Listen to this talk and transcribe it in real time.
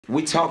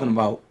We talking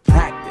about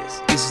practice.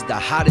 This is the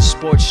hottest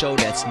sports show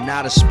that's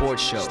not a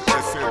sports show.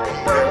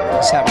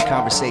 Let's have a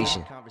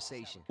conversation.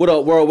 What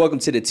up, world? Welcome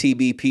to the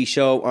TBP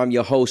show. I'm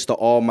your host, the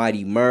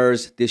almighty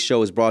Merz. This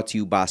show is brought to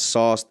you by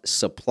Sauce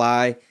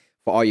Supply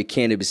for all your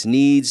cannabis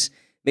needs.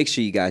 Make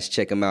sure you guys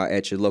check them out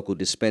at your local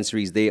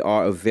dispensaries. They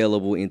are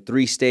available in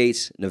 3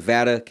 states,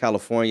 Nevada,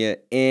 California,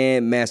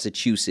 and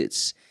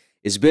Massachusetts.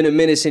 It's been a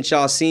minute since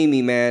y'all seen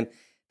me, man.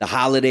 The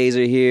holidays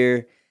are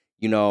here.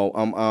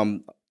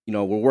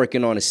 We're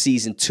working on a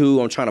season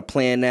 2. I'm trying to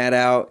plan that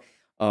out.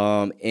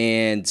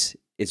 And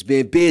it's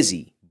been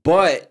busy.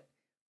 But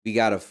we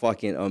got a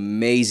fucking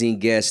amazing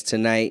guest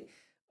tonight.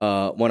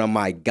 One of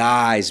my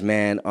guys,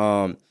 man.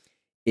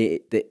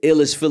 The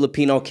illest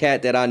Filipino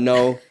cat that I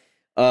know.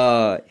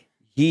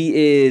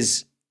 He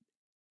is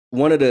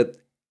one of the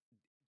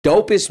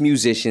dopest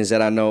musicians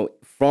that I know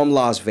from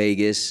Las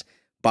Vegas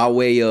by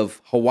way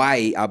of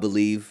Hawaii, I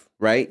believe,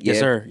 right? Yes,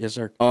 sir. Yes,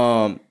 sir.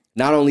 Not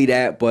only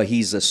that, but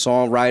he's a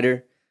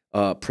songwriter,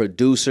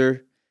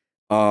 producer.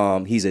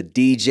 He's a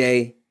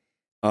DJ,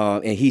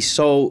 and he's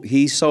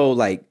so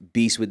like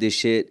beast with this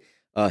shit.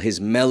 His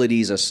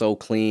melodies are so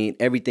clean.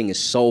 Everything is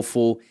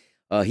soulful.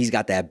 He's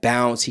got that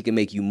bounce. He can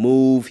make you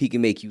move. He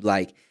can make you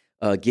like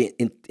get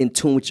in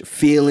tune with your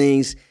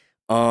feelings.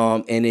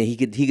 And then he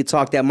could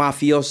talk that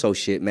mafioso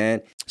shit,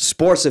 man.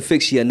 Sports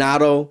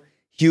aficionado,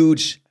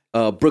 huge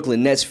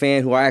Brooklyn Nets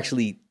fan who are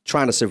actually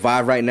trying to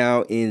survive right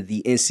now in the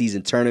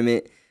in-season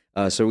tournament.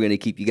 So we're gonna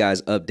keep you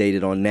guys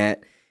updated on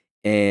that.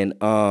 And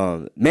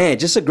man,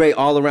 just a great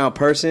all-around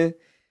person.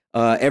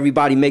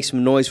 Everybody make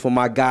some noise for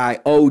my guy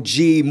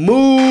OG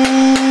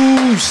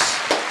Moose.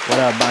 What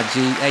up, my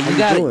G? Hey,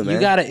 you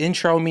gotta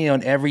intro me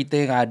on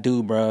everything I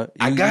do, bro.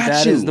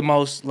 That is the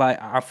most,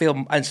 like, I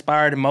feel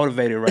inspired and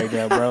motivated right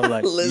now, bro.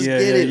 Like, let's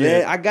get it,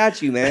 man. I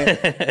got you, man.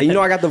 And you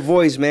know I got the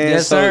voice, man.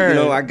 Yes, so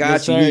sir. I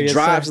got you. Need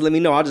drops? Let me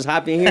know. I'll just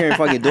hop in here and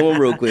fucking do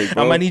them real quick,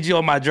 bro. I'm gonna need you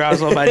on my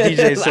drops on my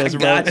DJ sets,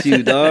 bro. I got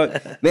you,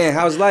 dog. Man,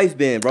 how's life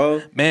been,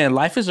 bro? Man,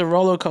 life is a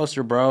roller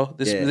coaster, bro.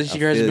 This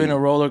year has been a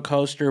roller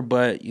coaster,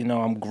 but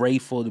I'm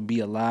grateful to be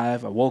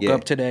alive. I woke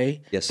up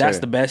today. Yes, sir. That's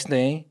the best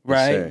thing,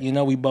 right?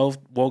 Yes, we both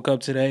woke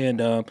up today,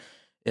 and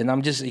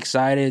I'm just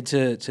excited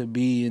to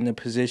be in the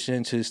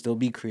position to still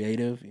be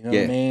creative. You know what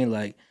I mean?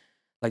 Like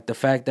the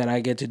fact that I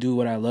get to do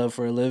what I love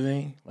for a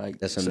living, like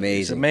that's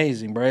amazing. It's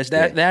amazing, bro. It's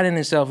that in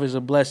itself is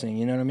a blessing.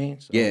 You know what I mean?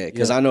 So,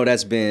 because I know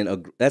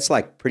that's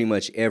like pretty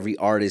much every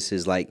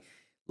artist's like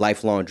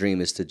lifelong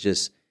dream is to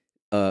just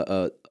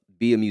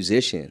be a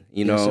musician,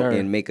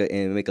 and make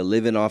a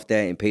living off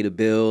that and pay the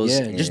bills.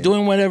 Yeah, just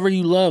doing whatever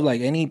you love,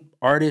 like any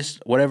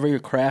artist, whatever your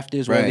craft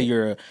is, whether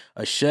you're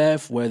a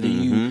chef, whether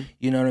you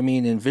know what I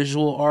mean, in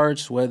visual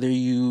arts, whether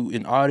you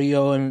in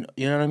audio, and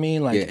you know what I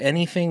mean, like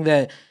anything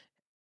that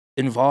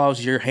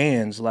involves your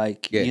hands,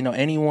 like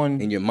anyone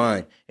in your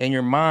mind,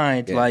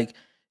 like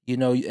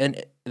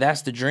and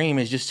that's the dream,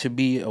 is just to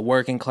be a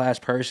working class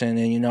person.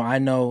 And I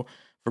know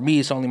for me,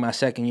 it's only my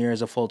 2nd year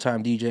as a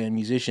full-time DJ and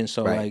musician,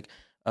 so like.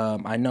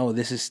 I know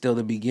this is still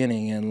the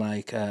beginning, and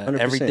like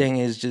everything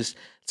is just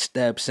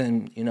steps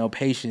and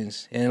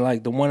patience. And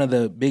like one of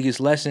the biggest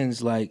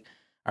lessons, like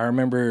I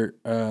remember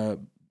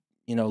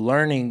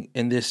learning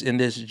in this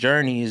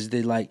journey is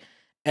that like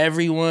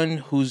everyone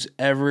who's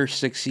ever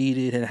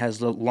succeeded and has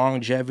the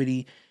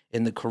longevity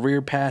in the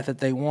career path that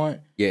they want,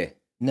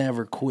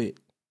 never quit.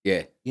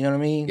 Yeah. You know what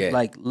I mean? Yeah.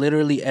 Like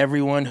literally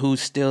everyone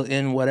who's still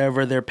in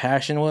whatever their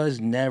passion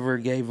was never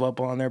gave up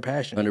on their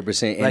passion.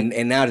 100%.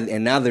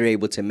 And now they're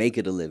able to make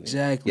it a living.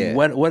 Exactly. Yeah.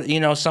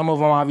 What some of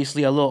them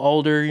obviously a little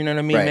older, you know what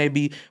I mean? Right.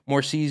 Maybe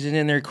more seasoned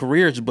in their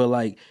careers, but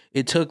like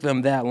it took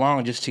them that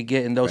long just to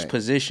get in those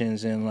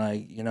positions. And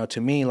like,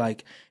 to me,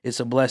 like it's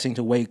a blessing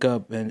to wake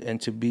up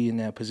and to be in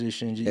that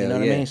position. You know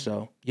what I mean?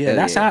 So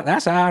that's how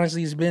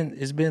honestly it's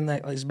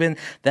been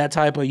that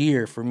type of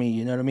year for me.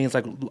 You know what I mean? It's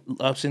like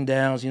ups and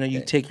downs,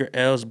 you take your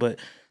L's, but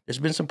there's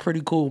been some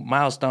pretty cool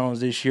milestones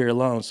this year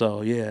alone.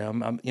 So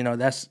I'm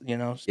that's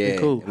it's been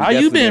cool. How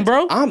you been,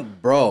 bro? I'm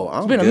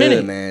it's been good, a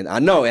minute, man. I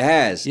know it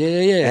has. Yeah.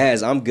 It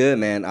has. I'm good,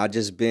 man. I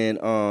just been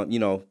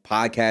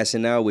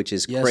podcasting now, which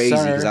is crazy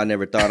because I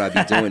never thought I'd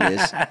be doing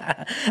this.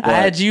 I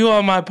had you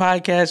on my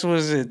podcast.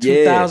 Was it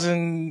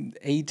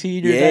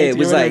 2018 or 19? It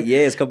was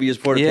it's a couple years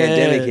before the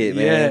pandemic hit,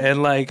 man. Yeah,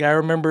 and like I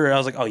remember, I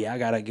was like, oh yeah, I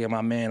gotta get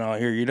my man on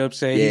here. You know what I'm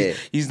saying?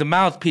 He's the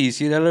mouthpiece.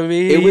 You know what I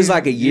mean? It was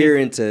like a year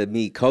into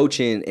me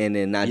coaching and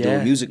then not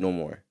doing music no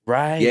more.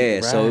 Right. Yeah.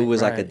 So it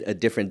was like a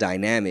different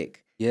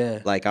dynamic.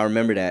 Yeah. Like I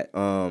remember that.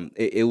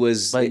 It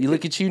was. But you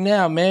look at you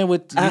now, man,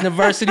 with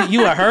university.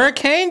 You a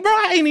hurricane, bro?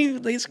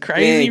 It's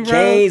crazy, man, bro.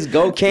 Canes,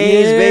 go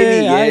Canes,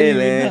 baby. Yeah,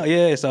 man.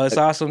 Yeah. So it's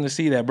awesome to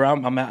see that, bro.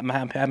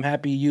 I'm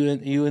happy you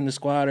and the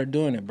squad are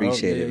doing it, bro.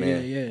 Appreciate it,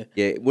 man.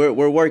 Yeah.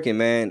 We're working,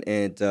 man,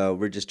 and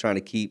we're just trying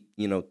to keep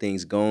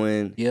things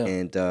going. Yeah.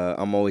 And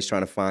I'm always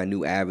trying to find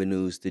new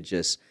avenues to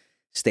just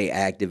stay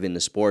active in the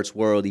sports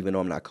world, even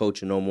though I'm not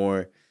coaching no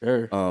more.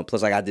 Sure.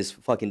 Plus, I got this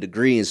fucking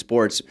degree in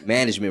sports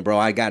management, bro.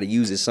 I got to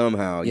use it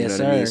somehow. You know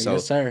what I mean? So,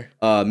 yes, sir.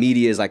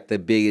 Media is like the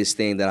biggest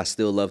thing that I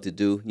still love to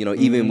do.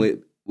 Even with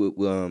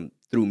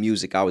through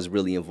music, I was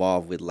really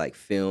involved with like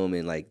film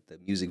and like the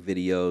music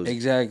videos,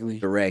 exactly,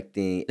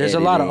 directing. There's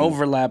editing. a lot of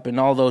overlap in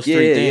all those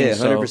three things.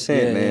 Yeah,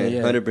 100%, man,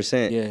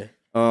 100%. Yeah.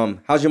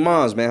 How's your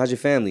mom's, man? How's your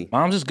family?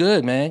 Mom's is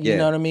good, man. You Yeah.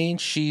 know what I mean?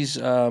 She's,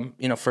 you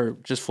know, for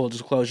just full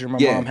disclosure, my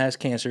mom has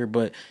cancer,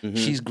 but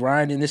she's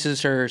grinding. This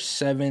is her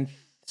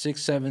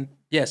sixth,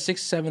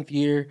 seventh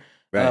year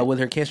with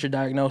her cancer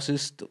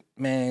diagnosis.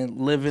 Man,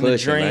 living the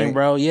dream, right?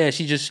 bro. Yeah,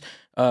 she just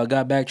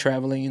got back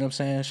traveling. You know what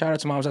I'm saying? Shout out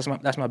to moms.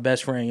 That's my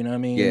best friend. You know what I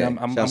mean? Yeah,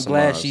 I'm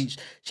glad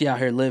she out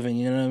here living.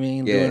 You know what I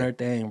mean? Doing her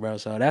thing, bro.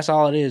 So that's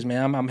all it is,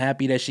 man. I'm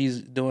happy that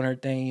she's doing her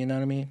thing. You know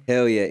what I mean?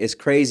 Hell yeah, it's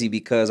crazy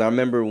because I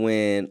remember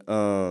when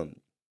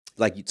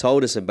like you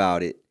told us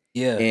about it.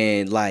 Yeah.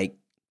 And like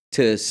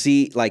to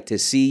see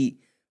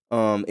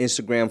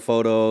Instagram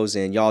photos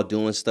and y'all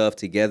doing stuff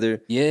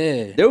together.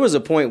 Yeah. There was a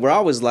point where I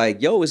was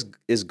like, yo,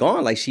 it's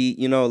gone. Like she,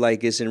 you know,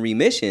 like it's in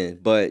remission,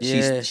 but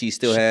she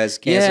still has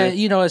cancer. Yeah,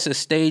 you know, it's a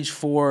stage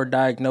 4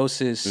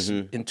 diagnosis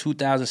in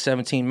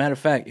 2017. Matter of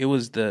fact, it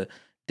was the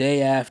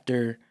day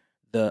after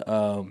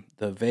the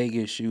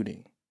Vegas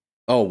shooting.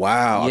 Oh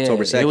wow, yeah,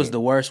 October 2nd. It was the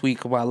worst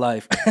week of my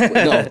life.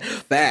 No,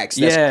 facts.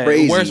 That's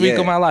crazy. The worst week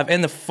of my life.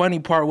 And the funny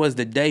part was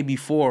the day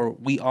before,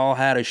 we all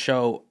had a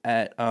show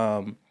at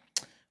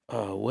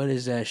what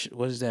is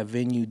that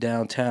venue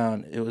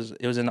downtown? It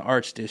was in the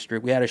Arts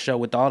District. We had a show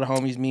with all the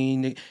homies,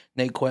 me,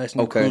 Nate Quest,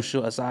 Nick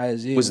Crucial, Asai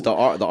Aziz. Was it the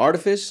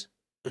Artifice?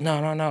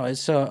 No.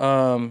 It's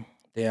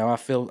damn,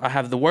 I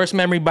have the worst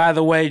memory, by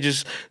the way.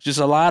 Just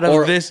a lot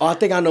of this. I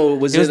think I know.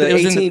 Was it an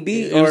 18B?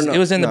 It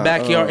was in the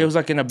backyard. It was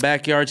like in a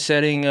backyard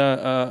setting.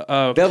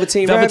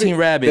 Velveteen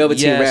Rabbit. Rabbit.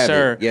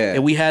 Sir. Yeah.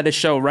 And we had the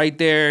show right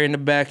there in the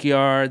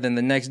backyard. Then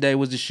the next day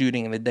was the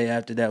shooting, and the day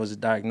after that was the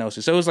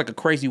diagnosis. So it was like a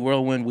crazy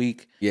whirlwind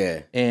week.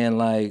 Yeah. And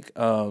like,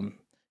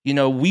 you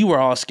know, we were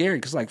all scared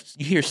because like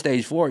you hear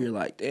stage 4, you're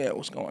like, damn,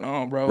 what's going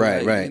on, bro?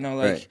 Right. Like, you know,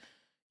 like.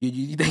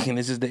 You thinking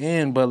this is the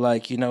end, but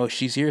like, you know,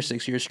 she's here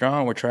 6 years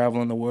strong. We're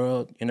traveling the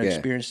world, you know,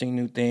 experiencing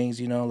new things,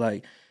 you know,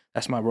 like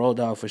that's my road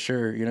dog for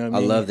sure. You know what I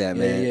mean? I love that,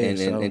 man.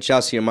 And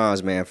shouts to your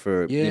moms, man,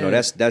 for you know,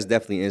 that's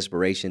definitely an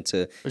inspiration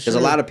to because a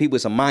lot of people,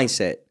 it's a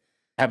mindset.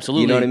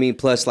 Absolutely. You know what I mean?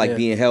 Plus like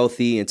being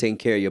healthy and taking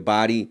care of your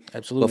body.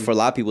 Absolutely. But for a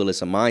lot of people,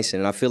 it's a mindset.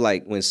 And I feel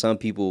like when some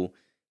people,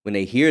 when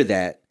they hear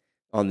that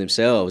on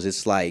themselves,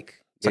 it's like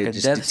a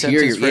death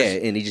sentence.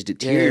 And they just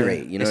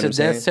deteriorate. You know what I'm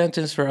saying? It's a death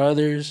sentence for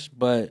others,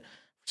 but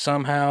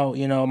somehow,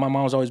 you know, my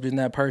mom's always been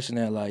that person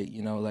that like,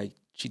 you know, like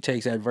she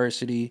takes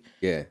adversity,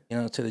 you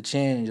know, to the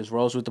chin and just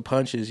rolls with the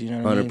punches, you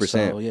know what 100%. I mean?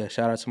 So yeah,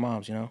 shout out to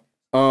moms, you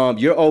know.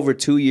 You're over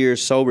 2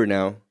 years sober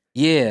now.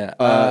 Yeah.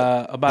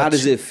 How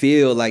does it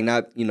feel like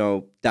not, you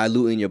know,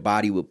 diluting your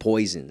body with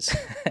poisons?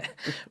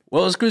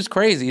 Well, it's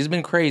crazy. It's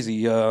been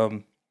crazy.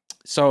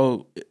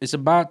 So it's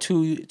about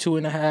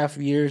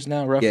 2.5 years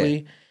now,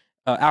 roughly.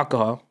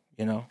 Alcohol,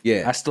 you know.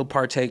 Yeah. I still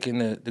partake in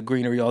the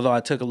greenery, although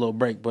I took a little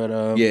break, but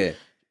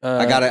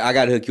I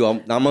gotta hook you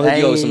up. I'm gonna hook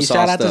you up with some sauce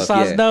stuff. Shout out to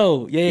Sauce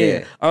Dough.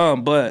 Yeah.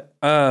 But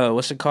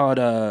what's it called?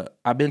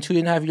 I've been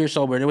 2.5 years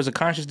sober. And it was a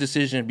conscious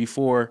decision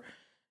before.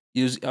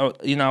 You know,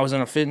 I was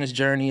on a fitness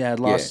journey. I had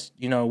lost,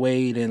 you know,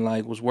 weight and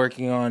like was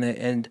working on it.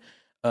 And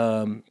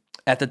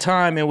at the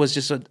time, it was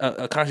just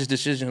a conscious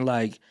decision.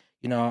 Like,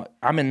 you know,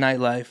 I'm in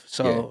nightlife,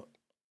 so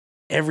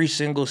every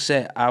single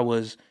set I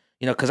was,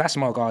 you know, because I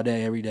smoke all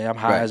day, every day. I'm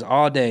high as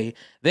all day.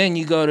 Then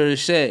you go to the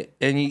set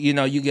and you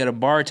know you get a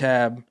bar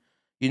tab.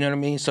 You know what I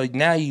mean? So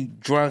now you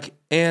drunk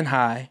and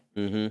high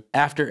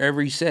after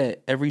every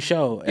set, every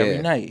show,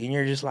 every night. And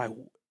you're just like,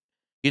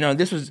 you know,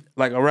 this was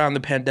like around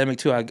the pandemic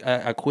too.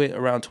 I quit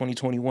around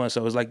 2021.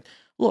 So it was like a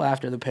little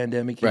after the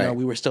pandemic, you know,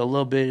 we were still a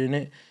little bit in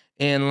it.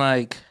 And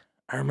like,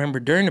 I remember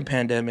during the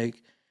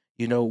pandemic,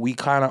 you know, we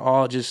kind of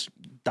all just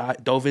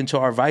dove into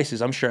our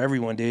vices. I'm sure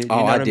everyone did. You know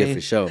I what did I mean?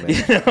 For sure, man.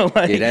 You know,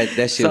 like,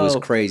 that shit was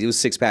crazy. It was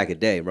 6-pack a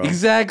day, bro.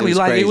 Exactly.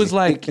 It was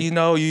like, you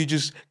know, you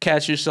just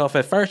catch yourself.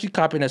 At first, you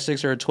cop in a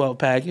 6 or a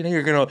 12-pack. You know,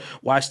 you're gonna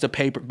watch the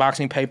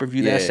boxing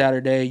pay-per-view that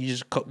Saturday. You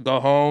just go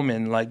home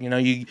and like, you know,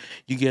 you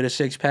get a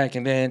 6-pack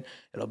and then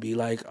it'll be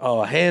like,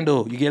 oh, a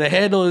handle. You get a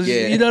handle.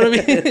 You know what I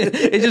mean?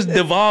 It just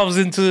devolves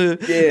into.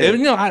 And,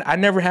 you know, I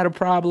never had a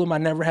problem. I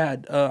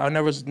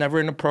was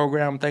never in a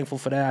program. I'm thankful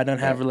for that. I don't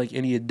have like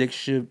any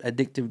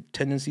addictive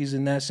tendencies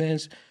in that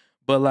sense.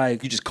 But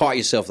like, you just caught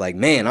yourself like,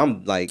 man,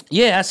 I'm like,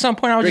 at some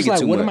point I was just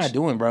like, what am I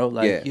doing, bro?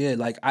 Like,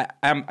 like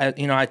I'm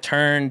you know, I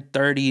turned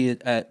 30 in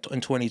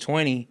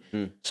 2020,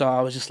 so I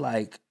was just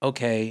like,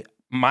 okay,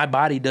 my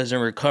body doesn't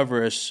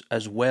recover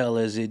as well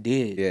as it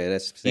did. Yeah,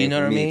 that's the same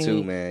for me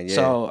too, man. Yeah.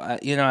 So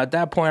you know, at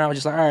that point I was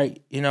just like, all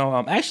right, you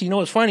know, actually, you know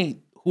what's funny?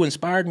 Who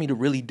inspired me to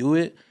really do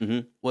it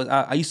was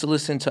I used to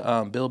listen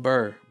to Bill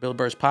Burr's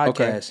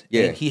podcast.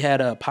 Okay. And he had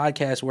a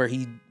podcast where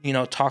he, you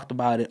know, talked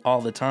about it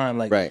all the time.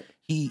 Like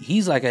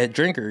he's like a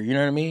drinker, you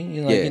know what I mean?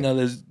 You know, like, you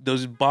know,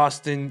 those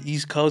Boston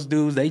East Coast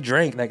dudes, they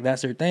drink, like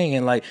that's their thing.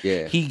 And like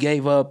he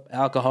gave up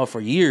alcohol for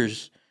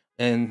years.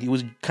 and he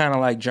was kind of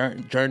like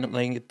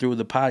journaling it through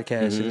the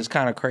podcast, and it's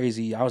kind of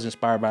crazy. I was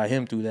inspired by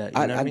him through that.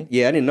 You know what I mean?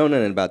 Yeah, I didn't know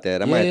nothing about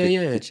that. I might have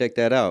to check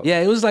that out. Yeah,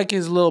 it was like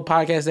his little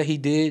podcast that he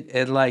did,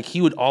 and like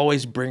he would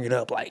always bring it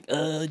up, like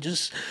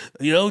just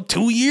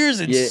 2 years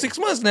and 6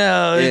 months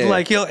now. Yeah.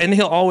 Like he'll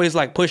always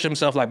like push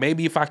himself, like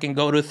maybe if I can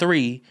go to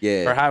 3,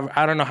 or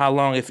I don't know how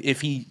long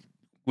if he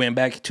went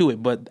back to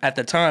it, but at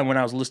the time when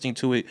I was listening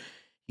to it,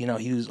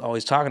 he was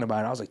always talking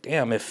about it. I was like,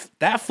 damn, if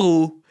that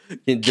fool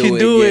can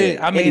do it.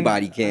 I mean,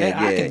 anybody can.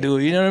 I can do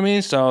it. You know what I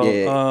mean? So,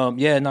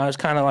 no, it's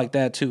kind of like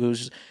that too. It was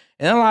just,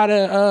 and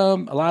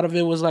a lot of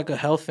it was like a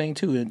health thing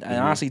too. And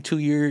honestly,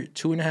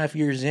 2.5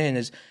 years in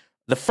is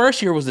the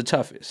first year was the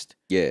toughest.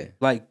 Yeah,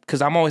 like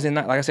because I'm always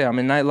like I said, I'm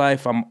in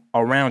nightlife. I'm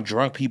around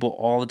drunk people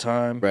all the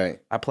time. Right.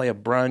 I play a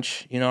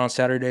brunch, on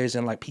Saturdays,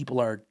 and like people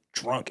are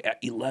drunk at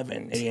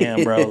 11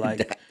 a.m., bro.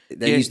 Like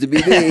that used to be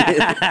me.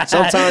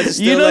 Sometimes it's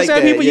still what I'm saying?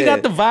 That, people, you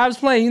got the vibes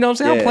playing. You know what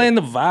I'm saying? I'm playing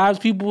the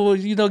vibes. People,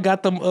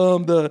 got them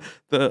the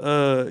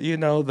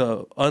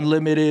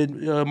unlimited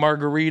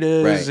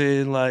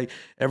margaritas, and like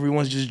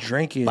everyone's just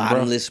drinking.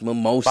 Bottomless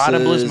mimosas.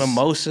 Bottomless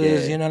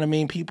mimosas. You know what I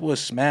mean? People are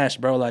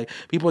smashed, bro. Like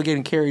people are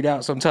getting carried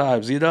out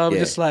sometimes. I'm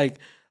just like.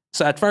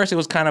 So at first it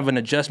was kind of an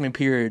adjustment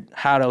period,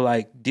 how to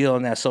like deal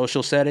in that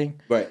social setting.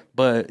 Right.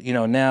 But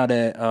now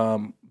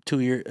that 2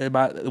 years,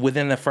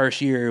 within the first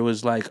year, it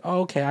was like,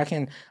 oh, okay, I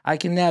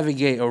can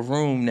navigate a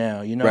room now.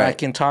 Right. I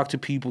can talk to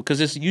people, because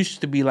this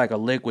used to be like a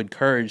liquid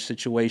courage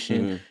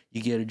situation. Mm-hmm.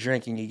 You get a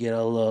drink and you get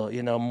a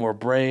little, more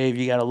brave.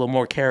 You got a little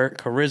more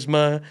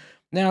charisma.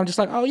 Now I'm just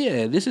like, oh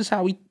yeah, this is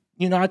how we.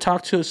 I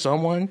talk to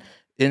someone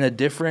in a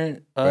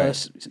different,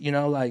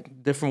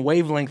 like different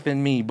wavelength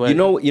than me. But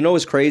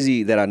what's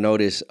crazy that I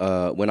notice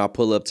when I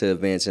pull up to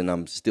events and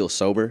I'm still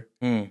sober.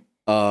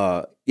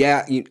 I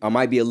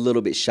might be a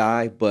little bit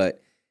shy,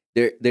 but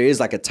there is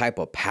like a type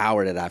of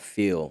power that I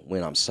feel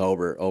when I'm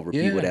sober over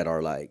people that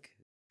are like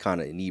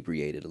kind of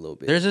inebriated a little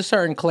bit. There's a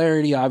certain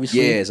clarity,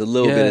 obviously. Yeah, it's a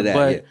little bit of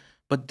that.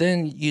 But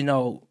then,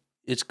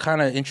 it's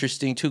kind of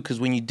interesting too, because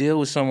when you deal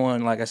with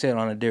someone, like I said,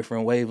 on a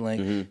different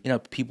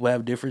wavelength, people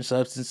have different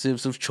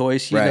substances of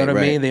choice. You know what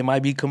I mean? They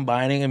might be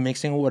combining and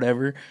mixing or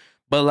whatever.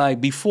 But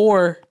like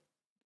before,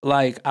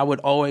 like I would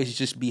always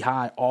just be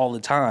high all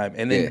the time,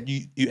 and then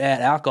you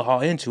add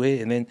alcohol into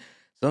it, and then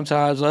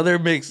sometimes other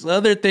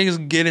things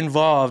get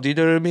involved. You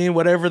know what I mean?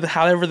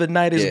 However the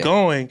night is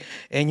going,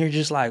 and you're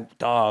just like,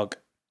 dog,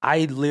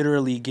 I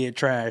literally get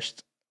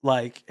trashed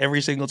like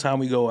every single time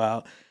we go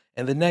out,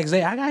 and the next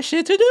day I got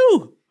shit to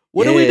do.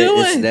 What are we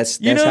doing?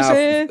 That's how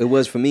it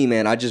was for me,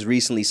 man. I just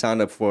recently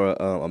signed up for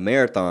a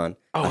marathon,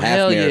 a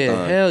half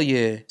marathon. Hell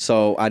yeah!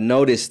 So I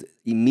noticed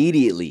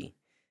immediately.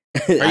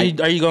 Are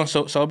you going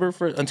sober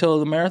until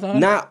the marathon?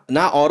 Not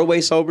all the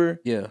way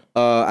sober. Yeah.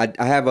 I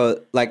have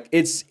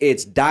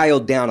it's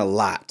dialed down a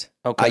lot.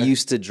 Okay. I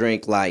used to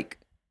drink like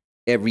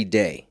every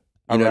day.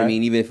 You know what I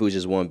mean? Even if it was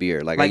just one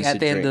beer. Like I used at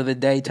the end of the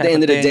day. At the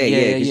end of the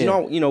day, yeah.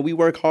 Because we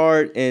work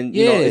hard, and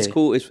it's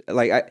cool. It's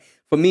like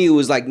for me, it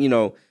was like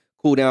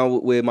cool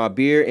down with my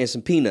beer and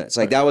some peanuts.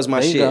 Like that was my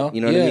shit.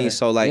 You know what I mean?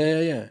 So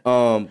like,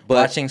 but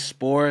watching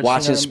sports,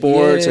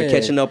 or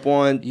catching up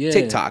on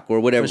TikTok or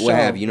whatever, what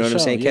have you. You know what I'm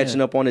saying?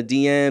 Catching up on the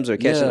DMs or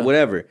catching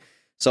whatever.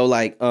 So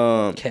like,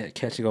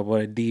 catching up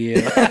on a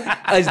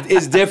DM,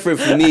 it's different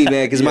for me,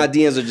 man, because my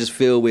DMs are just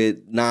filled with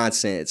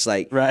nonsense.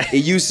 Like, you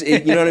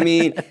know what I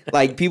mean?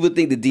 Like people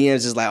think the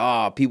DMs is like,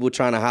 oh, people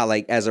trying to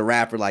like as a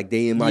rapper, like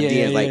they in my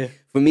DMs. Like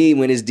for me,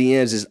 when it's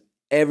DMs is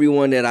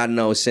everyone that I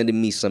know sending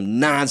me some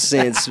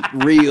nonsense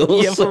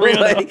reels. Yeah, for real.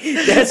 Like,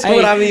 that's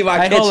what I mean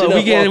by catching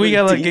up. We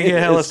get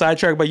hella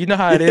sidetracked, but you know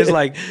how it is.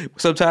 Like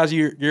sometimes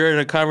you're in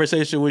a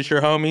conversation with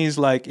your homies,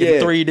 like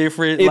in three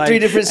different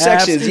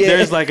sections. Yeah,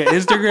 there's like an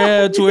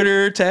Instagram,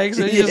 Twitter,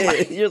 text. And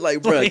you're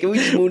like, bro, can we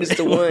just move this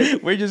to one?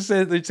 We're just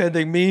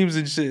sending memes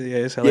and shit. Yeah,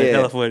 it's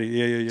hella funny.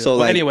 Yeah. So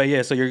like,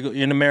 anyway, so you're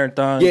in the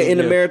marathon. Yeah, in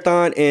the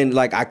marathon, and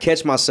like I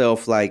catch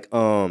myself like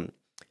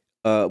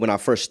when I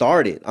first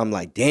started, I'm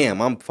like,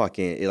 damn, I'm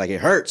fucking, like, it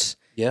hurts.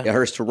 Yeah. It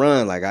hurts to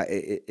run. Like,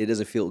 it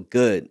doesn't feel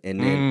good. And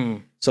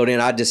then, so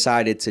then I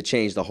decided to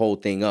change the whole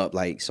thing up.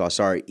 Like, so I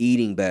started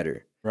eating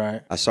better.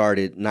 Right. I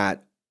started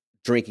not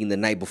drinking the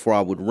night before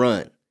I would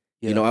run,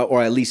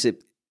 or at least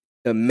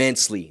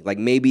immensely. Like,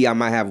 maybe I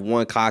might have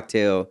one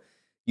cocktail,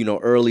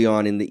 early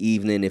on in the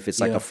evening if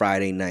it's like a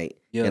Friday night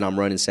and I'm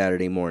running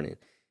Saturday morning.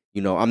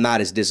 I'm not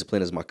as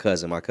disciplined as my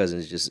cousin. My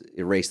cousin's just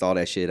erased all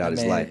that shit out of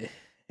his life.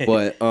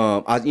 But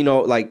I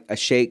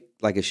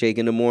like a shake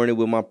in the morning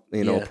with my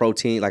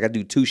protein. Like I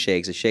do 2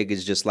 shakes. A shake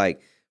is just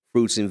like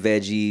fruits and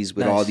veggies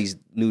with all these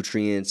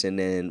nutrients, and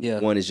then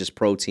one is just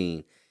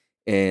protein.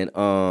 And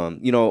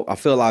I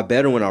feel a lot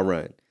better when I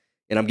run,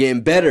 and I'm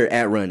getting better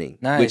at running.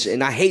 Nice.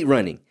 And I hate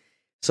running,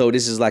 so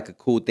this is like a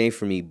cool thing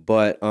for me.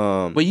 But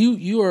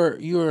you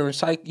were a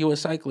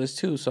cyclist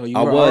too, so you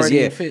were already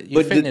in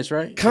fitness,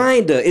 right?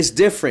 Kinda, it's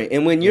different.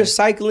 And when you're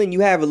cycling,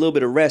 you have a little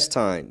bit of rest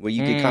time where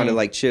you can kind of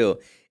like chill.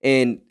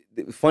 And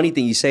the funny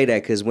thing you say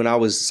that, because when I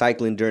was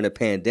cycling during the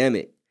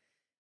pandemic,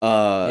 you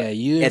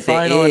and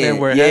Final and them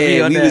were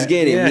heavy on that. We was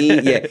getting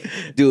it.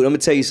 Dude, I'm gonna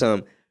tell you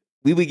something.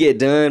 we would get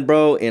done,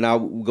 bro, and I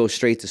would go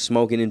straight to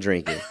smoking and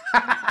drinking.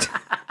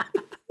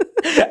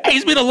 Hey,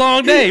 it's been a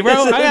long day, bro.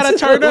 I gotta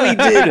turn up. We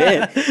did,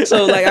 man.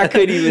 So like, I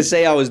couldn't even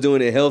say I was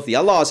doing it healthy.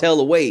 I lost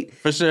hella weight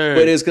For sure.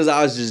 but it's because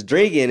I was just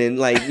drinking and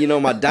like, you know,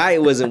 my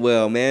diet wasn't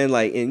well, man.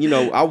 Like, and you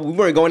know, we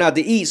weren't going out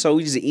to eat, so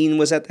we just eating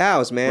what's at the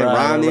house, man.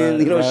 Ramen,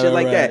 you know, shit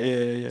like that.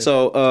 Yeah.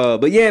 So,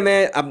 but yeah,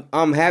 man,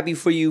 I'm happy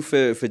for you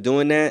for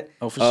doing that.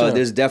 Oh, for sure.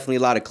 There's definitely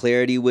a lot of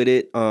clarity with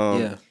it.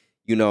 Yeah.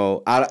 You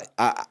know,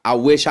 I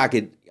wish I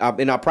could,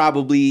 and I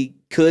probably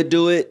could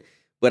do it,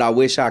 but I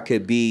wish I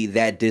could be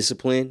that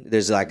disciplined.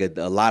 There's like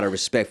a lot of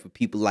respect for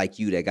people like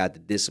you that got the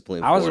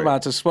discipline. I was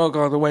about to smoke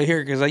on the way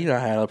here because, you know, I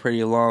had a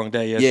pretty long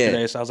day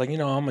yesterday. Yeah. So I was like, you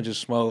know, I'm going to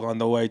just smoke on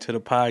the way to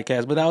the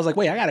podcast. But I was like,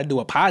 wait, I got to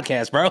do a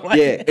podcast, bro. Like,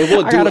 yeah, it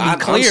will. I got to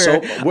be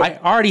clear. I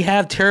already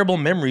have terrible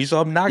memory,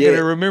 so I'm not going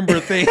to remember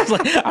things.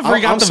 Like, I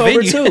forgot the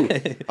sober venue.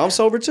 too. I'm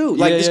sober too.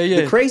 Like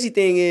the crazy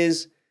thing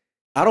is,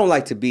 I don't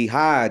like to be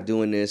high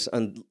doing this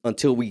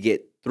until we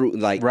get through.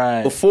 Like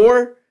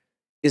before,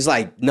 it's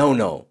like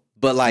no.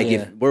 But like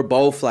if we're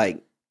both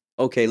like,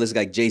 okay, let's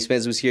like Jay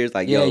Spence was here. It's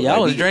like, yo, y'all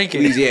like, was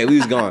drinking. We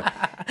was gone.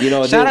 You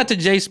know, shout out to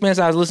Jay Spence.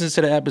 I was listening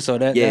to the episode.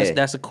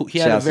 That's a cool. He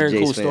had a very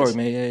cool story,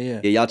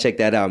 man. Yeah. Y'all check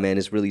that out, man.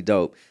 It's really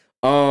dope.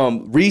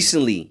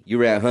 Recently you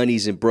were at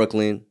Honey's in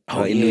Brooklyn.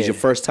 It was your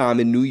first time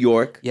in New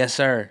York. Yes,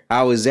 sir.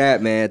 How was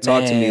that, man?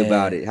 Talk to me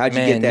about it. How'd you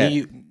get that?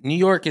 New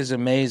York is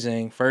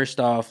amazing. First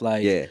off,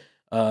 like,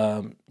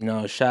 you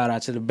know, shout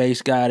out to the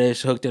bass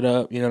goddess, hooked it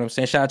up. You know what I'm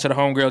saying? Shout out to the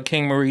homegirl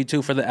King Marie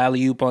too for the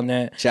alley-oop on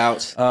that.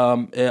 Shouts.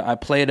 I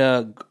played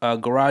a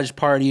garage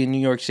party in New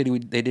York City.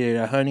 They did it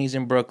at Honey's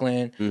in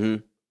Brooklyn.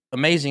 Mm-hmm.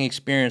 Amazing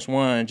experience.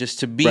 One, just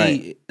to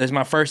be. It's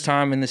my first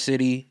time in the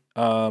city.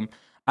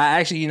 I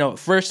actually, you know,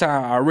 first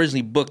time I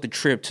originally booked the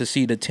trip to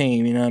see the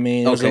team. You know what I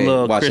mean? It was a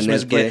little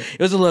Christmas gift.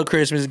 It was a little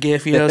Christmas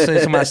gift, you know,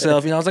 saying to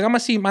myself, you know, I was like, I'm gonna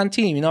see my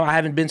team. You know, I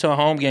haven't been to a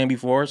home game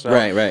before, so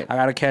right. I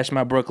gotta catch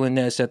my Brooklyn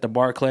Nets at the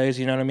Barclays.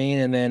 You know what I mean?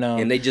 And then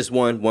and they just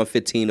won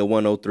 115 to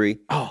 103.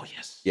 Oh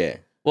yes. Yeah.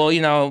 Well,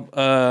 you know,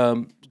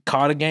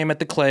 caught a game at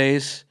the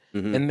Clays,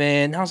 and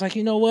then I was like,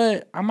 you know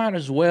what? I might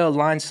as well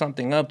line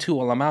something up too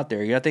while I'm out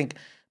there. I think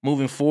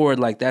moving forward,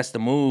 like that's the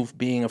move.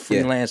 Being a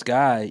freelance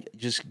guy,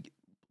 just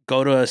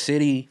go to a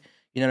city,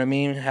 you know what I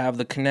mean? Have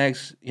the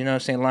connects, you know what I'm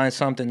saying? Line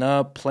something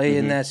up, play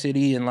in that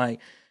city, and like,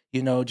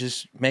 you know,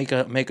 just make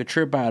a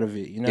trip out of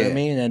it. You know what I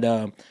mean?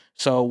 And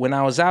so when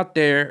I was out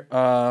there,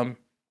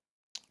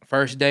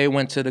 first day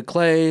went to the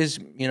Clays,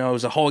 you know, it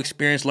was a whole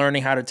experience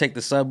learning how to take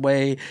the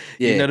subway.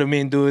 You know what I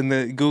mean? Doing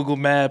the Google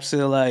Maps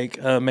and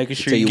like making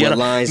sure you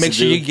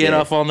get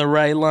off on the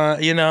right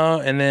line, you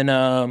know? And then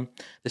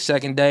the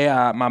second day,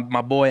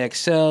 my boy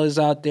XL is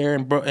out there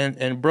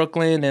in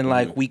Brooklyn, and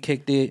like we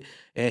kicked it.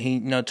 And he, you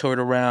know, toured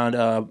around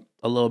a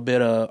little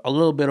bit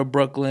of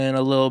Brooklyn,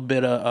 a little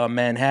bit of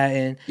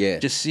Manhattan. Yeah,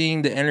 just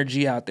seeing the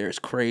energy out there is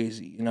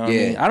crazy. You know what I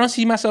mean? I don't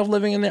see myself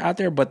living out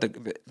there, but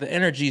the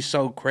energy is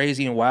so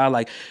crazy and wild.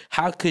 Like,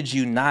 how could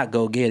you not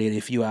go get it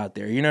if you out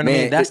there? You know what I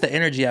mean? That's the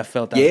energy I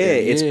felt out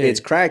there. It's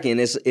cracking.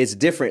 It's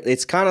different.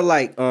 It's kind of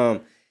like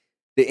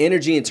the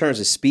energy in terms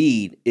of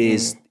speed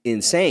is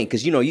insane,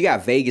 because you know you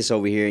got Vegas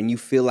over here and you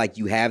feel like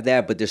you have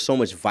that, but there's so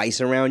much vice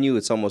around you.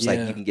 It's almost like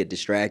you can get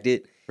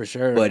distracted. For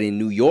sure. But in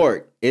New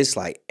York, it's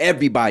like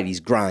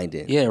everybody's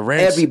grinding. Yeah,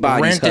 rent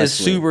is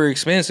super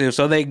expensive,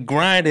 so they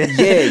grinding.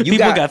 Yeah, people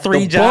got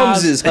 3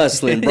 jobs. Bums is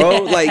hustling, bro.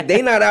 Like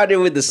they not out there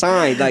with the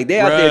sign. Like they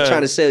out there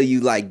trying to sell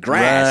you like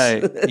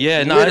grass. Right.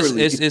 Yeah, no,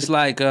 it's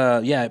like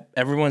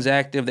everyone's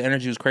active. The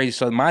energy was crazy.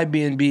 So my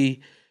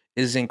B&B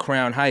is in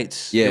Crown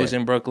Heights. Yeah, it was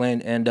in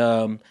Brooklyn,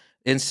 and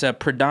it's a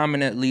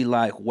predominantly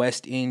like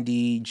West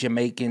Indian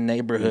Jamaican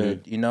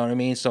neighborhood. You know what I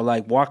mean? So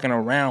like walking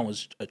around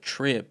was a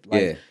trip.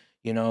 Like,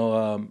 you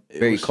know,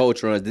 very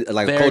cultural,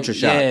 like a culture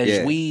shock.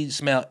 Yeah, weed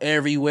smell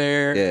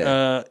everywhere.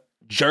 Yeah.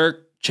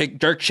 Jerk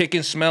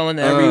chicken smelling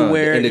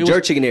everywhere. And the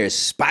jerk chicken there is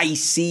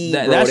spicy.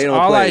 That's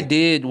all I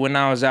did when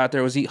I was out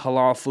there was eat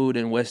halal food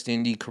and West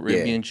Indian,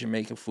 Caribbean,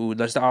 Jamaican food.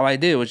 That's all I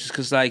did, which is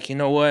because, like, you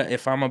know what?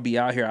 If I'm gonna be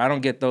out here, I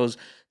don't get those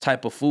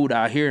type of food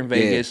out here in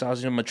Vegas. I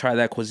was gonna try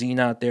that cuisine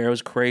out there. It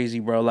was crazy,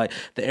 bro. Like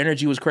the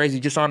energy was crazy.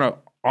 Just on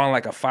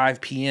like a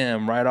 5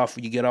 p.m. right off,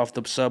 you get off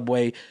the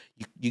subway,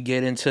 you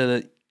get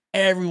into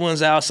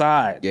everyone's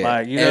outside. Yeah,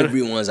 like, you know,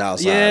 everyone's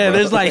outside. Yeah, bro.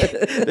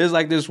 there's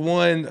like this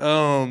one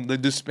the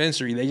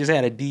dispensary. They just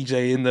had a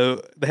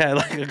DJ they had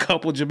like a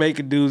couple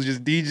Jamaican dudes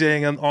just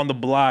DJing on the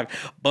block,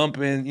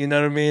 bumping, you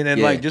know what I mean?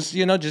 And like just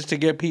to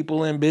get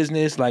people in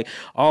business. Like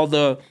all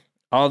the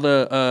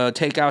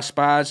takeout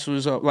spots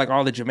was like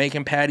all the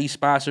Jamaican patty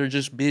spots are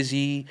just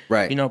busy.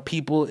 Right. You know,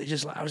 people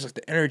I was like,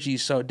 the energy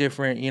is so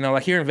different. You know,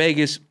 like here in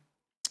Vegas,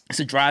 it's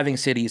a driving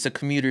city. It's a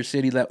commuter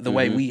city the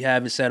way we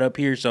have it set up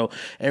here. So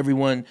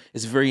everyone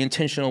is very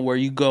intentional where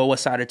you go, what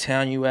side of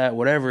town you at,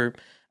 whatever.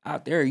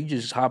 Out there, you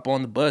just hop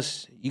on the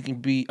bus. You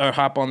can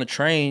hop on the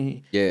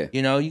train. Yeah.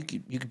 You know, you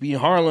could be in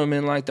Harlem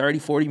in like 30,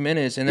 40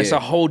 minutes. And it's a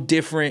whole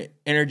different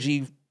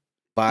energy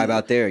vibe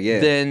out there,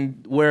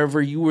 than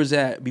wherever you was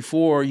at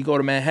before. You go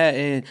to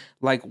Manhattan,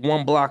 like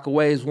one block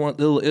away is one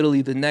Little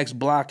Italy, the next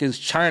block is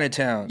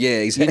Chinatown. Yeah,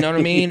 exactly. You know what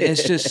I mean?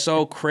 It's just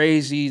so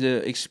crazy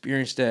to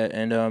experience that.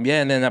 And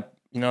and then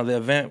the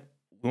event,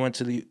 we went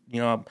to the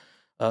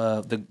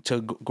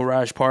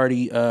Garage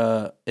Party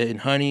in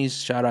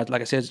Honey's. Shout out,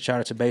 like I said,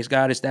 shout out to Bass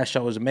Goddess. That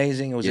show was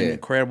amazing. It was an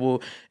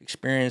incredible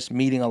experience,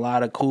 meeting a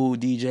lot of cool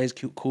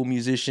DJs, cool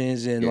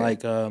musicians, and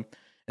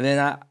and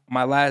then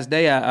my last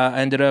day, I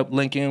ended up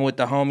linking with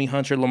the homie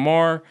Hunter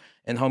Lamar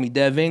and homie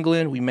Dev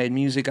England. We made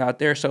music out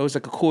there, so it was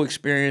like a cool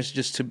experience.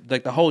 Just to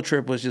like the whole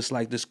trip was just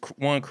like this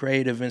one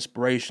creative,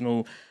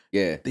 inspirational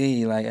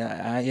thing. Like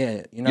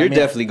you know, you're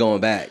definitely going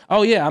back.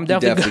 Oh yeah, I'm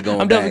definitely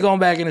going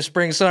back in the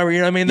spring, summer. You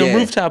know what I mean? The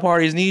rooftop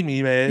parties need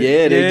me, man.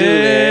 Yeah, they do,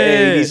 man.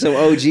 Hey, you need some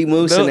OG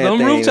moose in that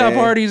thing, rooftop man.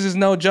 Parties is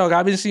no joke.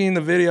 I've been seeing the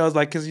videos,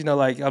 like, cause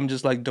like I'm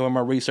just like doing my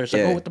research.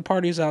 Like, what the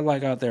parties I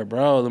like out there,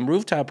 bro? Them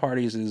rooftop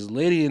parties is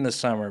litty in the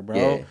summer, bro.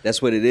 Yeah,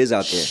 that's what it is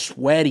out there.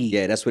 Sweaty.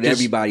 Yeah, that's what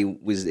everybody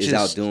is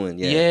out doing.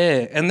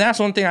 Yeah, and that's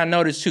one thing I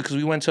noticed too, cause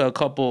we went to a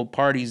couple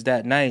parties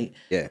that night.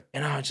 Yeah,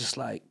 and I was just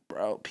like,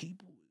 bro,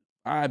 people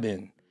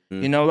vibing.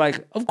 You know,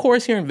 like, of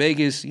course, here in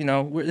Vegas, you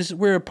know,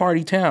 we're a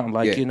party town,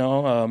 like, you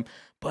know,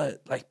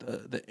 but like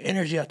the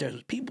energy out there,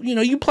 people, you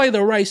know, you play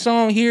the right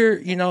song here,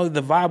 you know,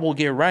 the vibe will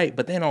get right,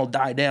 but then it'll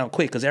die down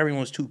quick because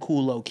everyone's too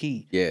cool, low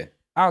key. Yeah.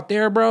 Out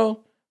there, bro,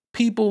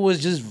 people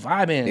was just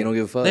vibing. They don't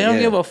give a fuck. They don't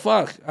give a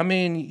fuck. I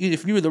mean,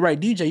 if you were the right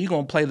DJ, you're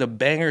going to play the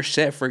banger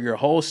set for your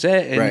whole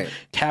set and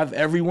have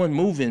everyone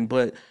moving.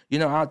 But, you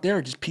know, out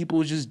there, just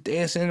people just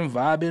dancing and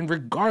vibing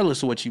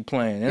regardless of what you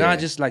playing. And I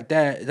just like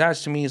that.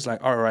 That's, to me, it's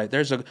like, all right,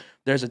 there's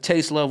a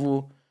taste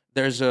level.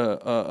 There's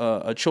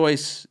a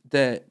choice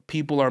that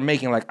people are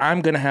making. Like,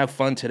 I'm going to have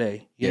fun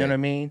today. You know what I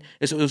mean?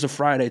 It was a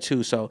Friday,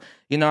 too. So,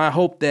 you know, I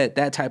hope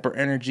that type of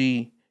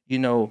energy, you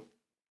know,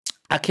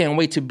 I can't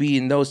wait to be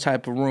in those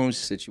type of rooms,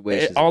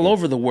 situations all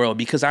over the world,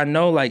 because I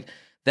know like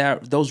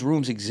that those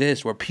rooms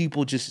exist where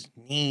people just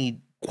need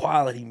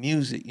quality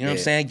music. You know what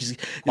I'm saying? Just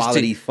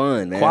quality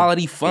fun, man.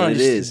 Quality fun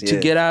to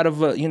get out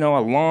of a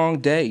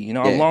long day, you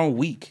know, a long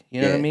week. You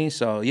know what I mean?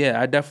 So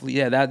I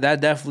definitely that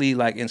definitely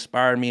like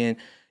inspired me and,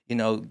 you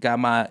know, got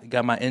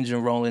my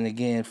engine rolling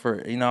again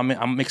for, you know,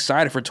 I'm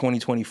excited for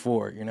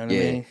 2024. You know what I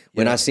mean?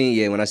 When I seen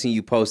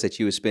you post that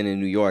you were spending in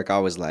New York, I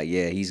was like,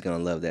 he's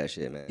gonna love that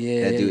shit, man.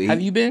 Yeah. That dude, Have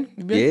you been?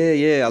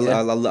 Yeah. I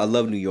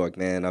love New York,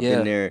 man. I've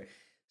been there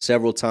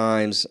several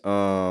times.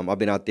 I've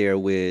been out there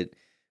with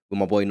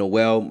my boy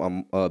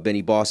Noel,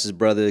 Benny Boss's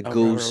brother,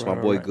 Goose, my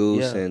boy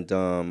Goose,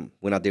 and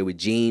went out there with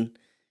Gene.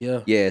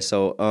 Yeah.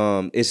 So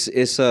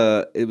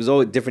it was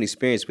always a different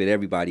experience with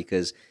everybody,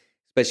 because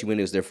especially when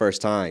it was their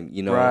first time,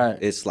 you know,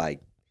 it's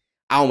like,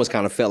 I almost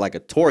kind of felt like a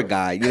tour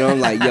guide, you know, I'm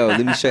like, yo,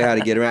 let me show you how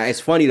to get around. It's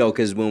funny though,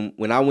 because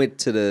when I went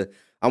to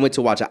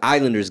watch an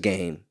Islanders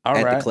game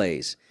at the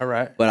Clays.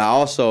 But I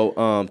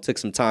also took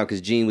some time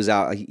because Gene was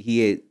out.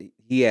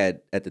 He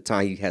had at the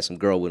time, he had some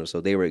girl with him, so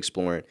they were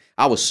exploring.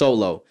 I was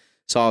solo,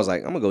 so I was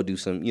like, I'm gonna go do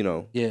some, you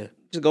know,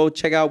 just go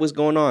check out what's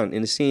going on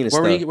in the scene and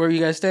stuff. Where were you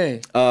guys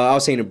staying? I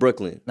was staying in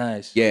Brooklyn.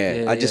 Nice.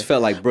 Yeah, I just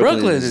felt like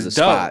Brooklyn is the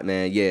spot,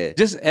 man. Yeah.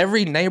 Just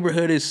every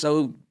neighborhood is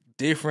so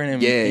different.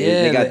 And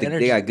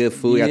they got good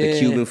food. Got the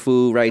Cuban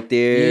food right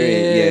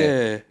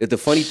there. Yeah. The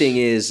funny thing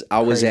is,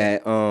 I was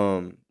at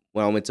when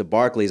I went to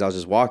Barclays, I was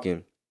just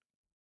walking.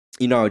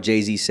 You know,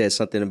 Jay-Z said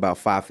something about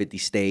 550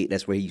 State.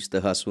 That's where he used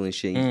to hustle and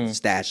shit.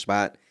 Stash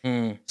spot.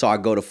 So I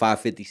go to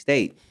 550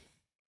 State.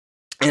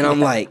 And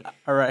I'm like,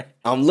 all right.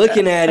 I'm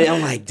looking at it.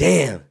 I'm like,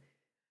 damn,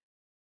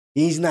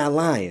 he's not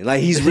lying. Like,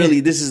 he's really,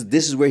 this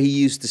is where he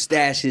used to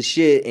stash his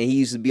shit, and he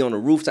used to be on the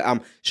rooftop. I'm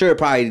sure it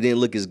probably didn't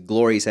look as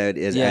glorious as it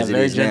is now.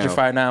 Very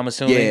gentrified now, I'm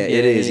assuming. Yeah,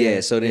 it is.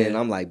 Yeah. So then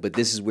I'm like, but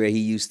this is where he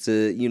used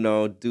to, you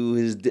know, do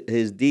his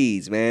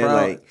deeds, man. Bro,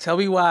 like, tell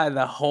me why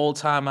the whole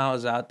time I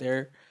was out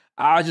there,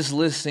 I was just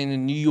listening to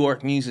New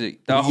York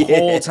music the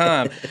whole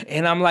time.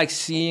 And I'm like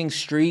seeing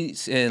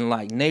streets and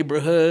like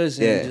neighborhoods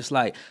and just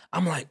like,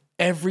 I'm like,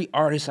 every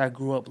artist I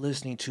grew up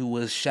listening to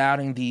was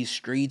shouting these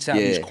streets out,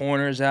 these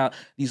corners out,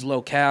 these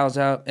locales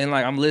out. And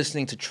like, I'm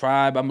listening to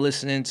Tribe. I'm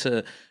listening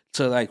to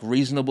like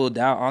Reasonable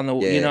Doubt on the,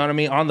 you know what I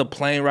mean? On the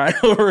plane ride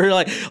over,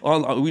 like,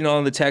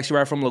 on the taxi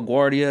ride from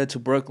LaGuardia to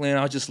Brooklyn.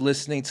 I was just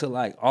listening to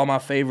like all my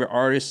favorite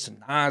artists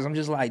and Nas. I'm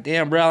just like,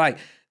 damn, bro, like,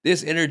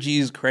 this energy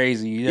is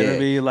crazy. You know what I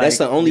mean? Like, that's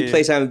the only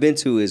place I haven't been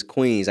to is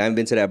Queens. I haven't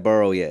been to that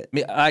borough yet.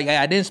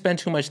 I didn't spend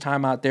too much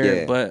time out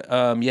there, but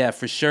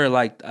for sure.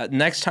 Like,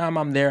 next time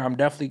I'm there, I'm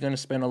definitely gonna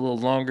spend a little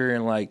longer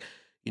and like,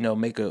 you know,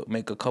 make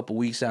a couple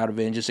weeks out of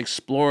it and just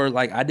explore.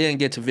 Like, I didn't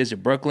get to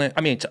visit Brooklyn.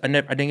 I mean, I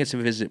didn't get to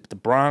visit the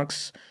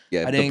Bronx.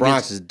 Yeah, the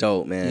Bronx is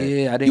dope, man.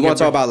 Yeah, I didn't. You want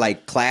to talk about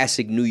like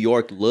classic New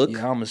York look?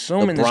 Yeah, I'm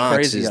assuming the Bronx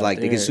crazy is like,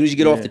 as soon as you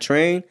get off the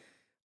train,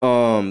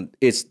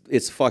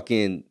 it's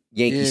fucking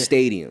Yankee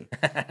Stadium,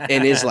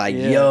 and it's like,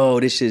 yo,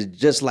 this is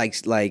just like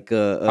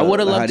I would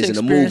have loved to in experience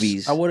the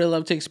movies. I would have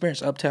loved to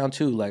experience Uptown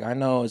too. Like, I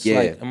know it's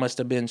like, it must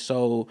have been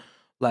so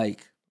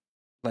like,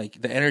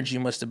 like the energy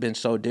must have been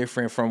so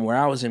different from where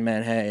I was in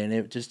Manhattan.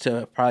 It just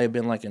to probably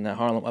been like in the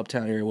Harlem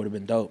uptown area would have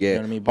been dope. Yeah, you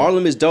know what I mean? But,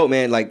 Harlem is dope,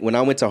 man. Like when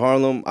I went to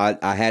Harlem,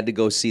 I had to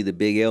go see the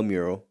Big L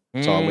mural.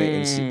 So I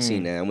went and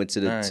seen that. I went to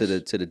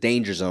the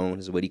Danger Zone,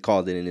 is what he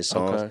called it in his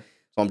songs. Okay.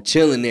 So I'm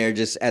chilling there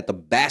just at the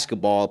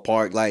basketball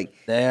park, like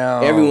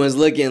Damn. everyone's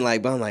looking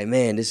like, but I'm like,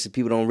 man, this is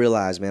people don't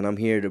realize, man. I'm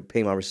here to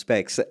pay my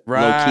respects.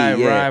 Right, low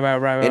key, yeah.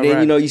 right. And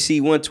then you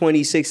see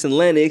 126 and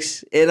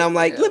Lenox, and I'm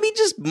like, let me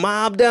just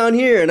mob down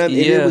here, and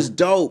it was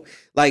dope.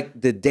 Like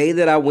the day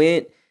that I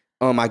went,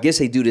 I guess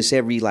they do this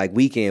every like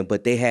weekend,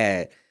 but they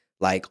had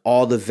like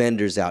all the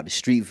vendors out, the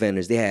street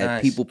vendors. They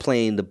had people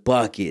playing the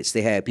buckets.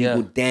 They had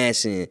people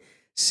dancing,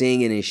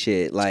 singing and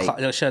shit. Like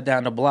they'll shut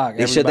down the block.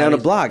 They shut down the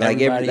block. Like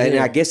and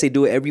I guess they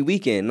do it every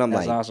weekend. And I'm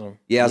That's like, awesome.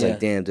 Yeah, I was like,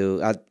 damn,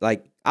 dude.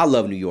 I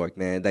love New York,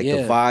 man. Like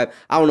the vibe.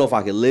 I don't know if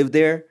I could live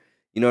there.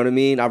 You know what I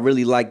mean? I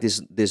really like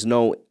this. There's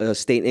no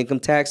state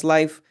income tax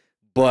life,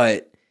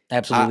 but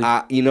absolutely.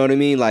 You know what I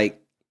mean? Like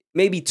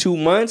maybe 2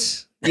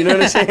 months. You know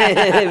what I'm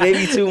saying?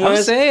 Maybe 2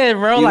 months. I'm saying,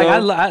 bro, like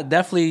I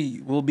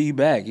definitely will be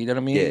back. You know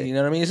what I mean? Yeah, you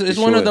know what I mean? It's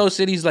one of those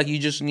cities like you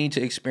just need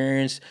to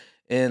experience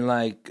and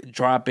like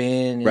drop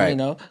in and, you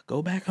know,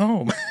 go back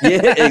home.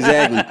 Yeah,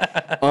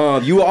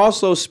 exactly. You were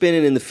also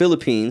spinning in the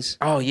Philippines.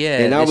 Oh, yeah.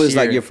 And that was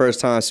like your first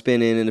time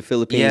spinning in the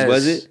Philippines,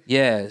 was it?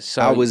 Yeah.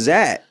 So how was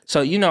that?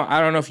 So, you know,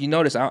 I don't know if you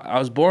noticed, I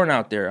was born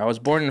out there. I was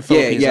born in the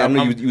Philippines. Yeah, I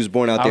knew you was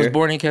born out there. I was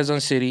born in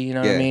Quezon City, you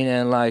know what I mean?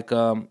 And like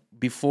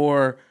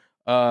before,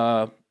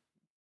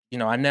 you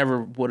know, I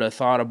never would have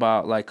thought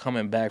about like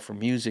coming back for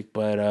music,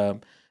 but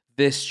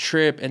this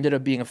trip ended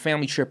up being a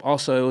family trip.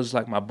 Also, it was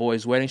like my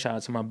boy's wedding. Shout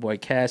out to my boy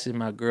Cass and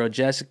my girl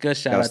Jessica.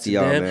 Shout out to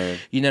them. Man.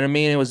 You know what I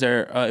mean? It was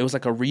it was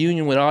like a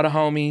reunion with all the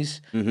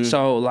homies.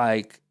 So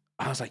like,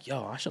 I was like,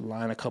 yo, I should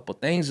line a couple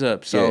things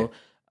up. So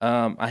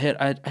I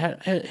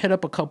hit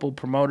up a couple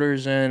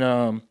promoters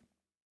and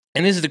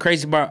this is the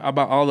crazy part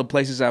about all the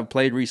places I've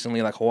played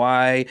recently, like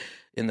Hawaii,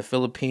 in the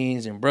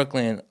Philippines, in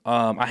Brooklyn.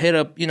 I hit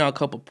up, you know, a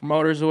couple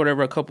promoters or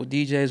whatever, a couple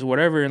DJs or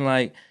whatever, and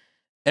like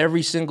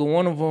every single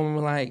one of them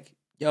were like,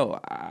 yo,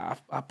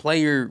 I play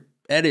your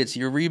edits,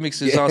 your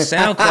remixes on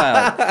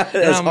SoundCloud. That's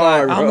and I'm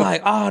hard, like, bro. I'm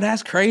like, oh,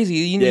 that's crazy.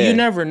 You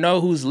never know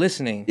who's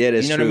listening. Yeah,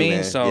 that's you know true, what I mean?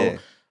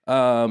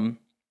 Man.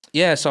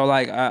 So so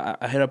like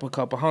I hit up a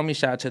couple homies.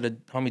 Shout out to the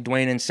homie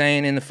Dwayne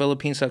Insane in the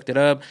Philippines, hooked it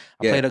up.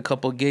 I played a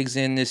couple gigs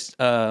in this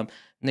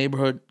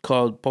neighborhood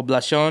called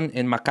Poblacion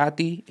in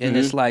Makati, and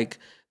it's like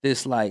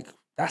this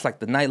that's like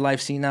the nightlife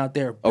scene out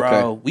there, bro.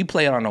 Okay. We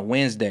play it on a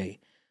Wednesday,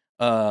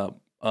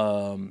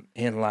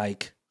 in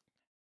like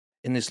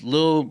in this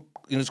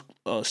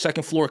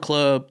second floor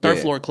club, third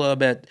floor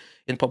club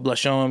in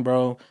Poblacion,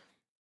 bro.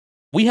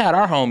 We had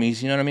our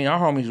homies, you know what I mean? Our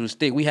homies was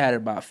thick. We had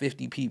about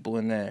 50 people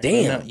in there.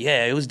 Damn.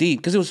 Yeah, it was deep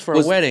because it was for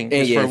a wedding.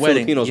 And for a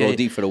wedding. Filipinos go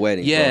deep for the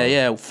wedding.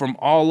 Yeah, from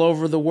all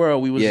over the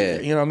world. We was,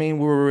 you know what I mean?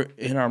 We were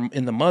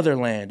in the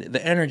motherland.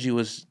 The energy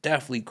was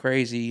definitely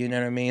crazy, you know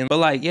what I mean? But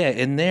like, yeah,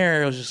 in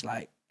there, it was just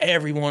like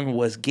everyone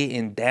was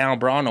getting down,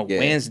 bro, on a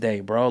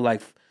Wednesday, bro.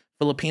 Like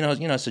Filipinos,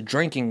 you know, it's a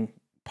drinking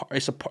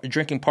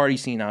party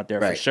scene out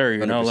there for sure,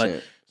 you know? 100%.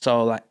 Like,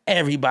 so like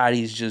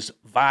everybody's just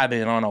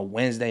vibing on a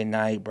Wednesday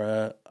night,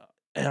 bro.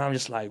 And I'm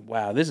just like,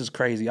 wow, this is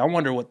crazy. I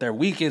wonder what their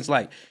weekend's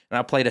like. And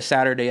I played a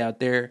Saturday out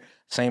there,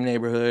 same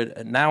neighborhood.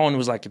 And that one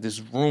was like this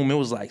room. It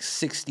was like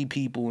 60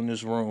 people in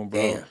this room, bro.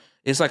 Damn.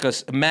 It's like a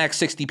max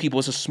 60 people.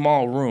 It's a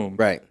small room.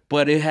 Right.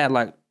 But it had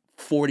like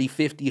 40,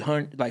 50,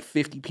 100, like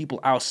 50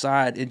 people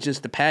outside in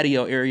just the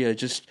patio area,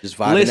 just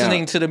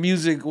listening to the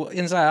music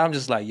inside. I'm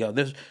just like, yo,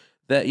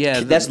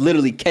 that's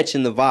literally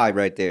catching the vibe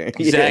right there.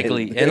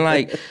 Exactly. And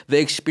like the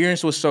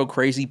experience was so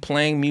crazy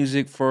playing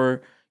music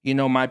for, you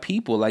know, my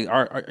people, like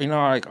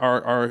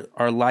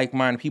our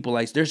like-minded people.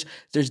 Like there's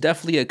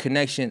definitely a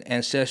connection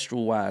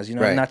ancestral wise, you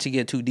know, not to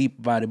get too deep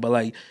about it, but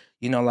like,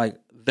 you know, like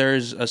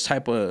there's a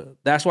type of,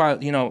 that's why,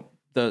 you know,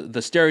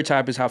 the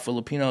stereotype is how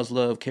Filipinos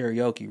love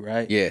karaoke,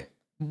 right? Yeah.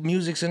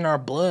 Music's in our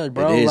blood,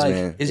 bro. It is, like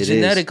man. It's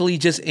genetically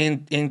just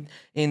in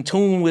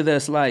tune with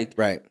us. Like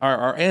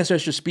our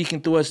ancestors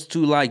speaking through us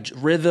to like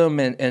rhythm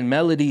and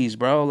melodies,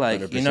 bro.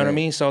 Like 100%. You know what I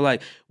mean? So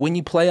like when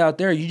you play out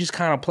there, you just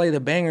kind of play the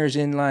bangers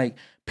and like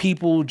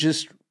people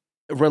just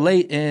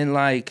relate and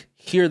like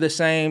hear the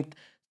same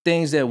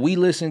things that we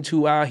listen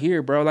to out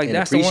here, bro. Like and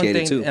that's the one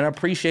thing, and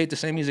appreciate the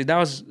same music. That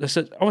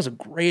was a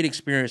great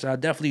experience. I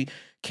definitely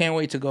can't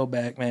wait to go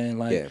back, man.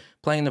 Like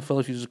playing the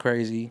Philippines was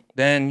crazy.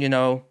 Then, you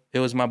know, it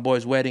was my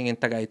boy's wedding in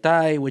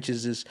Tagaytay, which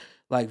is this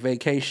like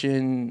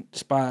vacation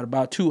spot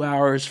about 2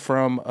 hours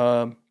from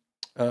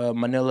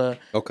Manila.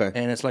 Okay.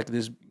 And it's like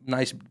this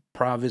nice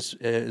province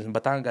in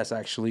Batangas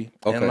actually.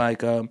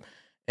 Okay.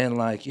 And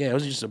like, yeah, it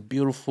was just a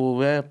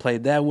beautiful,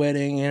 played that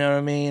wedding, you know what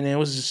I mean? And it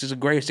was just a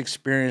great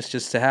experience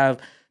just to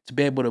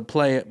be able to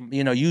play,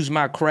 you know, use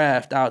my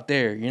craft out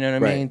there, you know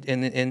what I mean?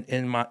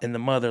 In the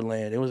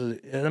motherland. It was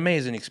an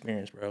amazing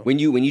experience, bro. When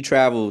you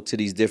travel to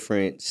these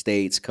different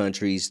states,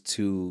 countries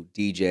to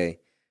DJ,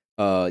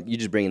 you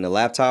just bringing the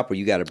laptop or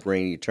you got to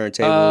bring your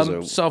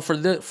turntables? So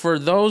for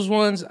those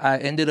ones, I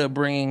ended up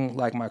bringing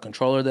like my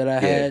controller that I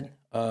had.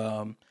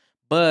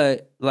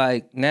 But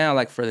like now,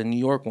 like for the New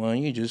York one,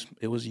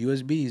 it was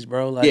USBs,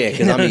 bro. Like, yeah,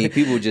 because I mean,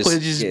 people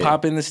just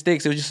pop in the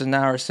sticks. It was just an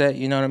hour set,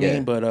 you know what I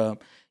mean?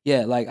 But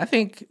yeah, like I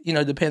think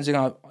depending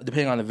on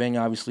the venue,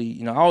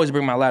 obviously, I always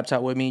bring my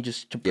laptop with me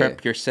just to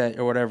prep your set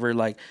or whatever.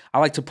 Like I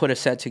like to put a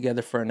set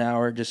together for an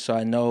hour just so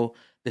I know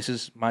this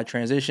is my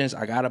transitions.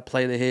 I gotta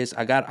play the hits.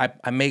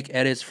 I make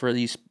edits for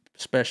these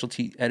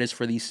specialty edits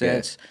for these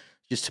sets.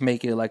 Just to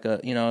make it like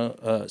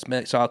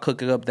so I'll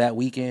cook it up that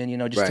weekend,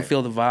 just to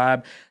feel the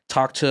vibe,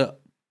 talk to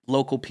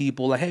local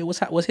people, like, hey,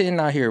 what's hitting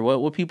out here?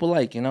 What people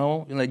like,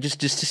 like just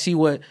to see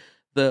what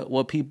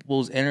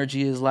people's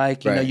energy is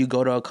like. You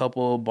go to a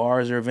couple of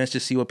bars or events to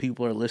see what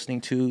people are listening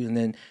to, and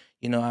then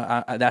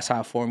I that's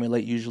how I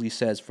formulate usually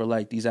sets for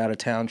like these out of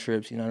town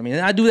trips. You know what I mean?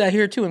 And I do that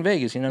here too in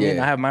Vegas. You know what I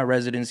mean? I have my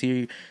residents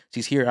here.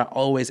 She's here. I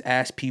always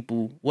ask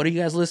people, what are you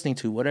guys listening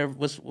to? Whatever.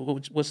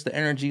 What's the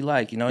energy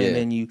like? And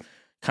then you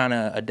kind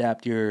of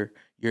adapt your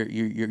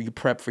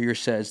prep for your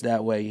sets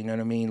that way, you know what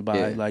I mean,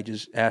 by like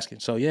just asking.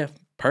 So yeah,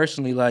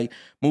 personally, like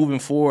moving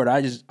forward,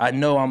 I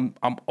know I'm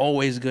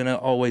always gonna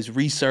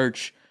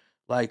research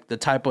like the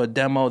type of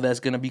demo that's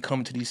gonna be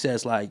coming to these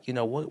sets. Like,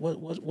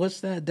 what's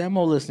that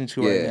demo listening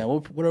to right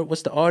now?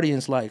 What's the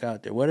audience like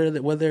out there?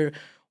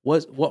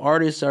 What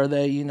artists are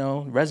they,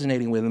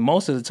 resonating with? And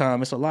most of the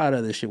time, it's a lot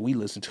of the shit we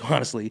listen to,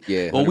 honestly.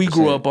 Yeah, 100%. Or we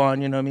grew up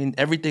on, you know what I mean?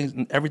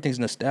 Everything's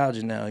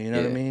nostalgia now, you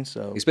know what I mean?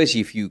 So especially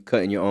if you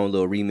cutting your own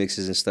little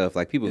remixes and stuff,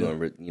 like people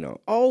gonna,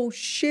 oh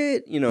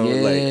shit,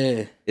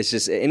 like it's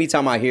just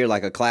anytime I hear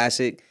like a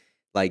classic,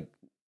 like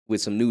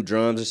with some new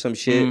drums or some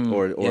shit,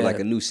 or like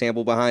a new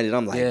sample behind it,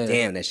 I'm like,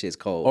 damn, that shit's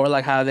cold. Or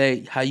like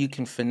how you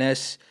can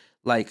finesse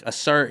like a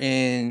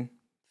certain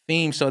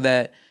theme so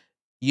that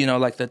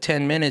like the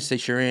 10 minutes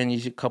that you're in,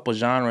 a couple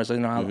genres.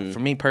 For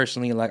me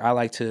personally, like I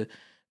like to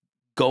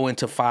go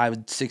into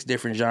 5-6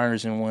 different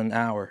genres in 1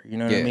 hour. You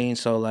know what I mean?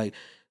 So like,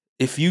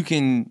 if you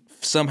can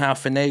somehow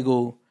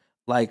finagle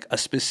like a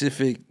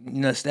specific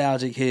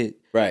nostalgic hit,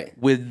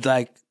 with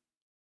like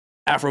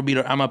Afrobeat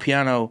or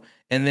Amapiano,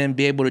 and then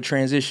be able to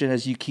transition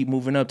as you keep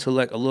moving up to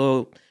like a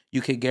little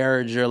UK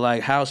garage or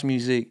like house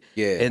music,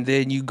 and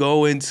then you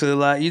go into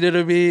like, you know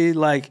what I mean?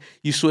 Like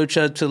you switch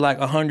up to like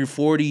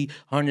 140,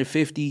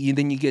 150, and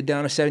then you get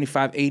down to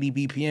 75, 80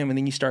 BPM, and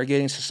then you start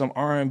getting to some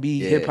R&B,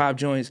 hip hop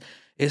joints.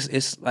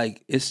 It's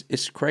like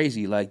it's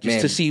crazy, like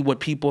just to see what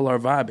people are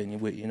vibing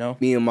with,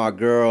 Me and my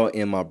girl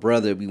and my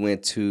brother, we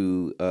went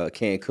to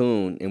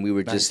Cancun, and we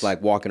were just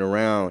like walking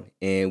around,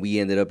 and we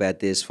ended up at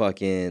this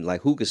fucking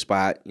like hookah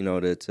spot,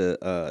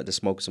 to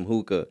smoke some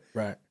hookah.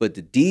 Right. But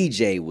the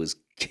DJ was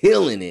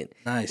killing it.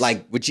 Nice.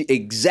 Like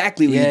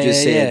exactly what you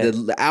just said.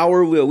 The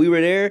hour we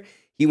were there,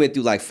 he went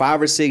through like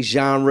 5 or 6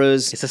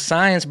 genres. It's a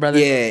science, brother.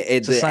 Yeah,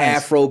 it's the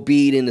Afro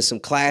beat into some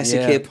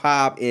classic hip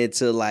hop,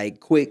 into like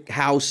quick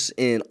house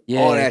and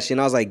all that shit.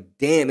 And I was like,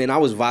 damn, and I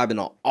was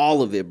vibing on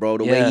all of it, bro.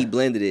 The way he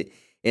blended it,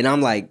 and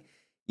I'm like,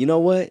 you know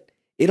what?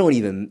 It don't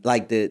even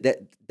like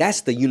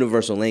that's the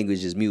universal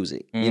language is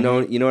music. You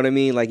know what I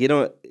mean? Like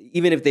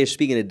even if they're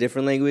speaking a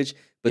different language,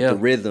 but the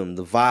rhythm,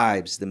 the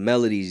vibes, the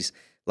melodies,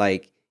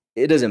 like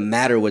it doesn't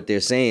matter what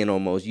they're saying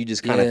almost. You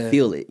just kind of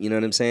feel it. You know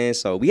what I'm saying?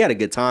 So we had a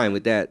good time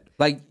with that.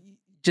 Like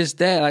just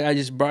that, like I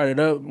just brought it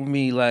up with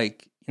me,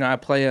 like, I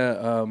play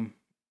a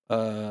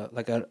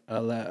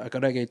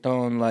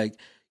reggaeton, like,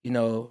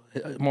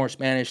 more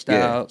Spanish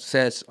style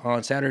sets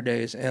on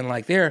Saturdays, and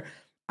like there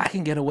I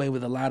can get away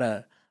with a lot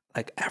of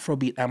like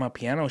Afrobeat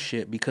Amapiano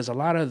shit because a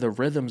lot of the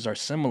rhythms are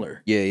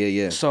similar.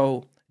 Yeah.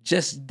 So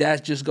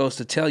that just goes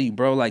to tell you,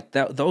 bro, like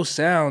those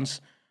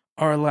sounds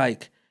are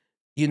like,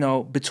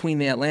 between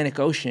the Atlantic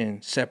Ocean,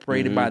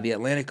 separated by the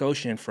Atlantic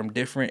Ocean from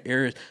different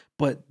areas,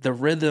 but the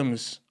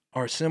rhythms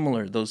are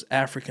similar. Those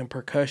African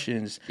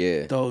percussions,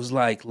 those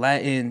like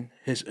Latin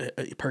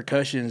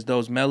percussions,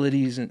 those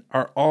melodies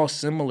are all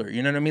similar.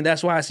 You know what I mean?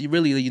 That's why I see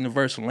really the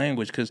universal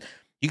language, because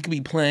you could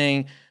be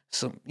playing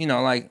some,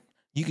 like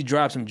you could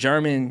drop some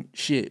German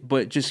shit,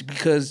 but just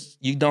because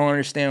you don't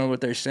understand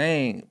what they're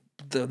saying,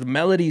 the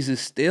melodies is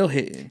still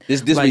hitting.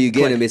 This like, where you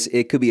get them.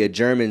 It could be a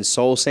German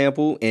soul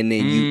sample, and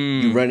then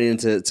you run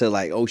it into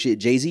like, oh shit,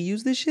 Jay-Z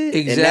used this shit.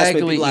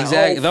 Exactly, like,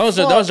 exactly. Oh,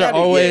 those are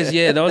always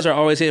those are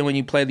always hitting when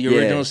you play the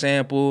original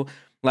sample.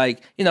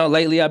 Like,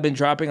 lately I've been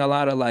dropping a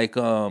lot of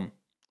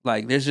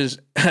like there's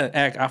just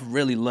act I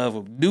really love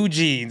them. New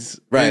Jeans,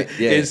 right?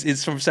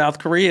 It's from South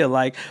Korea.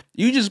 Like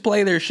you just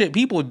play their shit,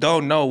 people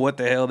don't know what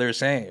the hell they're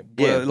saying.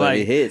 But like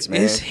it hits,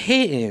 man. It's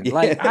hitting.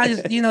 Like I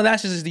just,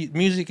 that's just the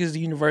music is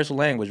the universal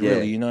language,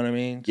 really. You know what I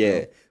mean? So.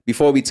 Yeah.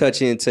 Before we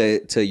touch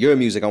into your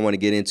music, I want to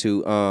get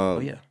into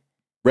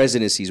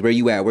residencies. Where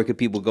you at? Where could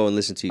people go and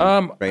listen to you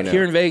right now?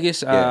 Here in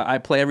Vegas, I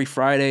play every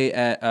Friday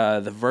at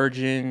the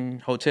Virgin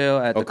Hotel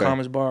at the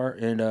Commerce Bar,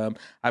 and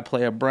I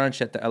play a brunch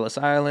at the Ellis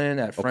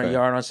Island at Front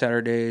Yard on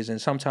Saturdays, and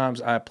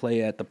sometimes I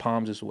play at the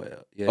Palms as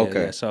well.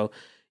 Yeah. So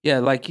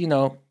like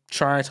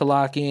trying to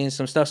lock in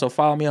some stuff. So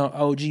follow me on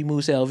OG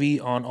Moose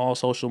LV on all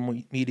social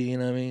media. You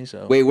know what I mean?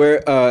 So wait,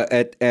 where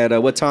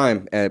at what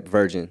time at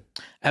Virgin?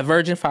 At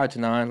Virgin 5 to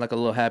 9, like a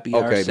little happy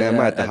hour. Okay, man.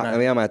 I'm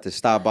gonna have to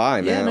stop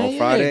by, man, on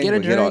Friday. Get a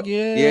drink.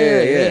 Yeah.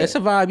 It's a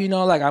vibe, you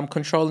know. Like I'm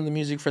controlling the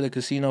music for the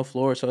casino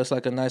floor, so it's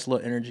like a nice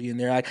little energy in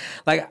there.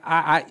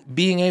 I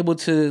being able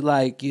to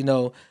like, you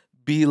know,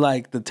 be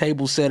like the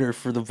table setter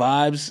for the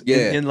vibes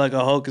in like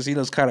a whole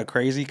casino is kind of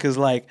crazy because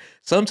like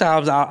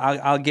sometimes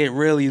I'll get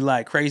really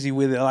like crazy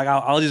with it. Like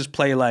I'll just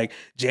play like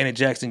Janet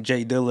Jackson,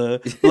 Jay Dilla,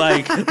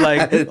 like you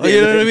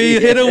know what I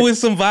mean. Hit them with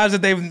some vibes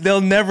that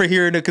they'll never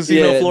hear in the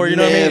casino floor. You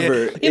know what I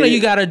mean? You know,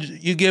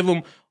 you give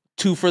them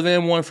 2 for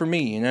them, 1 for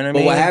me. You know what I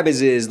mean? But what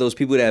happens is those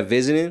people that are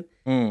visiting,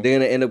 they're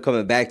gonna end up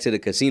coming back to the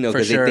casino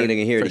because they think they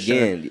can hear it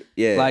again. Sure.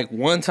 Yeah, like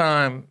one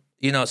time.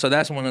 You know, so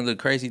that's one of the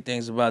crazy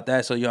things about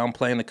that. So, I'm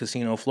playing the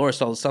casino floor.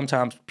 So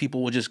sometimes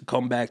people will just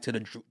come back to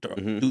the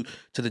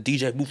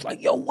DJ booth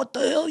like, yo, what the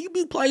hell? You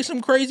be playing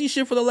some crazy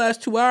shit for the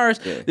last 2 hours.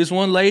 Yeah. This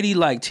one lady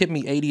like tipped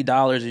me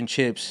 $80 in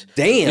chips.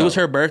 Damn. It was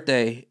her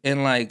birthday.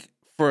 And like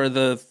for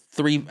the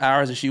 3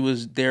 hours that she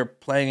was there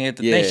playing it,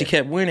 the thing, she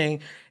kept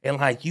winning. And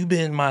like, you've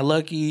been my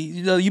lucky,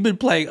 you know, you've been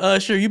playing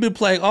Usher, you've been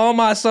playing all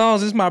my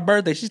songs. It's my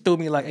birthday. She threw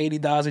me like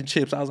 $80 in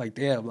chips. I was like,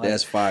 damn, like,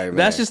 that's fire, man.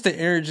 That's just the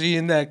energy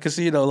in that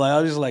casino. Like, I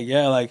was just like,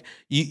 yeah, like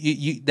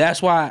you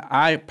that's why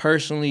I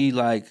personally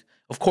like,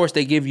 of course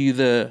they give you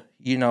the,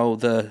 you know,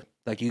 the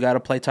like you got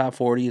to play top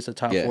 40. It's a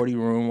top 40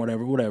 room,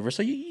 whatever.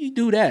 So you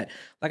do that.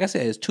 Like I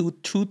said, it's 2,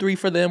 3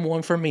 for them,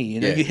 1 for me.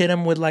 You know, you hit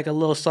them with like a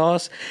little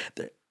sauce.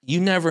 You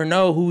never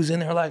know who's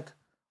in there. Like,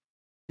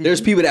 there's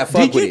people that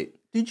fuck with it.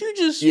 Did you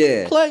just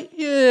play?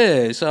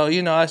 Yeah. So,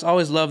 you know, I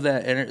always love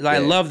that. And I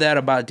love that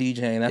about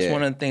DJing. That's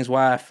one of the things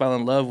why I fell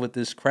in love with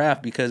this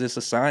craft, because it's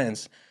a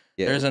science.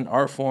 Yeah. There's an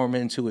art form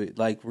into it.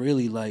 Like,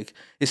 really, like,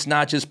 it's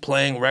not just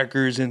playing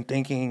records and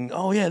thinking,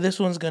 oh, yeah, this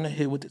one's going to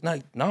hit with it.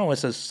 Like, no,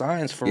 it's a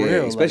science for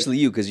real. Especially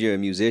you, because you're a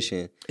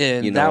musician.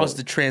 And you know? That was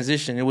the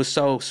transition. It was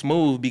so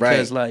smooth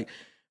because, like,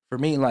 for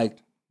me, like,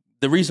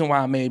 the reason why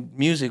I made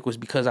music was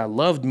because I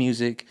loved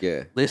music,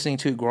 listening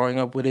to it, growing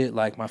up with it.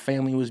 Like, my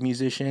family was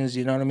musicians,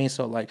 you know what I mean?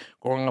 So, like,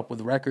 growing up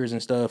with records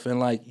and stuff. And,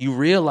 like, you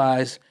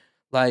realize,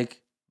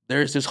 like,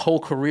 there's this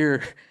whole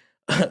career,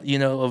 you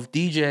know, of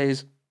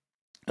DJs,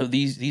 of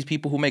these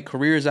people who make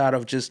careers out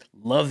of just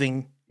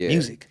loving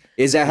music.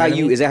 Is that how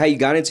you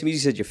got into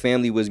music? You said your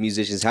family was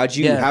musicians. How'd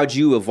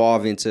you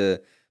evolve into,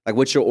 like,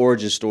 what's your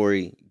origin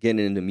story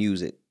getting into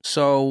music?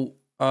 So,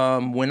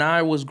 when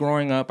I was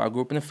growing up, I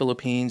grew up in the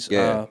Philippines.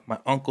 My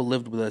uncle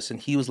lived with us,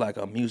 and he was like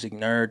a music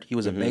nerd. He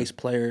was a bass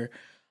player.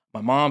 My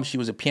mom, she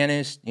was a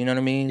pianist, you know what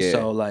I mean?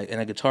 So like, and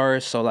a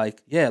guitarist. So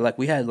like, like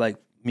we had like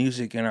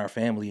music in our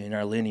family, in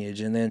our lineage.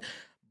 And then,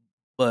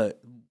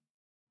 but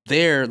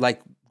there,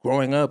 like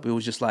growing up, it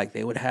was just like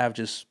they would have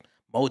just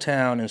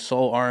Motown and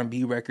soul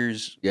R&B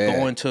records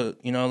going to,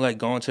 you know, like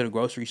going to the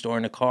grocery store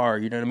in the car,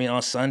 you know what I mean?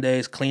 On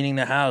Sundays, cleaning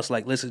the house,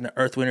 like listening to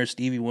Earth, Wind, or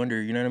Stevie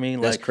Wonder, you know what I mean?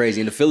 That's like,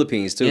 crazy. In the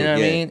Philippines, too. You know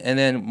what I mean? And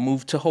then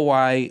moved to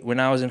Hawaii. When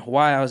I was in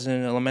Hawaii, I was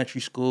in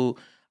elementary school.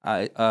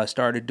 I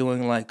started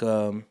doing like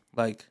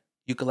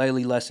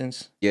ukulele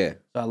lessons. Yeah.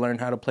 So I learned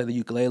how to play the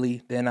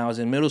ukulele. Then I was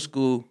in middle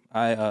school.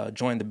 I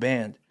joined the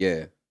band.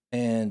 Yeah.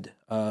 And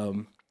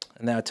in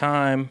that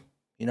time,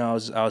 you know,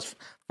 I was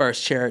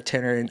first chair,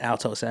 tenor, and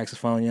alto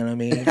saxophone, you know what I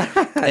mean?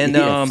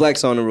 And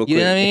flex on it real quick. You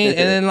know what I mean? And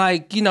then,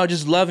 like, you know,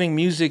 just loving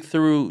music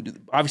through,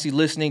 obviously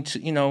listening to,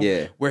 you know,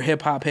 where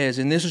hip-hop has.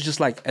 And this was just,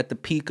 like, at the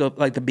peak of,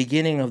 like, the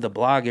beginning of the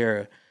blog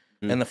era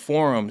and the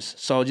forums.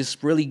 So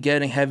just really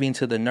getting heavy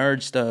into the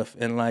nerd stuff.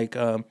 And, like,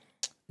 you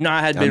know,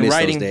 I had been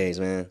writing. Those days,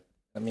 man.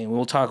 I mean,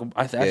 we'll talk,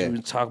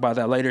 we'll talk about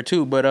that later,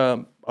 too. But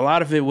a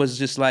lot of it was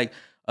just, like,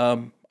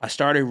 I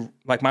started,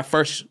 like, my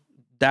first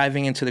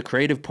diving into the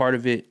creative part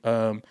of it,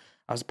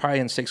 I was probably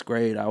in 6th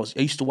grade. I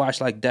used to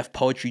watch like Def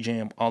Poetry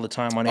Jam all the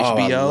time on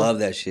HBO. I love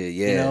that shit.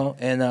 Yeah, you know,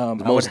 and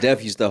Most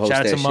Def used to host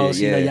that shit. Shout out to Most,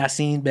 you know,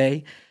 Yassine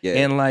Bey. Yeah,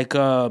 and like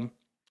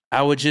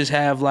I would just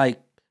have like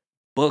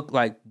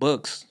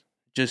books,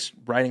 just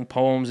writing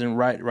poems and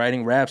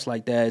writing raps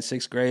like that at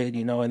 6th grade.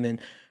 You know, and then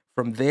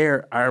from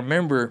there, I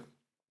remember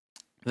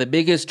the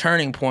biggest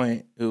turning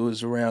point. It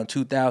was around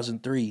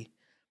 2003.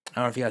 I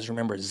don't know if you guys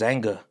remember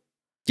Xanga.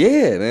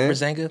 Yeah, man. Remember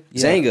Xanga?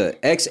 Yeah. Xanga,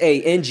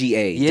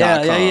 Xanga.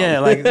 Yeah.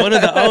 Like one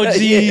of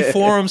the OG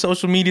forum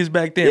social medias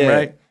back then,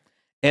 right?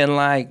 And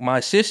like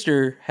my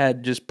sister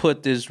had just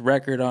put this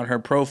record on her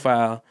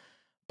profile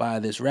by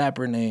this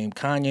rapper named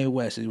Kanye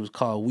West. It was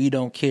called We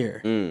Don't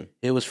Care.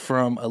 It was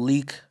from a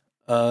leak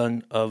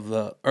of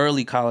the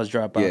early college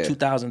dropout,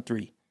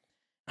 2003.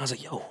 I was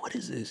like, yo, what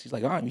is this? He's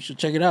like, all right, you should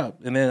check it out.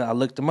 And then I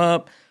looked him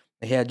up.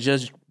 They had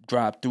just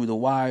dropped Through the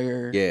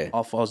Wire,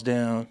 All Falls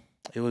Down.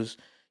 It was...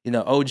 You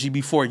know, OG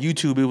before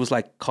YouTube, it was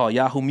like called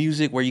Yahoo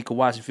Music, where you could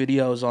watch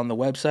videos on the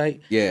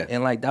website. Yeah.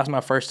 And like, that was my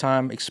first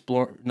time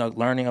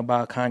learning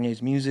about Kanye's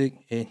music.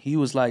 And he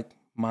was like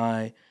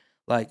my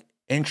like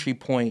entry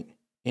point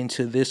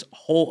into this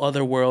whole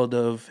other world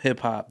of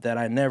hip hop that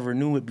I never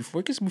knew it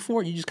before. Because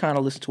before you just kind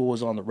of listened to what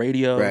was on the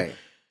radio. Right.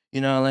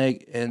 You know,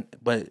 like,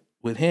 but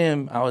with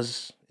him, I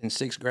was in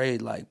 6th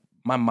grade, like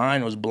my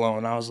mind was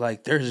blown. I was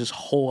like, there's this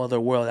whole other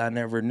world I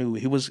never knew.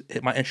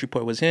 My entry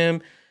point was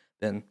him,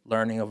 then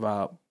learning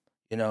about,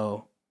 you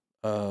know,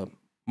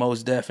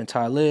 Mos Def and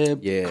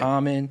Talib,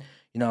 Common.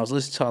 You know, I was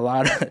listening to a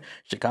lot of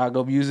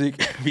Chicago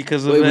music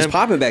because of it them. was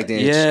popping back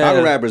then. Yeah.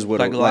 Chicago rappers were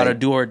like a lot of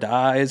Do or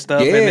Die and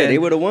stuff. Yeah, and then, they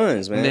were the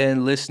ones, man. And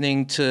then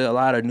listening to a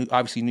lot of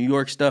obviously New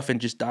York stuff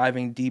and just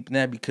diving deep in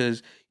that because,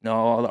 you know,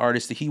 all the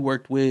artists that he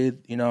worked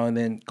with, you know, and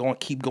then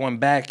keep going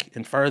back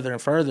and further,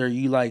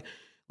 you like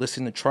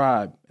listen to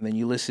Tribe, and then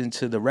you listen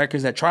to the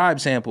records that Tribe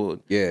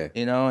sampled. Yeah.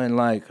 You know, and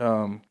like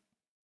and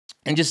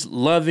just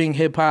loving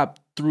hip hop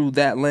through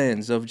that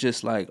lens of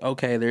just like,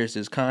 okay, there's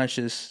this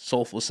conscious,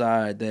 soulful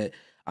side that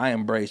I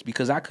embraced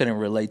because I couldn't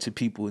relate to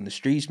people in the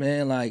streets,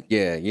 man. Like, you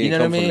know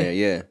what I mean?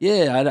 From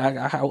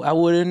there, I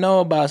wouldn't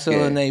know about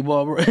selling a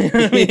ball,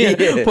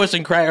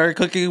 pushing crack or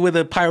cooking with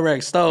a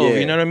Pyrex stove.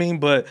 You know what I mean?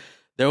 But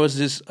there was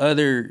this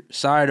other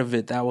side of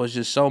it that was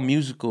just so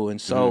musical and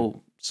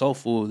so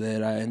soulful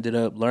that I ended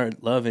up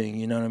loving.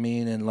 You know what I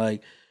mean? And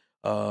like,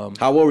 how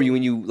old were you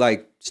when you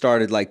like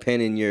started like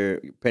penning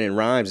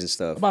rhymes and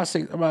stuff? About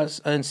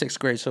in 6th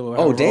grade.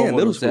 So damn,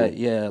 middle school.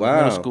 Yeah, wow.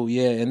 Middle school.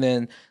 Yeah, and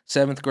then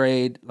 7th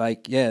grade,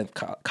 like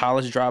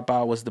college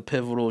dropout was the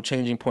pivotal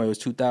changing point. It was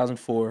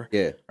 2004.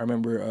 Yeah, I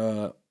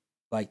remember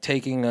like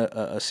taking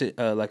a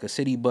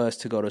city bus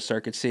to go to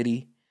Circuit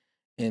City,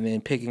 and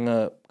then picking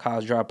up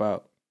College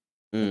Dropout,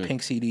 the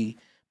pink CD,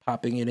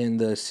 popping it in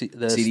the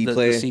CD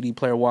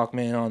player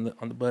Walkman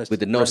on the bus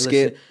with the no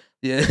skip.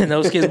 Yeah,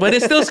 no skips, but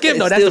it's still skip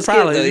though. That's the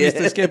problem. It's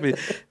still skipping.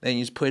 Then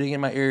you just putting it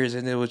in my ears,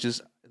 and it was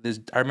just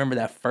this. I remember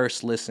that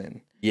first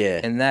listen.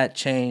 Yeah, and that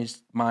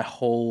changed my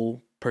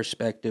whole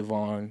perspective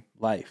on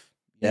life.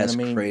 You That's know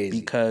what I mean? crazy.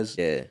 Because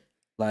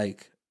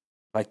like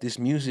this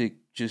music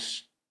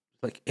just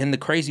like, and the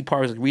crazy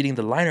part was like reading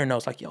the liner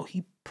notes. Like, yo,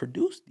 he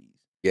produced these.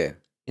 Yeah,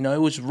 you know,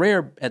 it was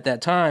rare at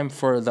that time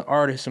for the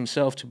artist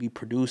himself to be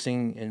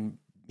producing and,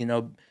 you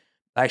know,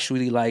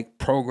 actually like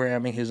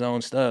programming his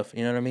own stuff.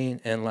 You know what I mean?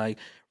 And like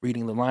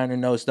reading the liner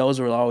notes, those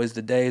were always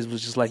the days.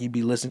 Was just like you'd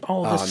be listening.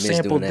 Oh, this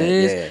sampled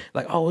this. Yeah.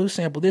 Like, oh, it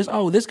sampled this.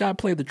 Oh, this guy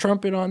played the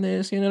trumpet on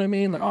this. You know what I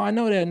mean? Like, oh, I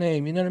know that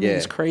name. You know what I mean?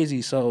 It's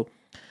crazy. So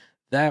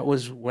that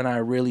was when I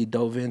really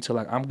dove into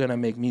like, I'm gonna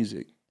make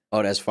music.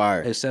 Oh, that's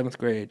fire. In 7th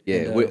grade. Yeah,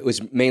 and, it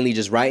was mainly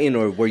just writing,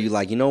 or were you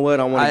like, you know what,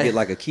 I want to get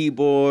like a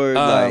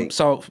keyboard?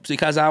 So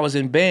because I was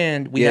in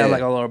band, we had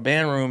like a little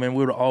band room, and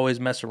we would always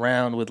mess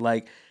around with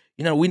like,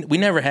 you know, we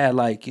never had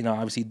like, you know,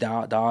 obviously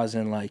DAWs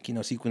and like, you know,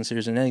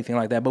 sequencers and anything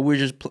like that, but we were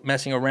just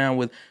messing around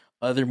with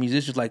other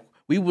musicians. Like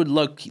we would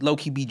low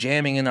key be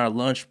jamming in our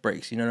lunch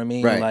breaks. You know what I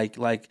mean? Right.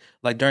 Like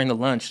during the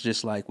lunch,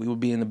 just like we would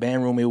be in the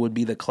band room. It would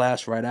be the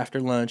class right after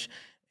lunch.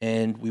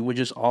 And we would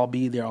just all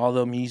be there. All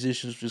the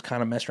musicians just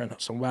kind of mess around.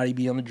 Somebody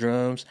be on the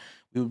drums.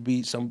 We would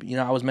be you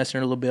know, I was messing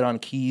a little bit on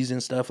keys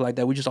and stuff like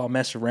that. We just all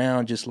mess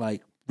around, just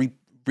like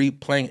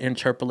replaying,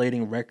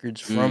 interpolating records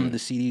from the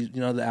CDs,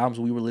 you know, the albums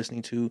we were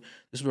listening to.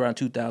 This was around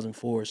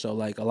 2004. So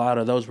like a lot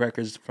of those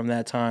records from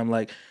that time,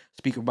 like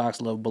Speaker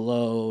Box Love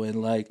Below, and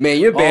like, man,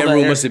 your band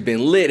room must have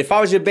been lit. If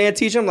I was your band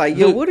teacher, I'm like,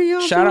 yo, what are y'all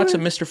Shout doing? out to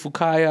Mr.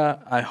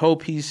 Fukaya. I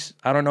hope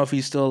I don't know if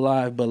he's still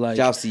alive, but like,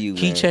 shouts to you,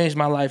 he man. Changed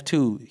my life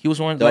too. He was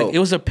one, like, it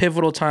was a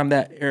pivotal time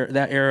that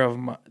era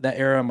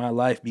of my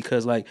life,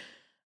 because like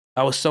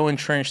I was so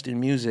entrenched in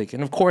music.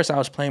 And of course I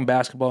was playing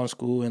basketball in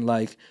school, and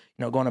like,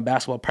 you know, going to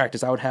basketball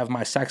practice, I would have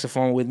my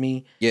saxophone with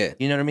me. Yeah.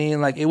 You know what I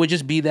mean? Like it would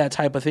just be that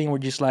type of thing where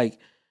just like,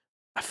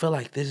 I feel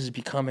like this is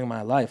becoming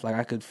my life. Like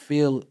I could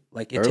feel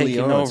like it early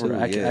taking over.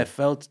 Too, I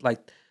felt like,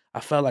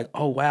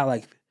 oh wow,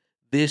 like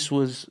this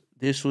was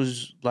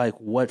like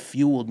what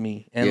fueled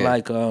me. And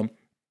like I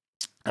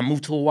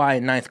moved to Hawaii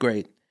in 9th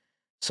grade.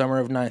 Summer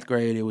of 9th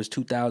grade, it was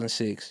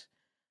 2006.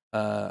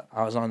 I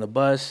was on the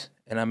bus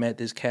and I met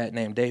this cat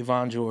named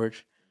Davon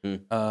George.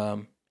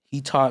 He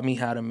taught me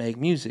how to make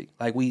music.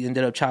 Like we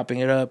ended up chopping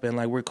it up, and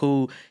like we're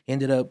cool. He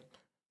ended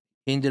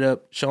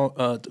up showing,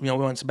 you know,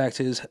 we went back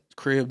to his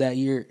crib that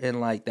year, and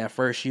like that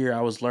first year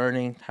I was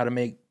learning how to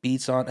make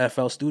beats on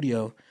FL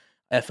Studio,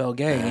 FL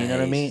Gang, you know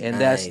what I mean? And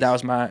that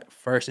was my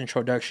first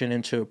introduction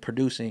into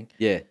producing.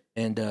 Yeah.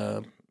 And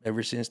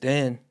ever since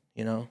then,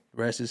 you know,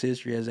 the rest is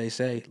history, as they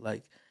say.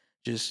 Like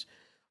just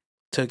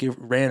took it,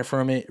 ran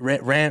from it,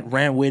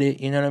 ran with it,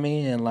 you know what I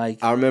mean? And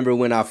like I remember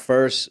when I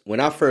first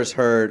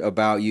heard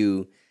about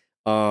you,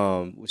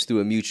 was through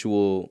a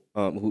mutual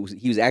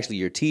he was actually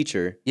your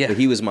teacher. Yeah, but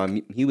he was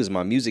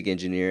my music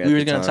engineer.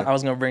 I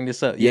was gonna bring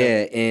this up.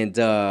 Yeah, and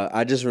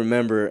I just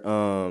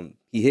remember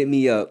he hit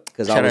me up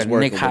because I was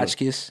working Nick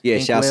Hotchkiss. Yeah,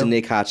 shout out to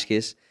Nick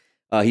Hotchkiss.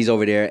 He's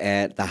over there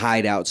at the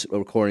Hideouts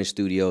recording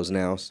studios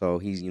now, so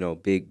he's, you know,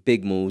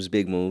 big moves.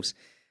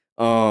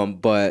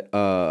 But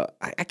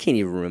I can't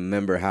even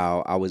remember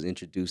how I was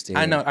introduced to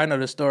him. I know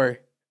the story.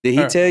 Did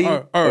he tell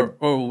you?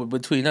 Or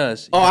between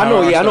us? Oh, I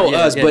know. Yeah, I know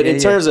us. But in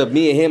terms of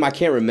me and him, I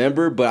can't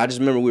remember. But I just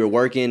remember we were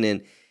working,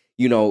 and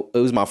you know, it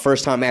was my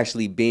first time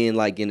actually being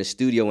like in a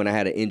studio when I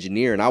had an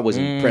engineer, and I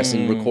wasn't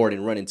pressing record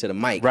and running to the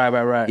mic.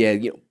 Right. Yeah,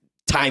 you know,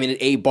 timing it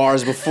 8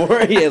 bars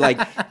before. Yeah,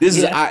 like this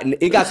is.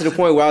 It got to the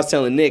point where I was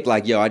telling Nick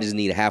like, yo, I just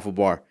need a half a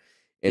bar,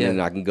 and then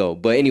I can go.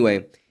 But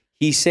anyway,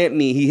 he hit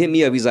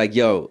me up. He's like,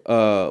 yo,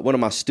 one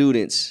of my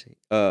students,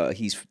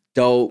 he's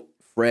dope.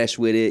 Fresh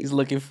with it. He's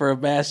looking for a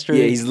master.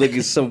 Yeah, he's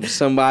looking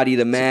somebody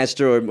to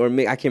master or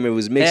I can't remember. It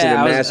was mixing or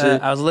master.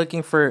 I was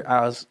looking for.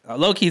 I was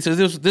low key. So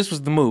this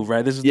was the move,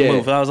 right? This was the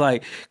move. I was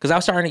like, because I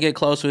was starting to get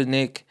close with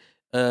Nick,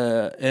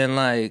 and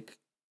like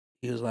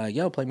he was like,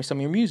 "Yo, play me some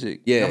of your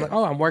music." Yeah, and I'm like,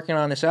 "Oh, I'm working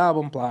on this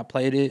album." I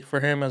played it for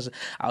him. I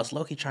was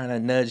low key trying to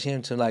nudge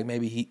him to like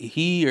maybe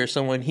he or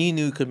someone he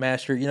knew could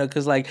master it,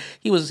 because like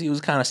he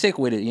was kind of sick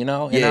with it,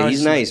 And yeah,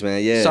 he's nice,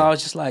 man. Yeah. So I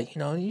was just like,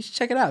 you should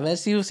check it out, man.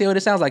 See what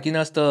it sounds like.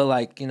 Still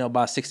like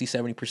about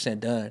 60-70%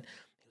 done.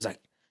 He was like,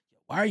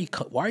 why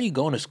are you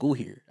going to school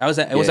here? I was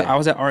at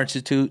Art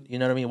Institute. You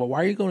know what I mean? Well,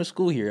 why are you going to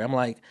school here? I'm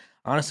like,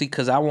 honestly,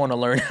 because I want to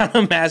learn how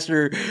to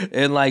master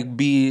and like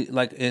be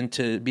like and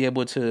to be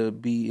able to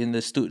be in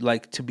the studio,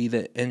 like to be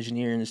the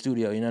engineer in the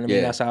studio. You know what I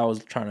mean? That's how I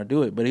was trying to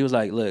do it. But he was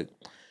like, look,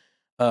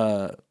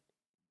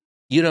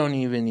 you don't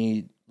even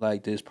need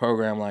like this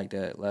program like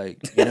that. Like,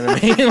 you know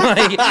what I mean?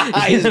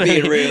 Like, just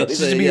being real.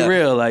 Just be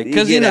real. Like,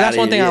 because that's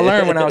one thing I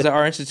learned when I was at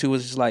Art Institute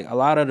was just like a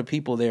lot of the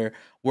people there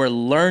were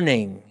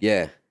learning.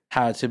 Yeah.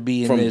 How to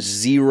be in from this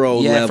zero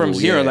level. Yeah, from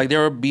zero. Like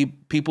there would be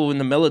people in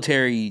the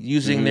military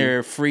using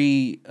their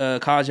free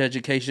college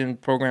education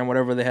program,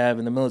 whatever they have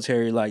in the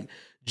military, like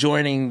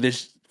joining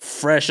this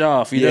fresh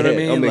off. You know what I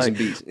mean? I'm like, mixing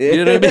beats.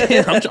 You know what I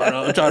mean?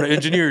 I'm trying to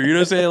engineer. You know what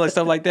I'm saying? Like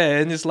stuff like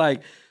that. And it's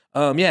like,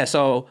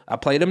 so I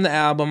played him the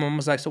album. I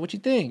was like, so what you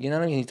think? You know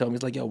what I mean? He told me,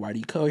 he's like, yo, why do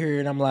you come here?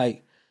 And I'm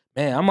like,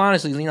 man, I'm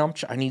honestly,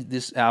 I need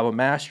this album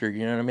mastered.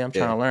 You know what I mean? I'm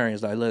trying to learn.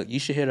 He's like, look, you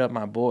should hit up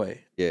my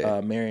boy,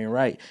 Marion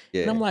Wright.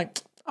 And I'm like,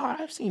 oh,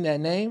 I've seen that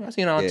name. I've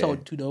seen it on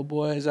Told Two Dope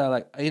Boys.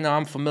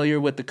 I'm familiar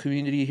with the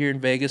community here in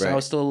Vegas. Right. I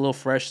was still a little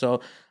fresh,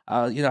 so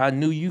I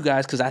knew you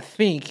guys because I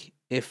think,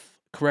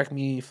 correct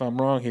me if I'm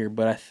wrong here,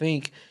 but I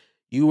think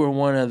you were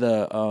one of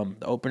the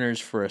openers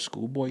for a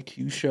Schoolboy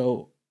Q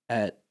show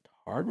at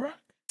Hard Rock.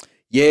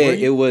 Yeah,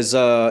 it was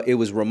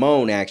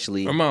Ramon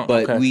actually.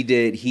 But okay. we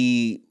did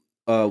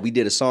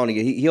a song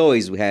together. He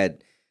always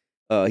had.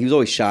 He was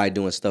always shy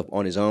doing stuff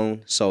on his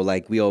own, so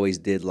like we always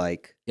did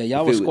like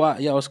y'all was squad.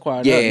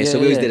 Yeah, so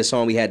we always did a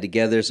song we had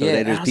together. So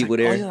that there's people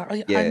there.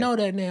 I know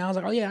that name. I was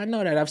like, oh yeah, I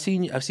know that. I've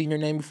seen your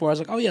name before. I was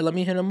like, oh yeah, let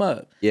me hit him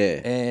up.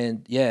 Yeah,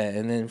 and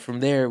then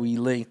from there we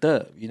linked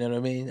up. You know what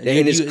I mean? And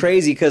it's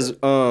crazy because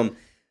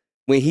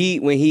when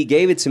he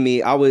gave it to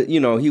me, I was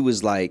he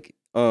was like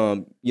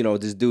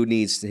this dude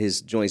needs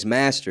his joints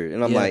mastered,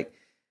 and I'm like,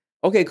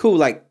 okay, cool,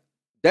 like.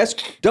 That's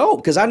dope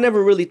because I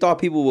never really thought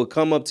people would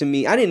come up to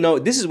me. I didn't know.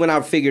 This is when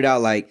I figured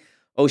out like,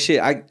 oh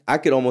shit, I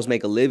could almost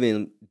make a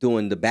living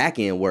doing the back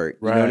end work.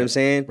 You know what I'm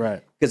saying?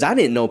 Right. Because I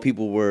didn't know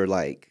people were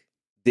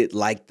did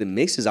like the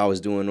mixes I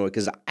was doing, or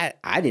because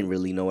I didn't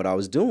really know what I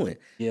was doing.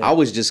 Yeah. I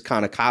was just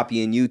kind of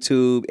copying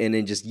YouTube and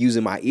then just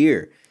using my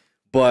ear.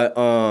 But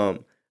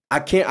I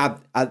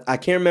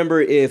can't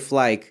remember if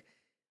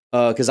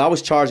because I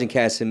was charging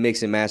cats to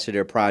mix and master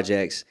their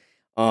projects.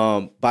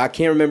 But I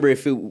can't remember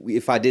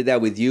if I did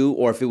that with you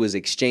or if it was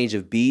exchange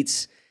of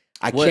beats.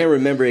 I can't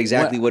remember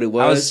exactly what it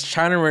was. I was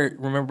trying to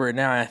remember it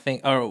now. I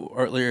think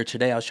earlier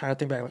today I was trying to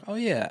think back. Like, oh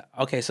yeah,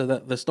 okay. So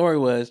the story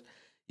was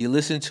you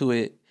listened to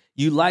it,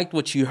 you liked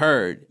what you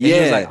heard. And he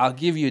was like, I'll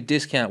give you a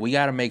discount. We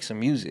got to make some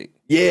music.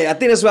 Yeah, I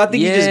think that's what I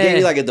think. You just gave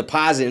me like a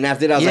deposit, and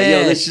after that I was like,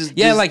 yo, let's just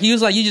like he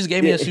was like, you just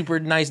gave me a super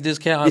nice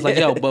discount. I was like,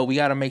 yo, but we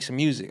got to make some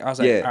music. I was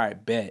like, all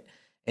right, bet.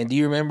 And do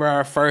you remember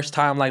our first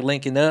time like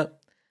linking up?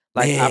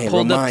 Like I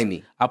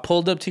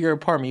pulled up to your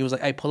apartment. He was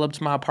like, "Hey, pull up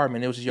to my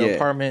apartment." It was your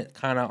apartment,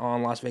 kind of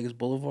on Las Vegas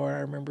Boulevard. I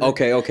remember.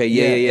 Okay,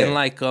 yeah.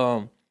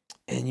 And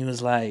and he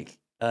was like,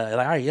 all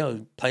right,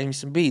 yo, play me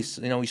some beats.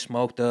 We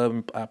smoked up,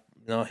 and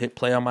I, hit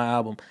play on my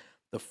album.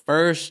 The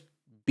first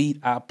beat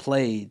I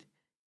played,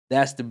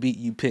 that's the beat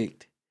you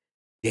picked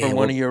from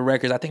one of your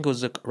records. I think it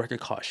was a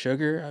record called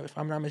Sugar, if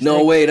I'm not mistaken.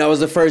 No way, that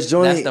was the first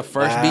joint. That's the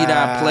first beat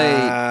I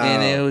played,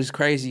 and it was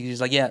crazy. He was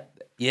like,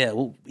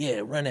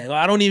 run that.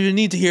 I don't even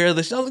need to hear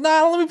other shit. I was like,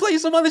 nah, let me play you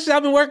some other shit.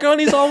 I've been working on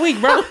these all week,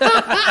 bro.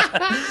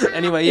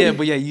 Anyway,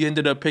 you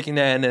ended up picking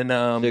that, and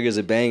then Sugar's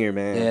a banger,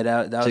 man.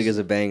 Yeah, that Sugar's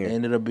a banger.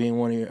 Ended up being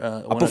one of your.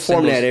 I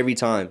performed that every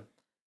time.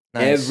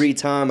 Nice. Every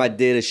time I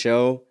did a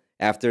show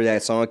after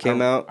that song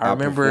came out, I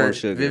remember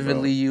Sugar,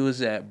 vividly. Bro. You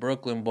was at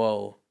Brooklyn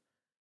Bowl,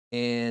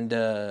 and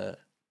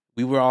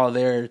we were all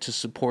there to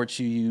support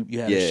you. You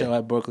had a show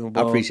at Brooklyn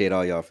Bowl. I appreciate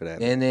all y'all for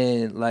that. And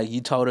then,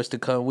 you told us to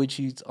come with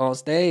you on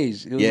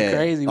stage. It was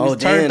crazy. We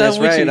that's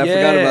right. I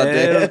forgot about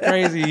that. It was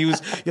crazy. He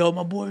was,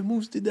 my boy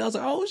Moose did that. I was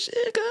like, oh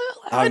shit, girl.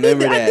 I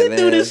remember that, I did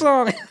do this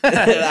song.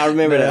 I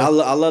remember that. I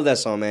love that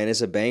song, man.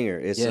 It's a banger.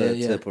 It's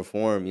to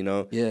perform,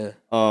 Yeah.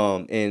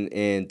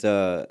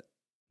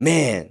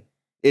 Man,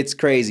 it's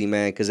crazy,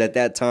 man. Because at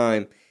that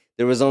time,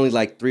 there was only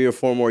 3 or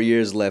 4 more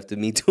years left of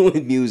me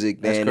doing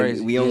music, man. That's crazy.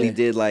 And we only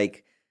did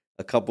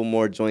a couple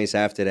more joints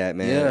after that,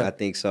 man. Yeah. I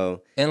think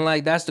so. And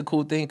that's the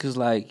cool thing, because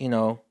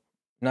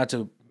not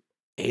to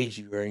age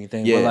you or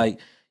anything, but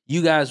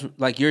you guys,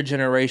 like your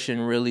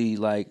generation really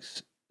like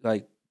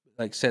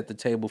set the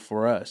table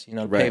for us,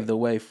 paved the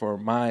way for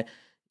my,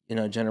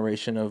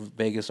 generation of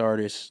Vegas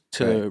artists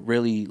to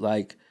really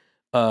like,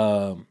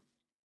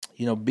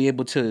 be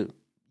able to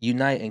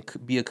unite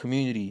and be a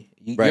community.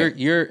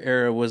 Your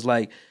era was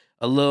like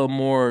a little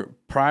more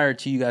prior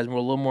to you guys, were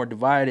a little more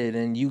divided,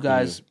 and you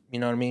guys,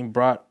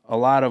 brought a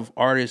lot of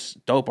artists,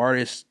 dope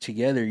artists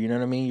together. You know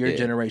what I mean? Your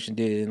generation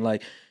did, and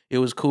like it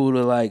was cool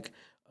to like,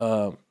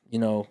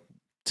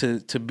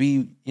 to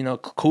be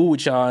cool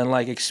with y'all and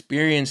like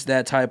experience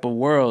that type of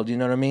world. You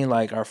know what I mean?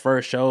 Like our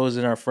first shows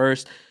and our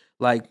first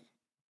like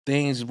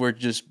things, we're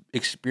just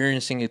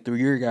experiencing it through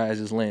your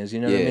guys' lens. You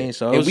know what I mean?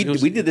 So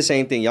we did the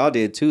same thing y'all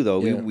did too, though.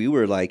 We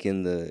were like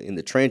in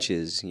the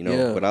trenches,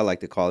 what I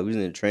like to call it. We was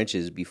in the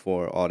trenches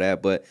before all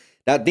that. But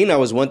that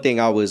was one thing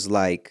I was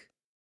like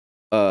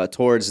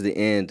towards the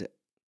end.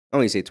 I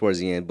don't even say towards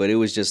the end, but it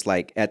was just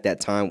like at that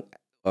time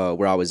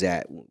where I was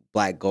at,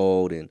 Black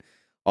Gold and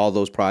all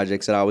those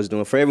projects that I was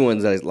doing. For everyone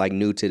that's like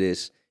new to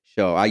this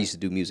show, I used to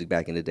do music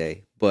back in the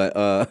day,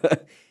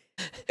 but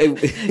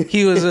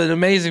he was an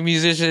amazing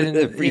musician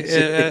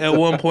at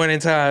one point in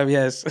time.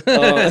 Yes.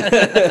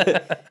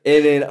 And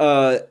then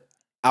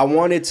I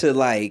wanted to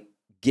like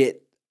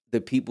get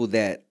the people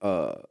that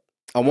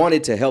I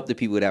wanted to help the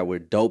people that were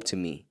dope to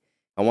me.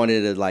 I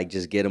wanted to like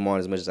just get them on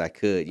as much as I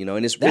could,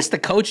 and that's the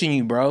coach in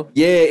you, bro.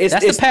 Yeah,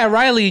 that's the Pat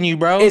Riley in you,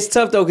 bro. It's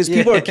tough though because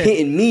people are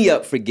hitting me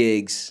up for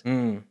gigs,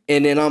 and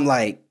then I'm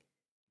like,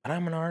 but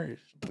I'm an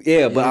artist.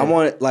 Yeah, but I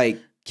want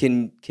like,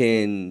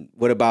 can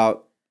what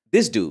about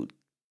this dude?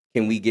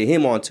 Can we get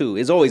him on too?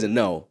 It's always a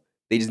no.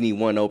 They just need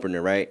one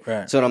opener, right?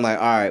 So I'm like,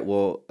 all right,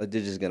 well,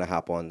 they're just gonna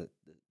hop on the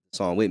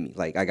song with me.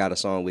 Like I got a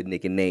song with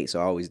Nick and Nate,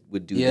 so I always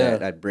would do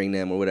that. I'd bring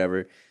them or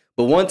whatever.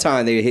 But one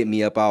time they hit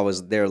me up,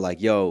 they're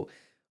like, yo,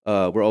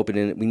 we're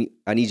opening.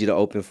 I need you to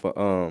open for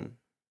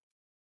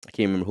I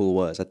can't remember who it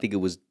was. I think it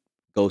was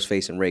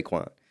Ghostface and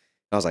Raekwon.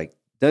 I was like,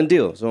 done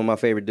deal. It's one of my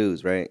favorite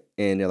dudes, right?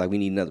 And they're like, we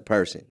need another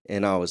person.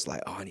 And I was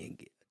like, oh, I need to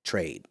get a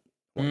trade.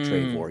 I want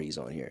Trey Voorhees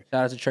on here.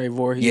 Shout out to Trey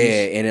Voorhees. Yeah,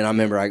 and then I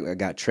remember I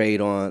got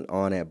Trade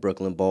on at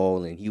Brooklyn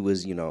Bowl, and he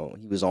was, he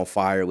was on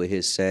fire with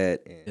his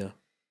set. And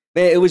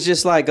man, it was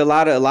just like a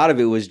lot of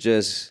it was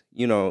just,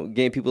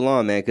 getting people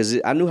on, man, because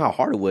I knew how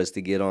hard it was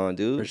to get on,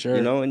 dude. For sure.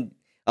 And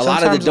a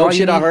lot of the dope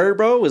shit I heard,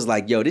 bro, was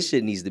like, yo, this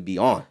shit needs to be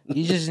on.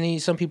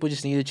 Some people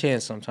just need a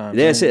chance sometimes.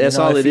 That's it. That's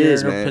all it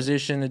is, man. If you're in a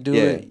position to do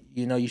it,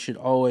 you should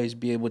always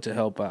be able to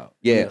help out.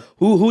 Yeah.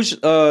 Who's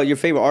your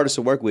favorite artist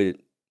to work with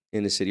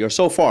in the city, or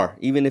so far,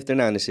 even if they're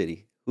not in the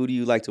city? Who do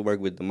you like to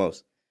work with the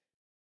most?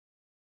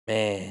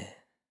 Man.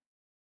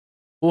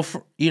 Well,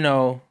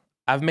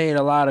 I've made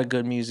a lot of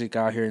good music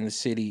out here in the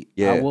city.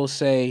 Yeah. I will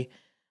say,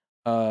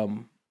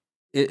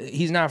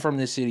 he's not from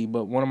this city,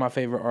 but one of my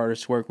favorite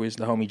artists to work with is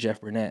the homie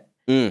Jeff Burnett.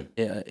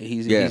 Yeah,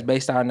 he's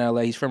based out in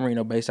LA. He's from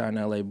Reno, based out in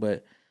LA.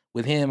 But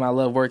with him, I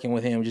love working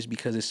with him just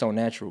because it's so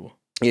natural.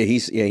 Yeah,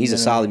 he's a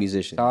solid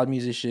musician. Solid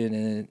musician,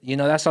 and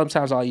that's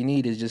sometimes all you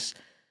need is just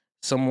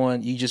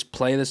someone. You just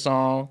play the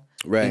song.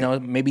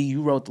 Right. Maybe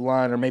you wrote the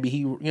line, or maybe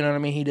he,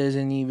 he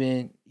doesn't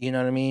even,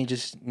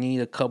 just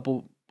need a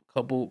couple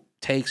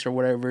takes or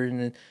whatever. And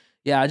then,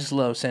 I just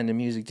love sending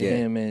music to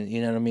him,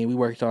 and we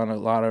worked on a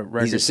lot of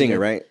records. He's a singer,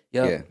 right?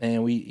 Yep. Yeah.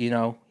 And we,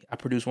 I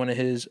produced one of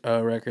his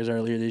records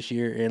earlier this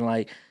year, and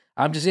like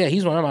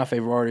he's one of my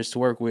favorite artists to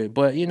work with.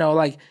 But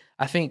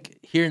I think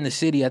here in the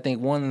city, I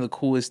think one of the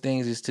coolest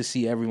things is to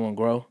see everyone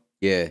grow.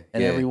 Yeah.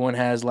 And everyone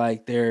has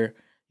like their,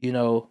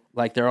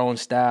 like their own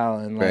style,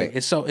 and like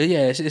it's so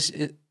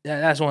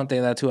that's one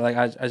thing that too. Like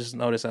I just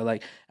noticed that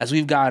like as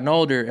we've gotten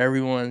older,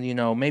 everyone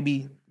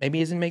maybe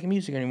isn't making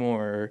music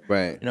anymore,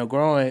 or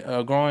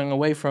growing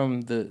away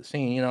from the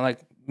scene. Like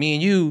me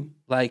and you,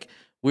 like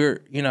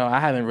we're I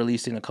haven't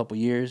released in a couple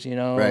years,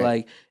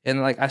 like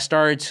and like I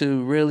started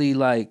to really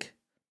like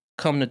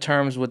come to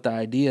terms with the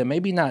idea,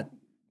 maybe not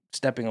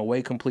stepping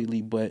away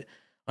completely, but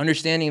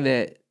understanding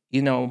that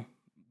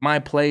my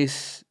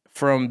place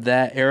from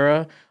that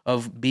era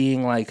of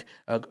being like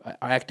an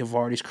active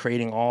artist,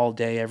 creating all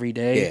day, every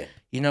day.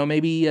 Yeah.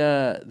 Maybe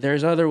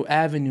there's other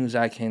avenues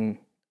I can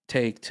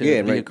take to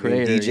be a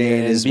creator.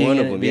 DJing is one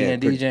of them. Being a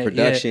DJ.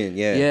 Production.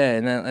 Yeah.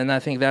 And I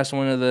think that's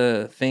one of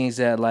the things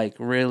that like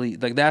really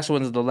like that's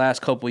one of the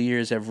last couple of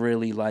years have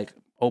really like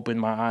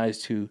opened my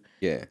eyes to.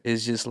 Yeah.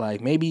 Is just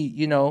like maybe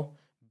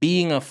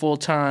being a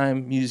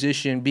full-time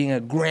musician, being a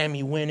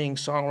Grammy-winning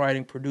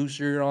songwriting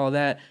producer, and all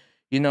that.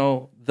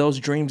 Those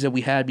dreams that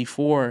we had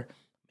before,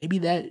 maybe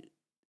that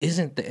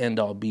isn't the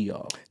end-all,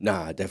 be-all.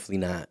 Nah, definitely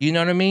not. You know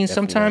what I mean?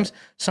 Sometimes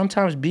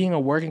being a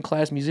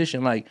working-class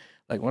musician, like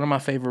one of my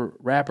favorite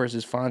rappers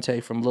is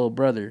Fonte from Lil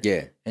Brother.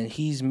 Yeah. And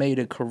he's made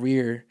a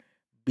career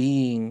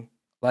being,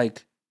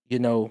 like,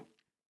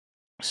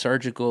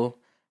 surgical,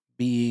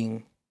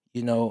 being,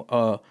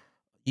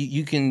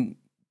 you can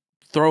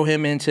throw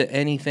him into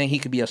anything. He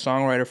could be a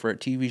songwriter for a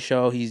TV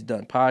show. He's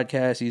done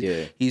podcasts.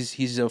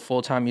 He's a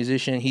full-time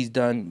musician. He's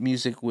done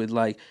music with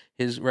like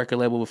his record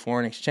label with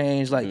Foreign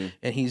Exchange, like,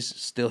 and he's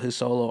still his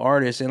solo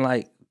artist. And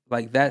like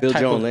like that. Build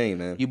type your own of, lane,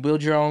 man. You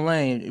build your own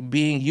lane,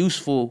 being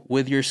useful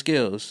with your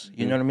skills.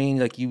 You know what I mean?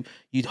 Like you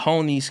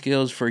hone these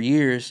skills for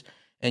years,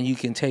 and you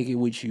can take it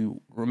with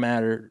you, no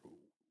matter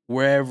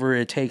wherever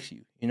it takes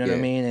you. You know what I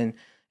mean?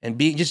 And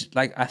being just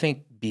like, I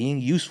think being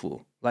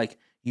useful, like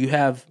you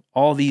have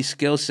all these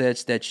skill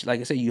sets that, like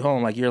I said, you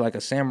hone. Like you're like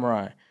a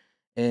samurai.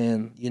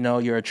 And you know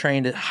you're a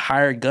trained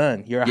hired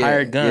gun. You're a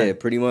hired gun. Yeah,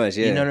 pretty much.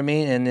 Yeah, you know what I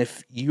mean. And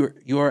if you're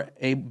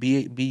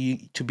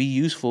to be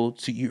useful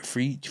to you for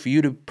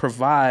you to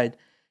provide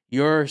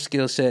your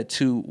skill set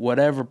to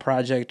whatever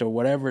project or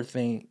whatever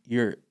thing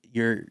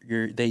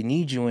they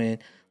need you in,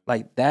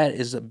 like that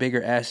is a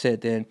bigger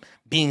asset than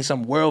being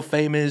some world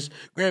famous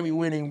Grammy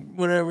winning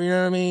whatever. You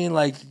know what I mean?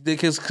 Like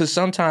because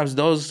sometimes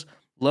those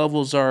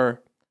levels are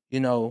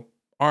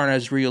aren't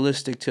as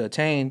realistic to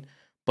attain.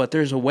 But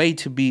there's a way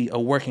to be a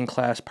working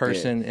class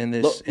person in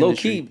this industry. Low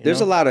key,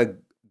 there's a lot of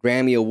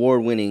Grammy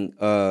award winning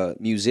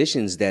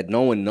musicians that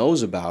no one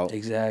knows about.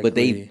 Exactly. But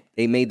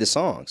they made the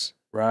songs.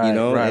 Right.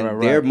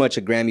 And they're much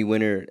a Grammy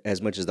winner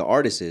as much as the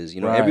artist is.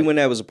 Everyone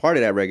that was a part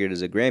of that record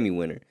is a Grammy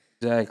winner.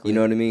 Exactly. You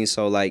know what I mean?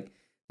 So like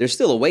there's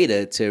still a way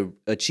to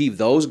achieve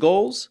those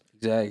goals.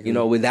 Exactly.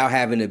 Without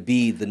having to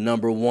be the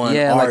number one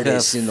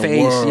artist in the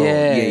world.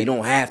 Yeah, you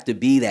don't have to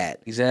be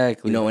that.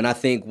 Exactly. And I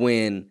think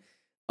when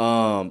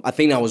I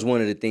think that was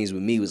one of the things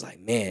with me was like,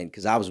 man,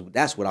 because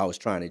that's what I was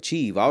trying to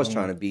achieve. I was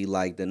trying to be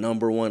like the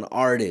number one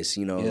artist,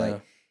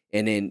 like,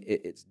 and then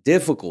it's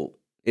difficult.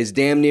 It's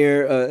damn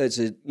near it's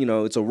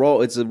a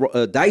roll. It's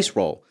a dice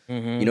roll.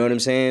 You know what I'm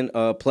saying?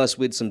 Plus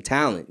with some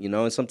talent,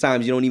 and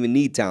sometimes you don't even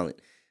need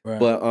talent. Right.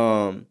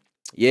 But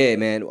yeah,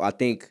 man, I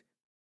think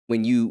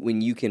when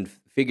you can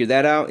figure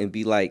that out and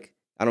be like,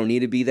 I don't need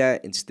to be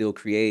that and still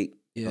create.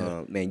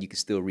 Yeah, man, you can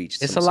still reach.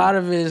 It's a lot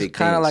of it is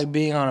kind of like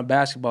being on a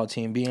basketball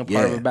team, being a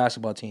part of a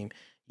basketball team.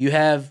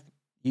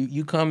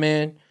 You come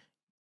in,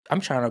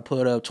 I'm trying to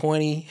put up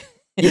 20,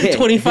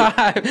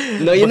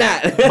 25. No, you're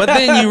not. But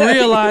then you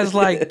realize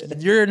like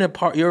you're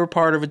a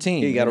part of a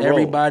team. You gotta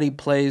Everybody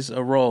plays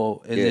a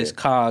role in this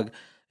cog,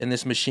 in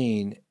this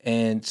machine.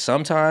 And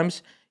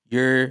sometimes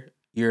you're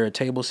a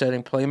table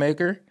setting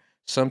playmaker.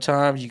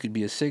 Sometimes you could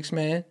be a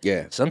 6-man.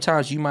 Yeah.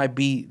 Sometimes you might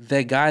be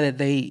the guy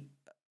that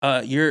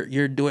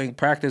you're doing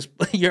practice.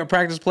 You're a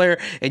practice player,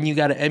 and you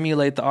got to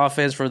emulate the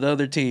offense for the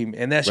other team,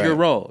 and that's your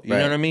role. You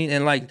know what I mean?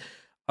 And like,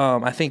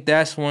 I think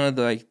that's one of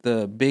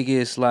the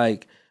biggest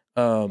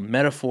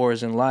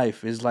metaphors in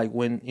life is like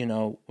when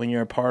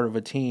you're a part of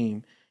a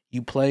team,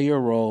 you play your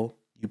role,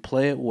 you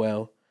play it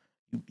well,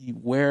 you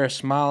wear a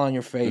smile on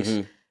your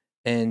face,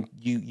 and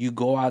you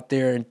go out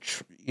there and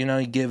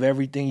you give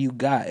everything you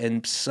got,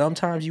 and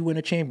sometimes you win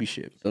a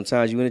championship.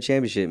 Sometimes you win a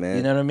championship, man.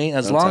 You know what I mean?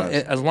 As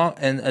long,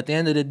 and at the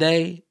end of the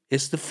day,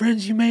 it's the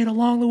friends you made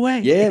along the way.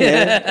 Yeah,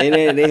 man.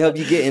 And they help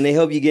you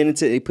get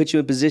into. They put you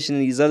in position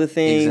in these other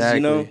things.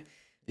 Exactly.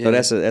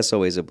 Yeah. So that's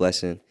always a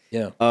blessing.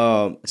 Yeah.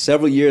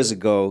 Several years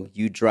ago,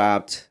 you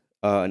dropped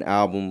an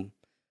album.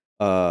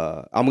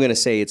 I'm gonna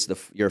say it's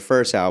your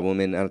first album,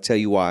 and I'll tell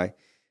you why.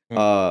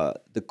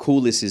 The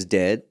Coolest is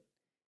Dead.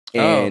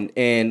 And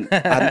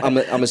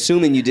I'm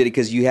assuming you did it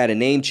because you had a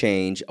name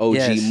change,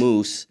 OG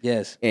Moose.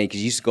 Yes. And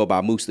because you used to go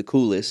by Moose the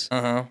Coolest.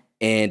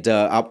 And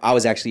I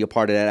was actually a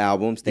part of that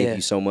album. Thank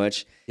you so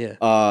much. Yeah.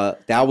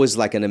 That was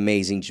like an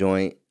amazing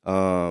joint.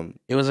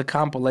 It was a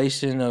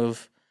compilation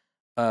of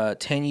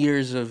 10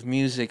 years of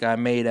music I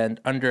made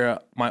under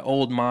my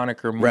old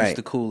moniker, Moose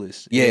the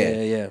Coolest.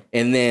 Yeah.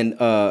 And then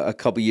a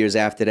couple years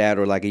after that,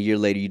 or like a year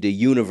later, you did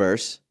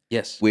Universe.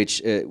 Yes.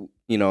 Which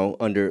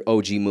under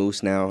OG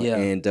Moose now. Yeah.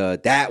 And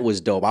that was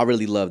dope. I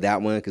really loved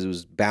that one because it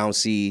was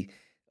bouncy,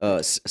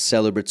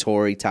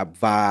 celebratory type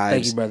vibes.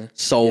 Thank you, brother.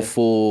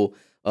 Soulful.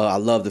 I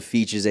love the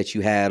features that you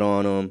had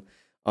on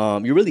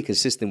them. You're really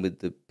consistent with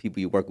the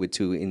people you work with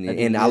too.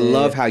 And I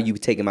love how you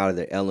take them out of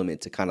their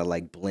element to kind of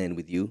like blend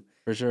with you.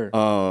 For sure.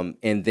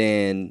 And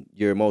then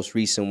your most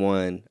recent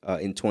one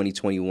in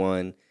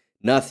 2021,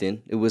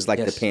 Nothing. It was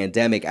like the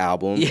pandemic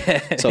album.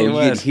 Yeah. So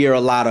you could hear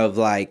a lot of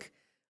like,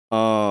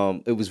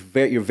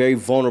 you're very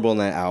vulnerable in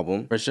that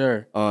album. For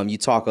sure. You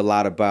talk a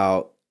lot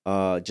about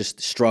just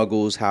the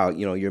struggles, how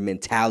your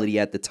mentality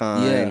at the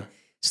time,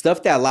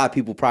 stuff that a lot of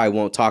people probably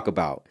won't talk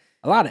about.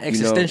 A lot of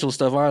existential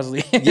stuff,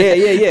 honestly.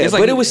 Yeah.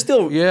 But it was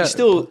still you're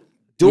still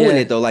doing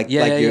it though, like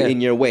you're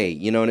in your way.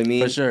 You know what I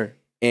mean? For sure.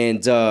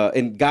 And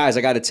guys,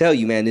 I got to tell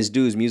you, man, this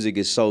dude's music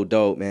is so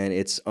dope, man.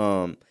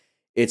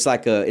 It's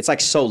like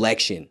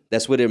Soulection.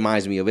 That's what it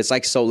reminds me of. It's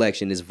like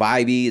Soulection. It's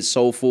vibey. It's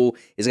soulful.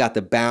 It's got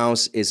the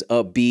bounce. It's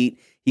upbeat.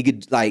 He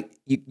could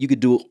you could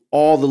do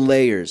all the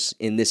layers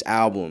in this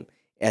album,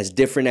 as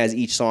different as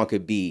each song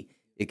could be.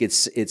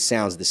 It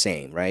sounds the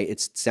same, right? It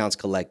sounds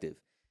collective.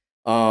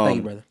 Thank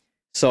you, brother.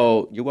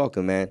 So you're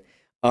welcome, man.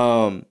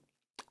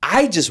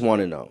 I just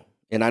want to know,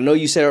 and I know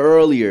you said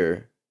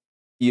earlier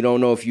you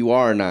don't know if you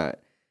are or not,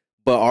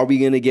 but are we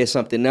gonna get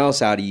something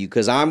else out of you?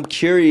 Because I'm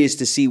curious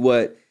to see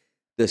what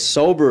the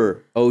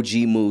sober OG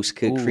Moose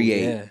could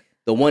create. Yeah.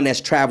 The one that's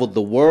traveled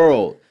the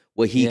world,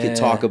 what he could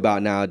talk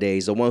about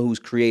nowadays. The one who's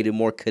created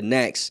more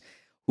connects,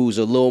 who's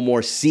a little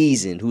more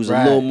seasoned, who's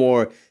a little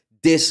more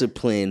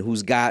disciplined,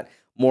 who's got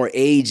more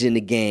age in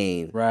the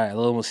game. Right, a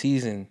little more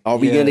seasoned. Are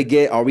we gonna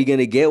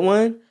get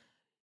one?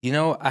 You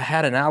know, I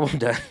had an album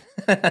done.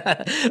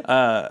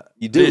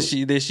 You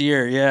do? This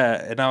year,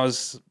 yeah. And I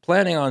was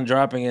planning on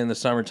dropping it in the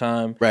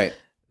summertime. Right.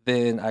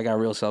 Then I got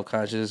real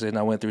self-conscious and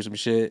I went through some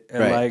shit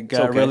and Right. like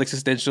got real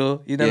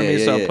existential. You know what I mean?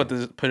 So I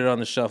put it on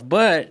the shelf.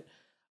 But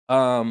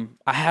I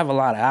have a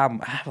lot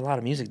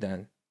of music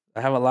done.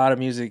 I have a lot of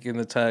music in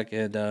the tuck,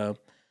 and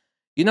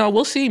you know,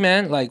 we'll see,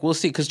 man. Like, we'll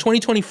see. Because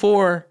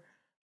 2024,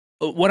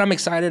 what I'm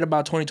excited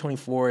about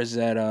 2024 is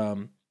that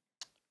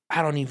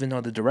I don't even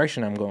know the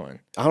direction I'm going.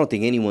 I don't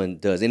think anyone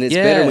does. And it's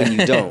better when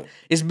you don't.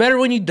 It's better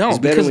when you don't. It's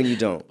better when you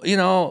don't. You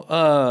know,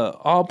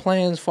 all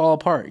plans fall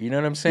apart. You know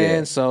what I'm saying?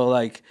 Yeah. So,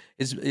 like,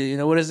 it's, you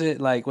know, what is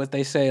it? Like, what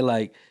they say,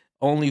 like,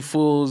 only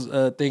fools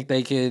think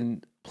they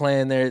can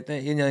plan their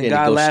thing. You know,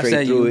 God laughs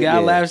at you.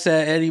 God laughs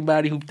at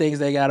anybody who thinks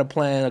they got a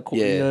plan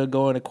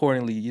going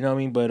accordingly. You know what I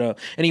mean? But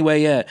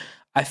anyway, yeah.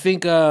 I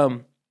think I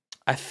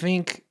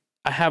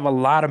have a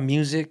lot of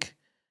music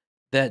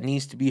that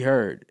needs to be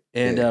heard.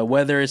 And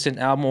whether it's an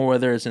album or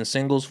whether it's in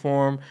singles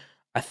form,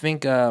 I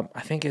think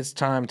it's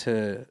time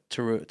to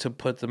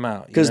put them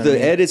out. Because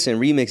the edits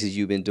and remixes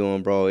you've been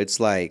doing, bro, it's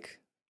like,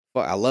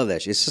 fuck, I love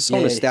that shit. It's just so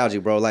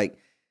nostalgic, bro. Like,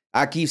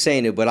 I keep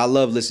saying it, but I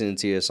love listening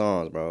to your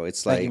songs, bro.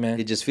 It's like,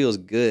 it just feels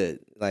good.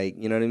 Like,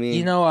 you know what I mean?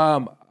 You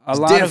know, it's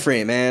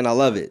different, man. I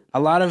love it. A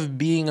lot of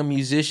being a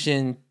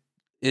musician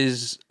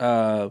is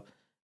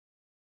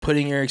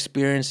putting your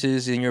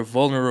experiences and your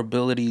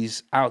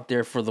vulnerabilities out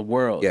there for the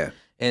world. Yeah.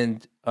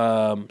 And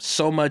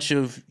so much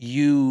of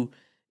you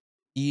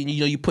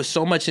know, you put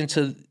so much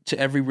into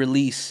every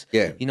release.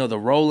 Yeah. You know, the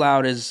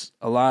rollout is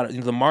a lot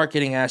of the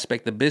marketing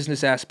aspect, the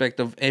business aspect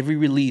of every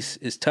release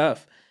is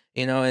tough.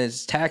 You know,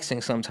 it's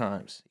taxing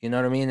sometimes. You know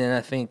what I mean? And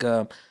I think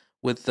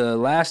with the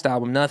last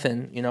album,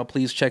 Nothing, you know,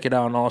 please check it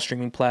out on all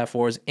streaming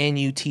platforms.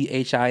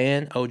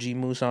 NUTHIN, OG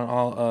Moose on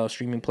all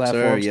streaming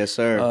platforms. Yes,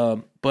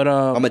 sir. But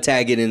I'm gonna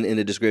tag it in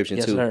the description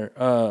too. Yes,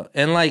 sir.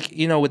 And like,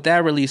 you know, with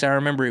that release, I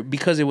remember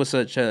because it was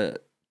such a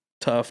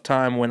tough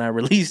time when I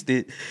released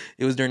it.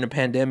 It was during the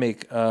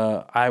pandemic.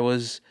 I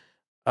was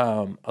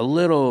a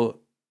little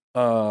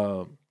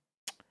burnt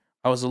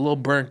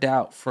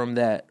out from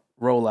that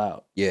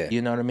rollout. Yeah.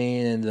 You know what I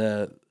mean?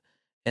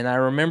 And I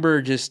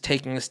remember just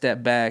taking a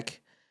step back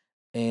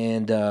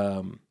and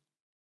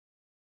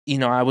you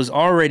know, I was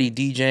already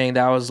DJing.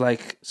 That was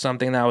like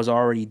something that I was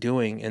already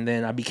doing. And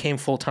then I became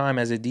full-time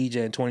as a DJ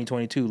in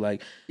 2022.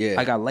 Like,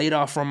 I got laid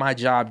off from my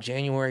job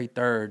January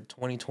 3rd,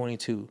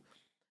 2022.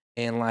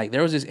 And like,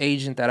 there was this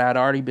agent that I'd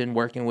already been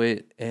working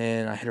with,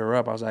 and I hit her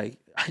up. I was like,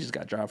 I just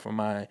got dropped from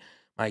my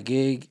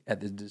gig at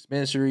the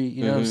dispensary.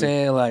 You know what I'm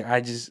saying? Like,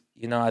 I just,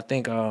 you know, I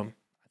think I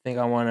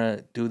want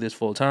to do this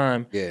full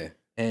time. Yeah.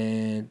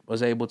 And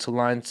was able to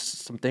line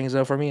some things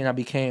up for me, and I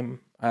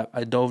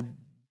dove,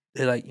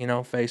 like, you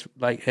know,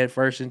 head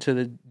first into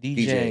the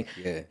DJing.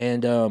 Yeah.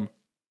 And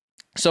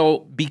so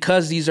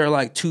because these are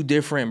like two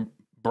different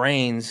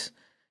brains,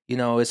 you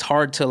know, it's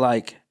hard to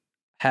like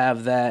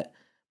have that,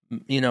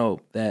 you know,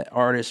 that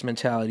artist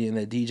mentality and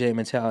that DJ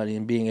mentality,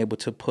 and being able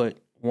to put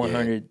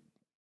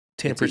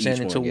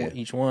 110% into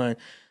each one.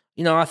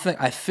 You know, I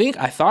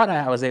thought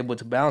I was able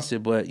to balance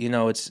it, but you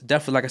know, it's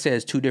definitely, like I said,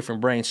 it's two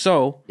different brains.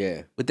 So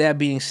with that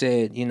being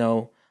said, you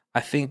know,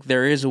 I think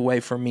there is a way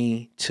for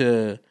me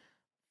to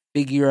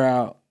figure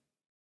out,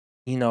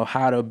 you know,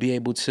 how to be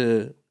able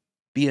to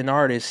be an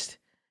artist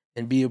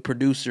and be a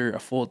producer,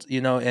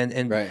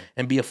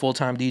 and be a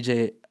full-time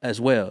DJ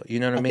as well. You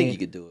know what I mean? I think you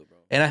could do it, bro.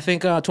 And I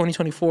think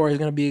 2024 is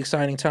going to be an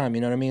exciting time.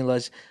 You know what I mean?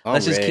 Let's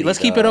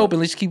keep it open.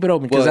 Let's keep it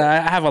open, because I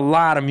have a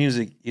lot of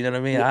music. You know what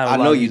I mean? I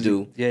know you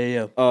do.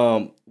 Yeah.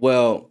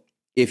 Well,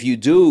 if you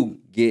do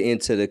get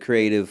into the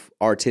creative,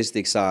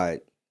 artistic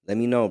side, let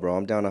me know, bro.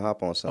 I'm down to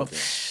hop on something.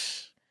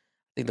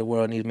 I think the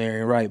world needs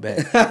Marion Wright back.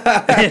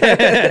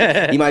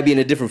 He might be in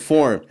a different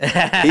form.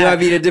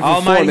 Almighty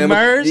form.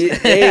 Merz.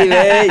 Hey,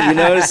 man, you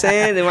know what I'm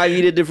saying? It might be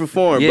in a different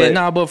form.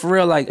 Yeah, but for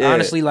real, like,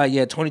 honestly, like,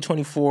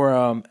 2024,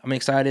 I'm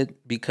excited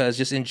because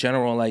just in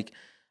general, like,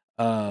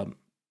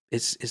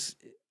 it's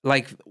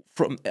like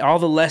from all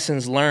the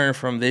lessons learned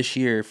from this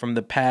year, from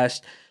the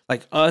past,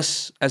 like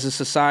us as a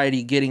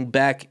society getting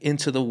back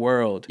into the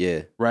world.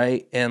 Yeah.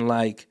 Right? And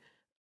like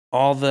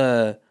all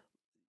the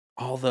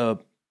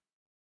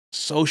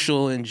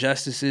social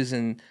injustices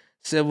and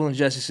civil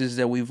injustices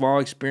that we've all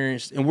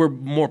experienced and we're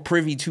more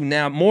privy to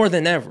now more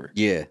than ever.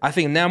 Yeah. I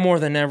think now more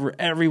than ever,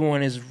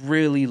 everyone is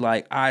really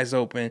like eyes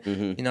open,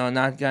 you know,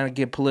 not gonna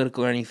get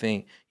political or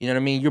anything. You know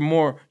what I mean? You're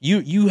more,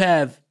 you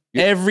have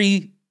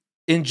every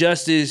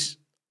injustice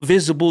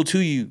visible to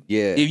you.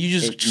 Yeah. If you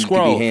just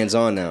scroll. You can be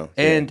hands-on now.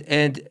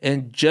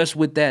 And just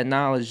with that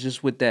knowledge,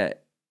 just with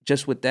that,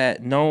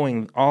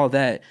 knowing all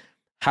that,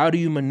 how do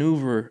you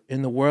maneuver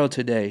in the world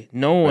today,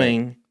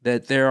 knowing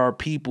that there are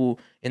people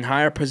in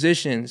higher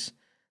positions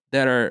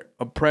that are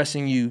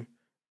oppressing you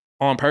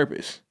on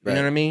purpose? You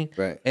know what I mean?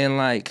 Right. And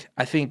like,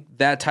 I think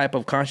that type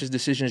of conscious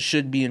decision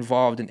should be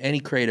involved in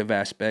any creative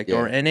aspect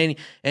or in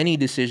any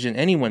decision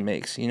anyone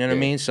makes. You know what I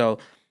mean? So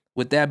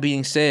with that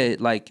being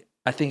said, like,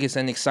 I think it's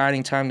an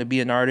exciting time to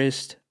be an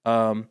artist.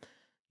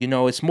 You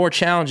know, it's more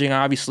challenging,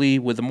 obviously,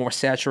 with a more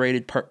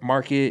saturated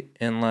market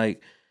and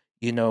like,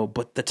 you know,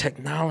 but the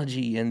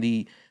technology and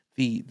the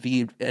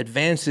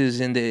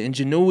advances and the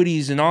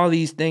ingenuities and all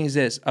these things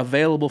that's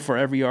available for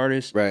every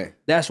artist. Right.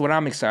 That's what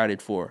I'm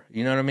excited for.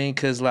 You know what I mean?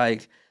 Because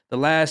like the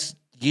last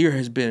year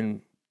has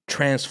been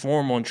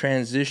transformal and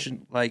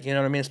transition. Like, you know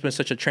what I mean? It's been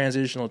such a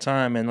transitional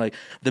time. And like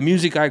the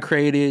music I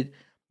created,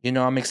 you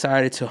know, I'm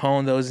excited to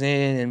hone those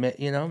in and,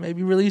 you know,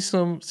 maybe release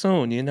them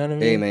soon. You know what I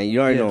mean? Hey man,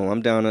 you already know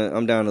I'm down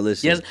to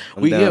listen. Yes,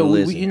 we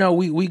you know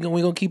we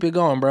gonna keep it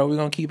going, bro. We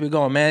gonna keep it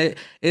going, man.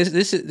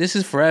 This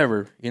is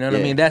forever. You know what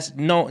I mean? That's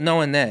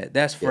knowing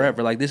that's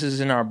forever. Like this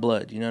is in our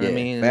blood. You know what I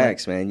mean?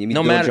 Facts, like, man. You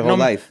no matter your whole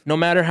life. No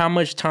matter how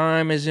much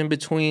time is in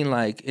between,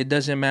 like it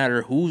doesn't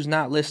matter who's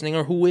not listening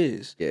or who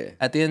is. Yeah.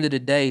 At the end of the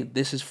day,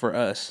 this is for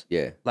us.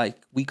 Yeah. Like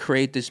we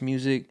create this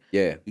music.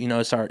 Yeah. You know,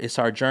 it's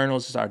our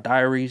journals, it's our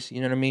diaries.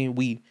 You know what I mean?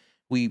 We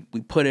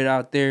put it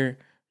out there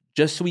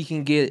just so we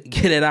can get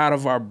it out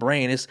of our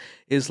brain.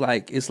 It's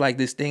like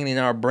this thing in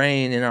our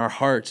brain, in our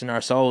hearts, and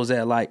our souls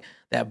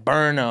that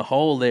burn a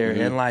hole there,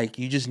 and like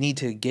you just need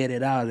to get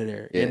it out of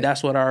there. Yeah. And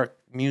that's what our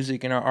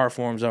music and our art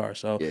forms are.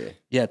 So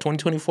yeah,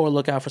 2024,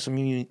 look out for some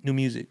new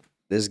music.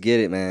 Let's get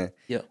it, man.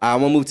 Yeah,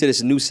 I'm gonna move to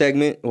this new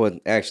segment. Well,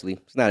 actually,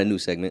 it's not a new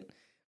segment.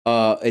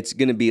 It's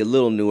gonna be a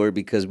little newer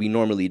because we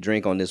normally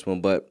drink on this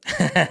one, but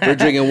we're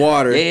drinking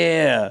water.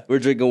 Yeah, we're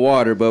drinking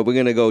water, but we're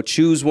gonna go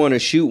choose one or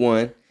shoot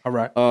one. All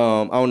right.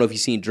 I don't know if you've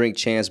seen Drink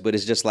Champs, but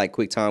it's just like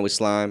Quick Time with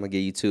Slime. I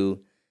give you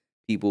two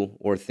people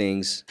or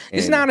things.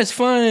 It's not as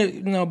fun,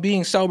 you know,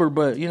 being sober,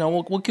 but you know,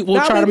 we'll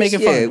try to make it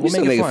fun. Yeah, we'll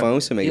still make it fun.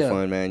 We'll still make it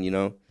fun, man.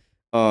 You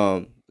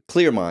know,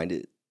 clear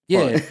minded.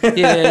 Yeah. Yeah.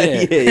 You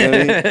know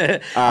what I mean?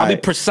 I'll be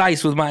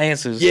precise with my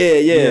answers.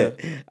 Yeah.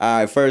 All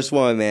right, first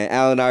one, man.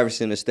 Allen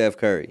Iverson or Steph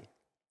Curry?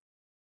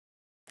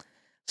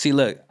 See,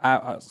 look,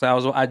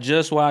 I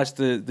just watched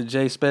the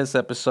Jay Spence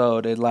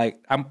episode, and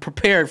like I'm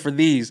prepared for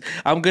these.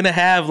 I'm gonna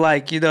have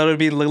like, you know what I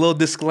mean, little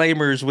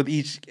disclaimers with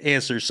each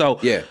answer. So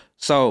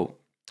so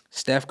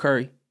Steph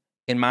Curry,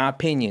 in my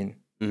opinion,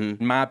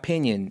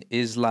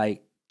 is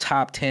like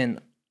top 10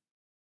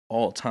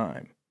 all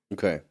time.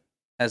 Okay.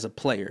 As a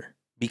player,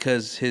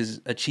 because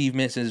his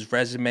achievements, his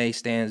resume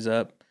stands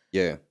up.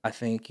 Yeah. I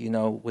think, you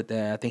know, with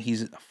that, I think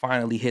he's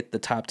finally hit the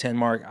top 10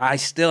 mark. I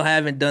still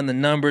haven't done the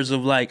numbers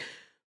of like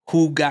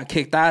who got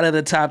kicked out of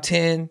the top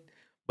 10,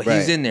 but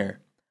he's in there.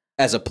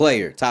 As a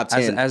player, top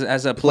 10.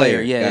 As a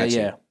player,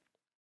 yeah.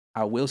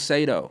 I will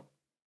say, though,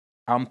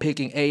 I'm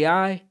picking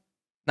AI,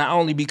 not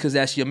only because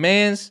that's your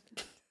man's,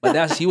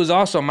 but he was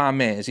also my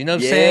man's. You know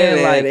what I'm saying?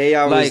 Man, like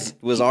AI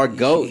was our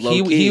GOAT,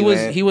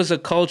 he was a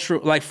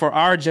cultural, like for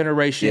our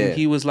generation,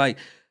 he was like,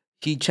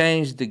 he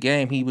changed the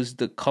game. He was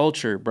the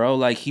culture, bro.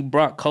 Like he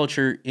brought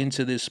culture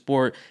into this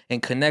sport and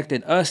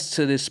connected us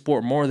to this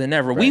sport more than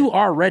ever. Right. We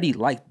already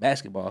liked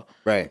basketball.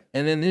 Right.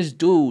 And then this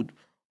dude,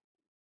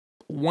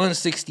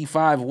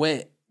 165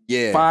 wet.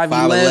 Yeah.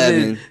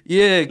 5'11".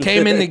 Yeah.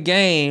 Came in the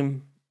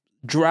game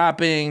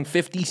dropping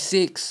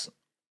 56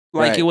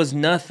 like it was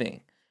nothing.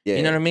 Yeah.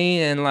 You know what I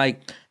mean? And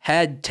like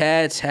had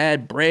tats,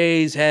 had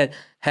braids, had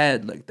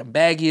like the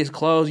baggiest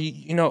clothes.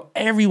 You know,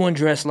 everyone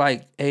dressed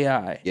like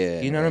AI.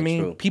 Yeah, you know what I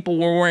mean? True. People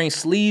were wearing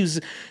sleeves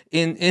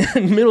in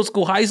middle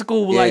school, high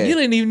school. Like you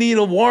didn't even need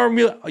to warm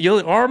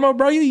your arm up,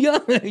 bro. You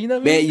young. You know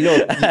what I mean?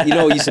 Man, you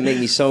know what used to make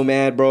me so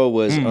mad, bro,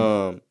 was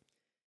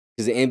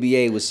because the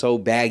NBA was so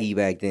baggy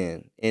back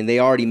then, and they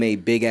already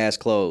made big ass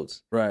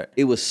clothes. Right.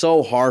 It was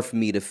so hard for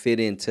me to fit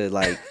into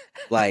like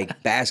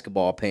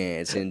basketball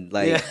pants and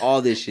like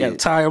all this shit.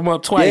 Tie them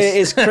up twice.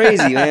 Yeah, it's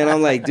crazy, man.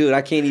 I'm like, dude,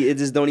 I can't. It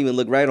just don't even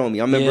look right on me.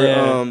 I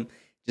remember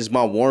just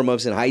my warm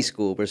ups in high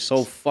school were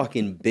so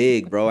fucking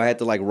big, bro. I had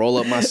to like roll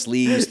up my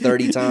sleeves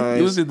 30 times.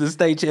 You was in the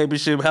state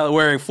championship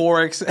wearing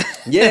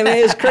 4X. Yeah, man,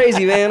 it's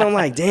crazy, man. I'm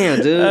like,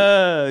 damn,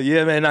 dude.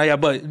 Yeah, man.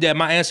 But yeah,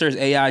 my answer is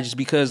AI, just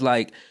because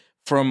like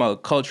from a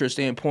culture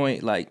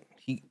standpoint, like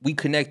we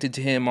connected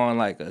to him on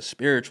like a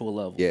spiritual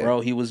level, bro.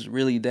 He was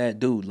really that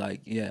dude.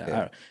 Like, he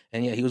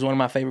was one of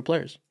my favorite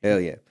players. Hell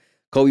yeah.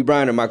 Kobe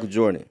Bryant or Michael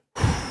Jordan?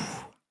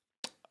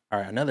 All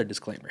right, another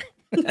disclaimer.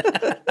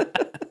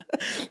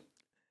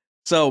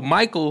 So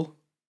Michael,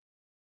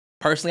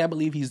 personally, I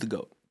believe he's the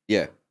GOAT.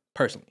 Yeah.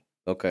 Personally.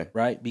 Okay.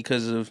 Right?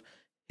 Because of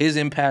his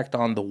impact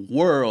on the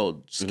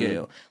world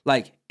scale.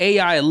 Like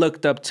AI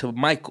looked up to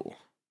Michael.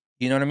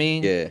 You know what I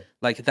mean? Yeah.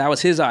 Like that was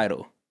his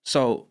idol.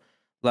 So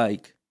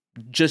like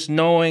just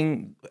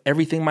knowing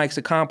everything Mike's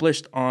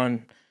accomplished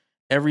on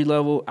every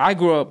level. I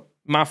grew up,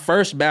 my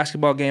first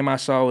basketball game I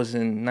saw was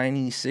in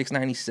 96,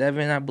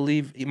 97, I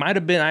believe. It might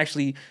have been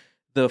actually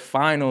the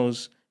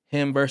finals,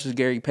 him versus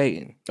Gary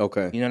Payton.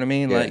 Okay. You know what I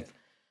mean? Yeah. Like,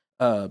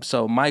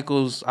 so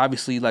Michael's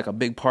obviously like a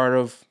big part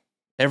of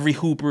every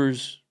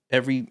Hooper's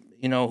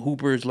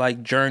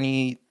like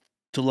journey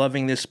to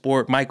loving this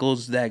sport.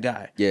 Michael's that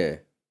guy. Yeah.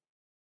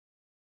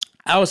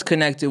 I was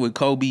connected with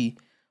Kobe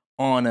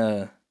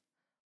on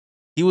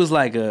he was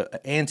like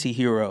a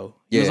anti-hero.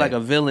 He was like a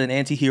villain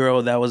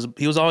anti-hero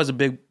he was always a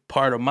big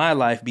part of my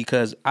life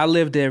because I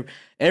lived there.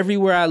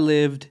 Everywhere I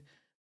lived,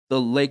 the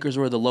Lakers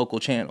were the local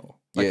channel,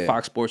 like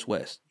Fox Sports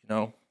West, you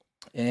know?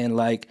 And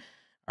like,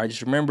 I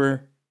just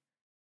remember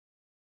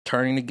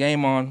turning the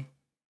game on,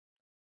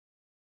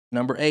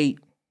 number 8,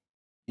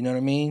 you know what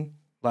I mean?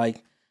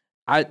 Like,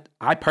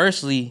 I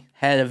personally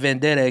had a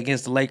vendetta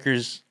against the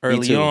Lakers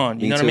early on.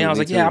 You know what I mean? I was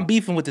like, yeah, I'm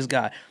beefing with this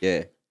guy.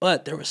 Yeah.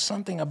 But there was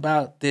something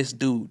about this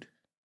dude,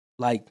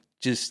 like,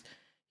 just,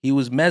 he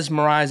was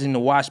mesmerizing to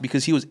watch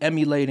because he was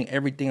emulating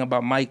everything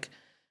about Mike.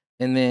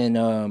 And then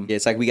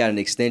it's like we got an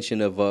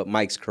extension of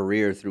Mike's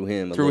career through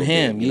him. Through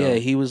him, bit, you know?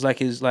 He was like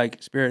his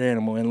like spirit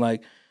animal, and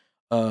like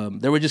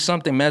there was just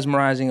something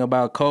mesmerizing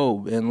about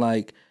Kobe, and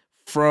like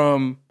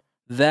from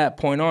that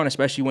point on,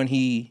 especially when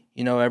he,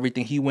 you know,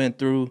 everything he went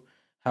through,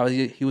 how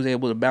he was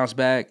able to bounce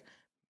back,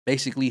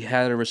 basically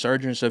had a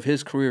resurgence of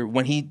his career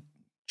when he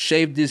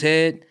shaved his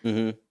head,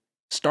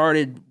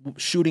 started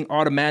shooting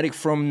automatic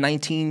from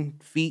 19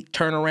 feet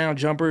turnaround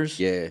jumpers,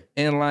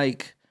 and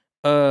like.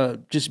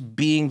 Just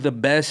being the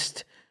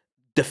best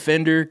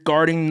defender,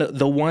 guarding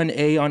the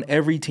 1A on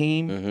every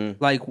team.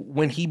 Like,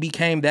 when he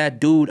became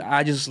that dude,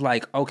 I just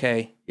like,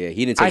 okay. Yeah,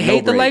 he didn't take I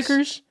hate the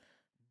Lakers,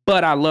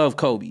 but I love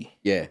Kobe.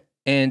 Yeah.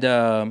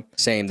 And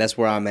same. That's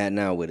where I'm at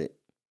now with it.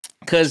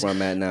 Because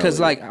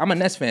like, I'm a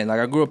Nets fan. Like,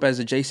 I grew up as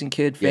a Jason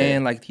Kidd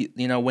fan. Like,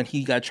 you know, when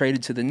he got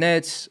traded to the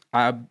Nets,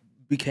 I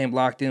became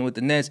locked in with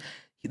the Nets.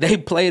 They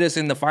played us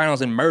in the finals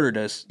and murdered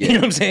us. You know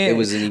what I'm saying? It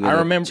wasn't even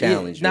a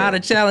challenge. Not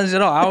a challenge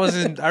at all.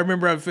 I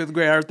remember in 5th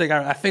grade,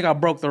 I think I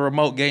broke the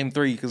remote game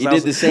 3. You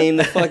did the same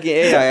to fucking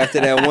AI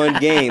after that one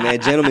game,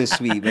 that gentleman's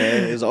sweep,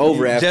 man. It was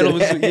over after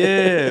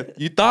that.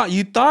 Yeah.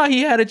 You thought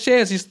he had a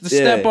chance to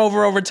step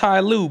over Ty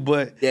Lue,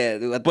 but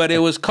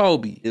it was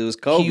Kobe. It was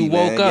Kobe, He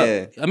woke up.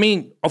 Yeah. I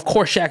mean, of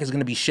course Shaq is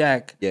going to be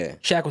Shaq. Yeah.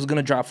 Shaq was going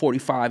to drop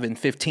 45 and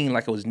 15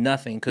 like it was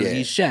nothing because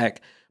he's Shaq.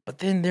 But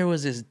then there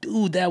was this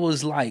dude that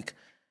was like,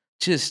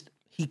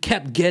 he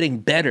kept getting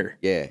better.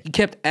 Yeah. He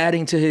kept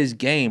adding to his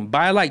game.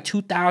 By like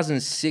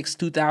 2006,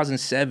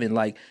 2007,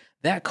 like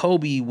that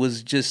Kobe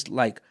was just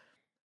like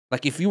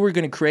if you were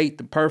going to create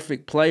the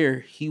perfect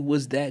player, he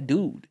was that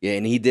dude. Yeah,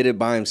 and he did it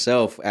by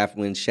himself after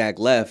when Shaq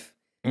left.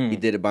 He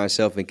did it by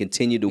himself and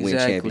continued to win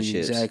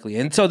championships. Exactly.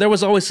 And so there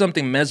was always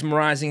something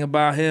mesmerizing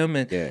about him.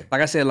 And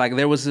like I said, like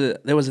there was a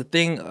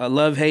thing, a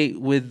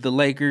love-hate with the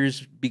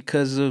Lakers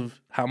because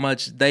of how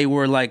much they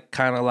were like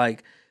kind of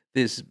like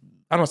this,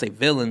 I don't say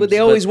villains, but they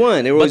always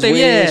won. They were always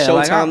winning.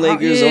 Showtime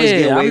Lakers always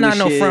get away with shit. I'm not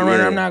no front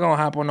runner. I'm not gonna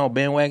hop on no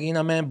bandwagon, you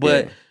know, man.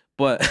 But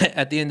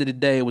at the end of the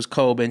day, it was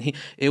Kobe, and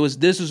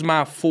this was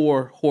my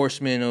 4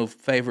 horsemen of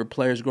favorite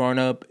players growing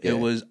up. It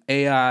was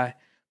AI,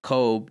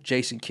 Kobe,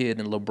 Jason Kidd,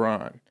 and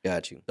LeBron.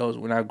 Got you. Those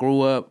when I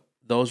grew up,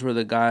 those were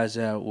the guys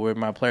that were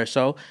my players.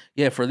 So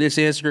yeah, for this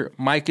answer,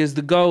 Mike is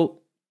the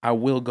GOAT. I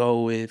will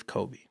go with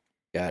Kobe.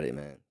 Got it,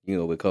 man. You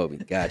go with Kobe.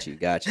 Got you.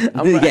 You had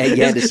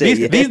to say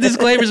these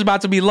disclaimers about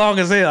to be long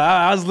as hell.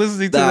 I was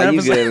listening to the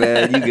episode. You good,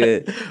 man.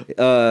 You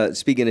good.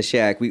 Speaking of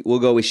Shaq, we'll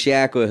go with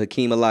Shaq or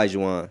Hakeem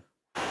Olajuwon.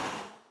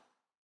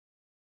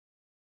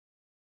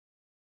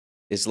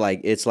 It's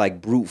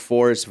like brute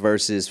force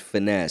versus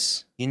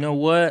finesse. You know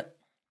what?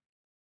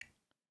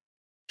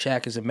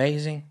 Shaq is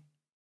amazing.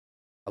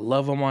 I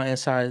love him on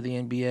inside of the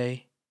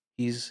NBA.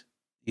 He's,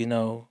 you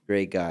know,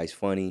 great guy. He's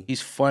funny.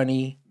 He's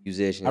funny.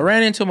 Musician. I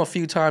ran into him a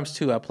few times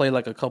too. I played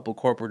like a couple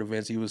corporate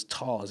events. He was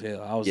tall as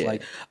hell. I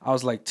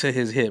was like to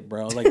his hip,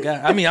 bro. Like,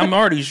 God, I mean, I'm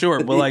already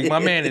short, but like my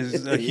man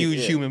is a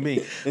huge human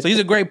being. So he's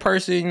a great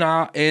person, you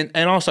know, and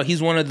also he's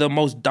one of the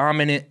most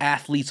dominant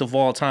athletes of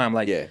all time.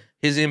 Like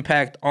his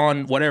impact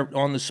on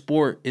the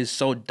sport is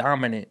so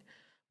dominant.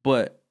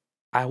 But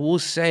I will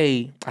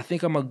say, I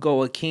think I'm gonna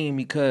go Hakeem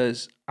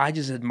because I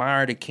just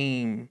admired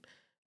Hakeem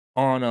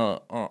on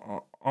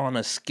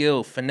a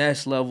skill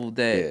finesse level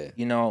that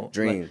you know,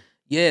 dream. Like,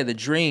 yeah, the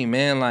dream,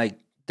 man. Like,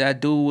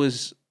 that dude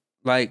was,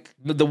 like,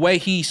 the way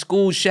he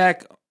schooled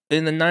Shaq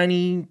in the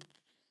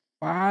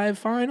 95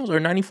 finals or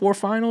 94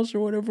 finals or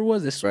whatever it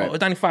was.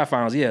 95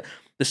 finals, yeah.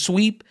 The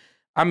sweep,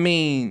 I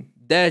mean,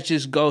 that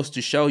just goes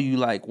to show you,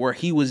 like, where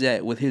he was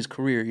at with his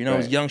career. You know, it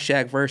was young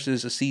Shaq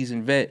versus a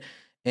seasoned vet.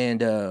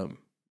 And,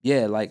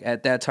 yeah, like,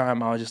 at that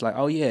time, I was just like,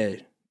 oh, yeah,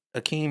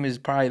 Hakeem is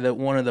probably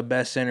one of the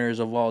best centers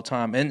of all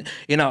time. And,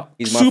 you know,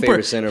 he's my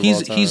favorite center of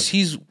all time.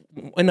 He's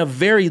in a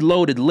very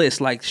loaded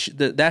list. Like,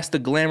 that's the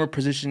glamour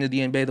position of the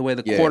NBA, the way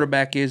the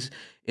quarterback is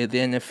in the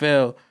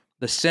NFL.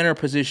 The center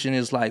position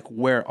is like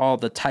where all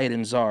the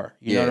titans are.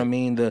 You know what I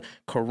mean? The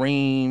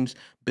Kareems,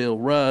 Bill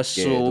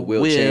Russell, the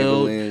Wilt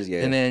Chamberlains,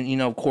 and then, you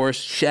know, of course,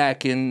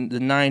 Shaq in the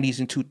 90s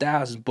and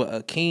 2000s. But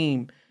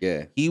Hakeem,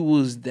 he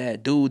was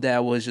that dude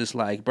that was just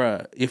like,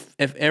 bruh, if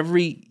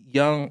every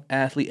young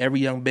athlete, every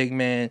young big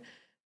man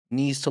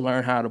needs to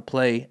learn how to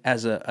play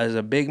as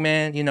a big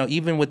man, you know,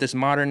 even with this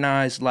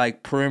modernized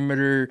like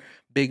perimeter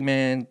big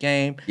man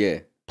game,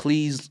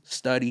 please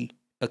study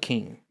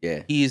Hakeem.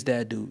 Yeah. He is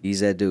that dude.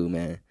 He's that dude,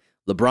 man.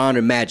 LeBron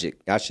or Magic?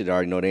 I should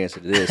already know the answer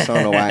to this. I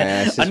don't know why I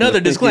asked this.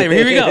 Another disclaimer.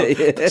 Here we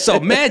go. So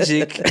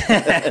Magic,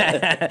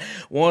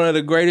 one of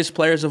the greatest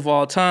players of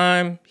all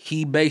time.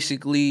 He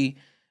basically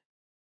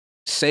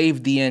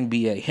saved the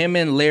NBA. Him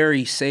and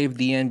Larry saved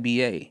the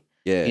NBA.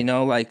 Yeah. You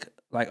know, like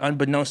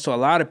unbeknownst to a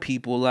lot of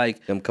people,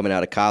 like them coming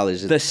out of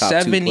college, the top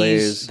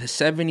 70s, the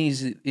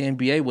 70s, the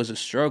NBA was a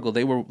struggle.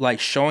 They were like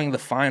showing the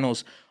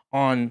finals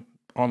on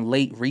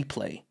late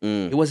replay.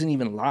 It wasn't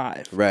even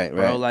live, right?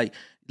 Bro. Like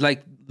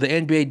the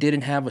NBA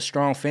didn't have a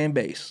strong fan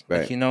base.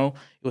 Right. Like, you know,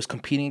 it was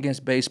competing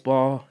against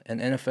baseball, and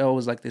NFL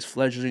was like this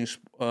fledgling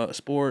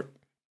sport.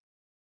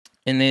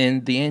 And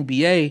then the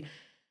NBA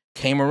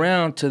came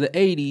around to the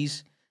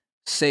 80s,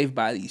 saved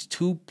by these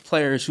two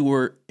players who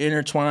were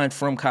intertwined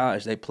from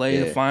college. They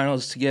played the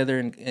finals together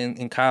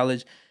in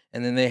college,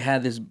 and then they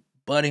had this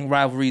budding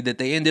rivalry that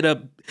they ended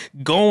up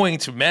going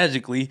to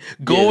magically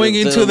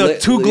into the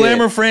two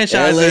glamour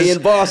franchises,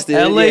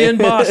 LA and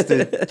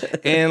Boston.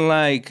 And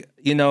like,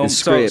 you know,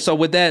 so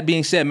with that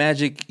being said,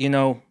 Magic, you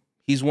know,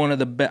 he's one of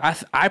the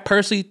best. I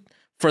personally,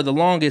 for the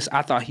longest,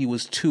 I thought he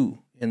was 2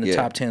 in the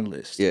top 10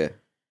 list. Yeah.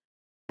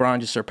 Bron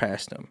just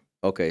surpassed him.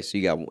 Okay, so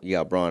you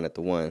got Bron at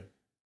the 1.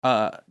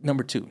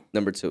 Number 2.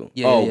 Number 2.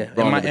 Yeah.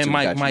 Bron and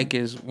Mike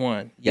is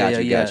 1.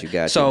 Got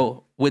you.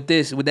 So with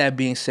that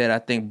being said, I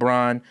think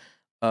Bron,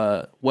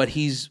 what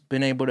he's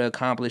been able to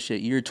accomplish at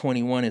year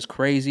 21 is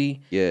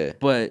crazy. Yeah.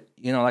 But,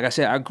 you know, like I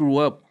said, I grew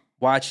up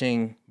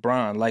watching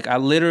Bron. Like, I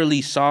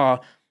literally saw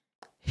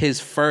his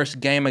first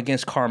game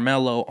against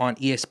Carmelo on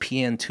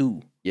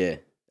ESPN2. Yeah,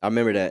 I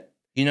remember that.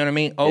 You know what I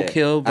mean? Oak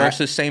Hill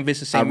versus St.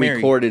 Vincent St. Mary. I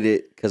recorded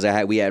it because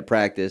we had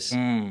practice.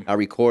 I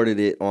recorded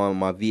it on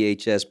my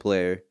VHS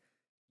player,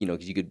 you know,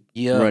 because you could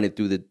run it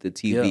through the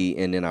TV,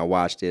 and then I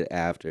watched it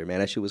after. Man,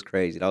 that shit was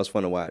crazy. That was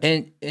fun to watch.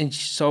 And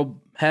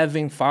so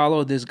having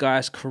followed this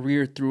guy's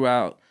career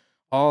throughout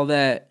all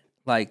that,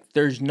 like,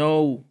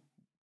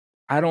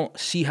 I don't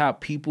see how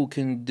people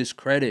can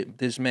discredit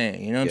this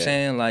man. You know what I'm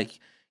saying? Like,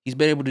 he's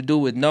been able to do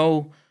it with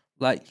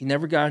he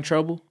never got in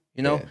trouble.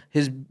 You know,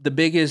 the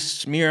biggest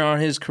smear on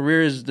his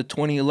career is the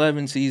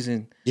 2011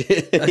 season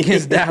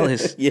against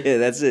Dallas. Yeah,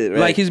 that's it. Right?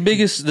 Like, the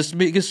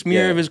biggest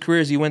smear of his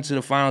career is he went to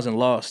the finals and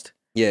lost.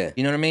 Yeah,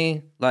 you know what I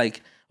mean.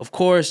 Like, of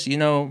course, you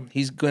know,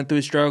 he's going through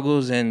his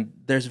struggles, and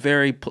there's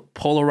very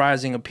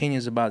polarizing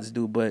opinions about this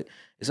dude, but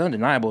it's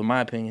undeniable in my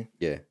opinion.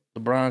 Yeah,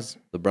 LeBron's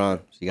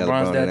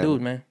LeBron's that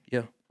dude, man.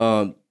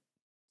 Yeah.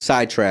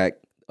 Sidetrack.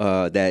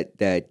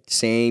 That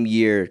same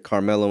year,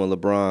 Carmelo and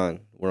LeBron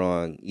were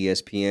on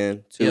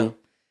ESPN too. Yeah.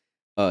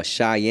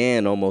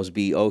 Cheyenne almost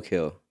beat Oak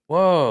Hill.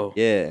 Whoa.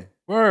 Yeah.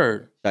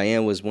 Word.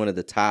 Cheyenne was one of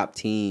the top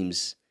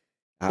teams.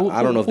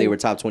 I don't know if they were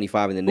top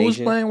 25 in the nation. Who was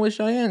playing with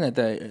Cheyenne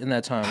in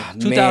that time?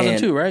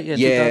 2002, right?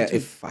 Yeah,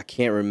 if I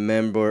can't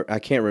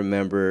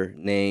remember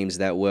names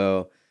that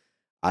well.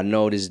 I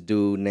know this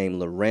dude named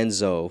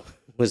Lorenzo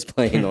was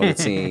playing on the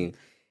team.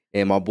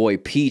 And my boy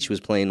Peach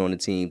was playing on the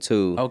team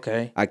too.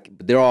 Okay,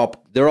 they're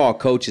all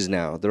coaches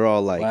now. They're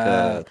all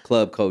like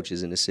club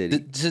coaches in the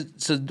city.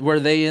 So were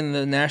they in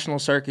the national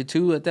circuit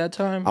too at that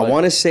time? I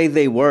want to say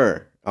they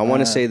were.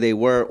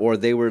 Or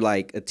they were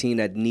like a team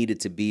that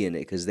needed to be in it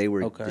because they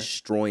were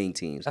destroying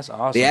teams. That's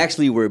awesome. They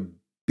actually were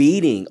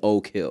beating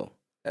Oak Hill.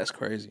 That's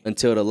crazy.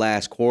 Until the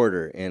last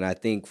quarter, and I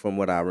think from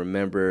what I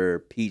remember,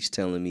 Peach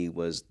telling me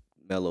was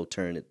Melo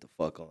turned it the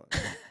fuck on.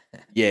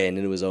 Yeah, and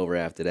then it was over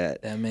after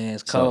that. That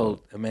man's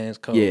cold.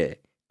 Yeah.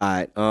 All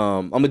right.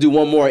 I'm gonna do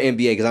one more NBA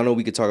because I know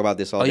we could talk about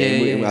this all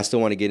day. Yeah. I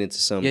still want to get into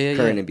some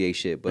current NBA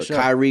shit. But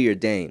Kyrie or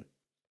Dame?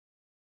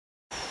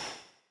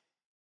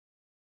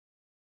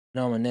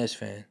 No, I'm a Nets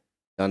fan.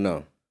 I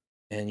know.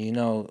 And you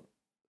know,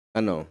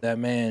 I know that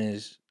man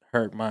has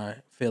hurt my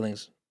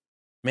feelings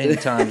many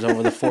times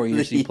over the 4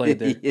 years he played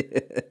there.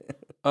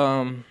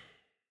 Yeah.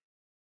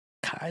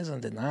 Kai's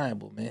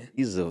undeniable, man.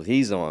 He's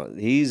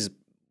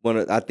one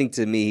of, I think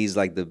to me he's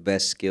like the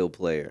best skill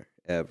player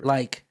ever.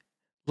 Like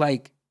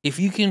if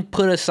you can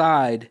put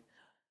aside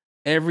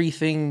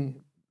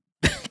everything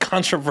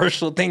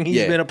controversial thing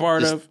he's been a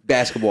part of,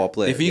 basketball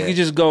player. If you could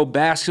just go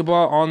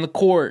basketball on the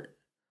court,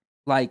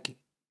 like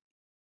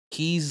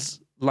he's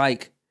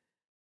like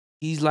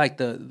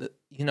the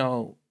you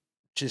know,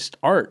 just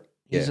art.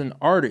 He's an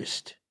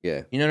artist.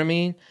 Yeah. You know what I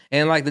mean?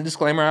 And like the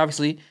disclaimer,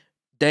 obviously,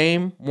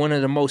 Dame, one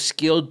of the most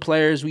skilled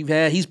players we've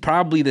had. He's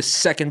probably the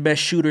second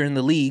best shooter in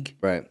the league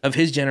of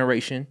his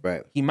generation.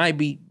 Right. He might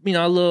be, you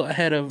know, a little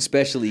ahead of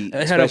especially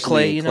of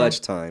Clay, in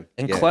clutch time.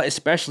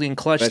 Especially in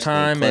clutch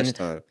time.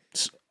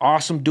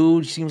 Awesome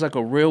dude. Seems like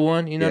a real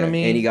one. You know what I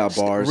mean? And he got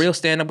bars. Real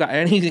stand-up guy.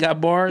 And he got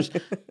bars.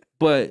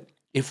 But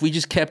if we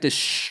just kept it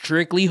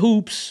strictly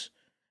hoops,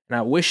 and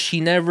I wish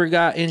he never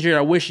got injured.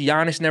 I wish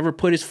Giannis never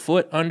put his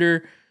foot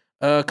under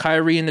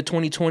Kyrie in the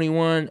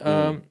 2021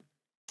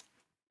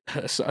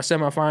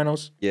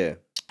 semifinals. Yeah.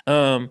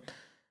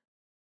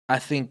 I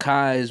think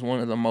Kai is one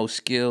of the most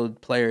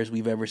skilled players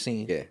we've ever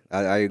seen. Yeah,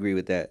 I agree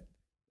with that.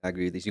 I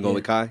agree with this. You going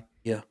with Kai?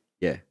 Yeah.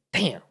 Yeah.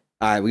 Damn.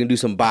 All right, we're going to do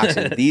some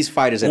boxing. These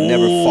fighters have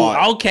never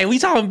fought. Okay, we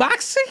talking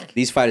boxing?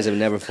 These fighters have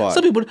never fought.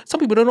 Some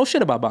people don't know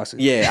shit about boxing.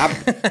 Yeah,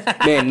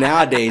 man,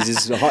 nowadays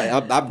it's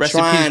hard. I'm Rest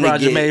trying in peace,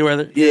 Roger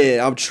Mayweather.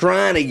 Yeah, I'm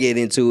trying to get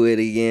into it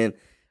again.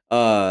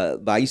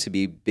 But I used to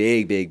be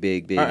big.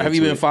 Have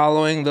you been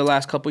following the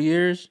last couple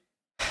years?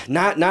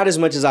 Not as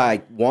much as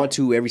I want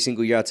to every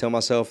single year. I tell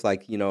myself,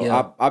 like, you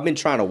know, I've been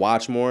trying to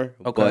watch more,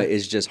 but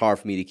it's just hard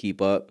for me to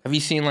keep up. Have you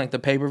seen like the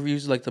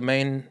pay-per-views, like the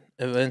main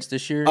events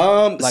this year?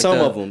 Like some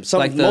of them.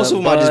 Most of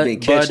them I just been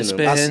catching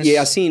them.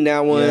 I seen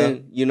that one. Yeah.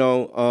 You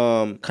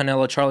know,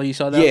 Canelo Charlie, you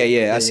saw that?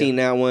 Yeah, I seen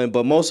that one.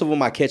 But most of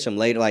them I catch them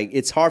later. Like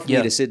it's hard for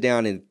me to sit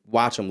down and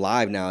watch them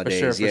live nowadays.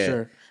 For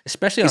sure.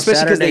 Especially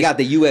because they got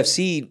the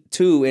UFC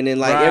too, and then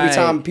like every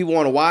time people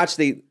want to watch,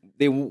 they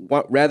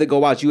rather go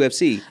watch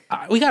UFC.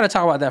 We got to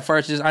talk about that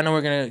first. I know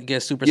we're going to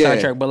get super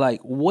sidetracked, but like,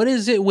 what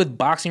is it with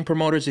boxing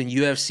promoters and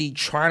UFC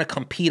trying to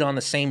compete on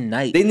the same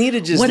night? They need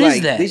to just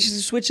they should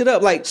switch it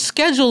up. Like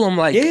schedule them.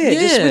 Like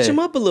just switch them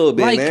up a little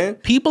bit, man.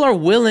 People are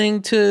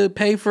willing to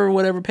pay for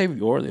whatever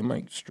pay-per-view, or they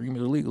might stream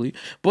it illegally.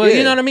 But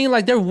you know what I mean?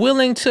 Like they're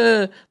willing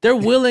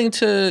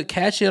to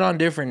catch it on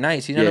different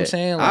nights. You know what I'm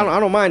saying? Like,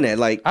 I don't mind that.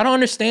 Like I don't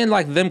understand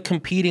like them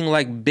competing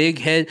like big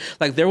head.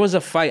 Like there was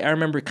a fight. I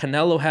remember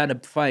Canelo had a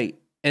fight.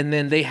 And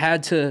then they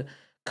had to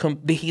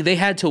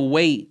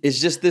wait. It's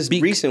just this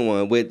recent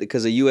one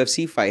because a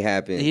UFC fight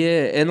happened.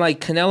 Yeah, and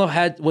like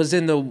Canelo was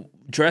in the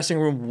dressing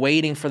room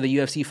waiting for the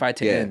UFC fight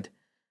to end,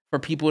 for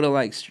people to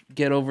like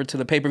get over to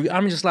the pay-per-view.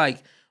 I'm just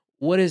like,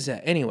 what is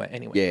that? Anyway.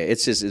 Yeah,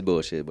 it's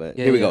bullshit. But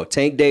here we go.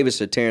 Tank Davis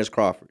or Terrence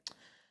Crawford?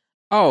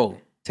 Oh,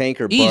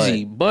 Tank or Bud?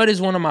 Easy. Bud is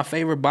one of my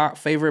favorite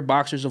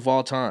boxers of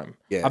all time.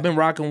 Yeah. I've been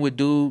rocking with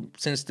dude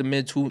since the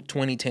mid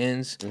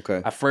 2010s.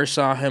 Okay. I first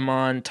saw him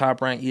on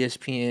Top Rank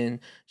ESPN,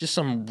 just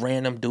some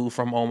random dude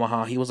from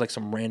Omaha. He was like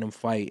some random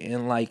fight.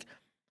 And like,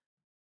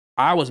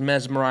 I was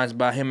mesmerized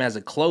by him as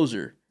a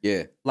closer.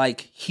 Yeah.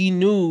 Like he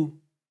knew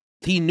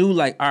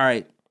like, all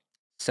right,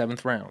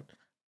 7th round.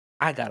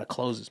 I gotta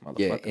close this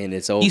motherfucker. Yeah, and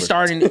it's over. He's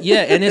starting,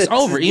 and it's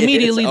over.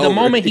 Immediately, the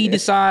moment he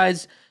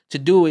decides to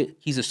do it,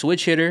 he's a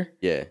switch hitter.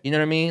 Yeah, you know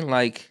what I mean.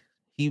 Like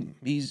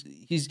he's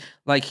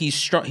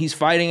strong. He's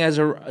fighting as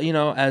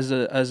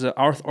a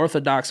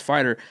orthodox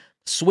fighter.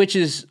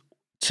 Switches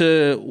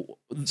to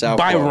Southpaw.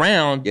 By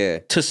round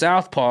to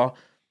southpaw.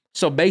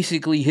 So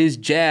basically, his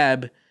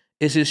jab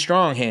is his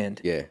strong hand.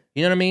 Yeah,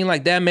 you know what I mean.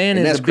 Like that man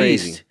is a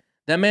beast. Crazy.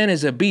 That man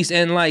is a beast,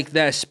 and like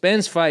that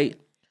Spence fight.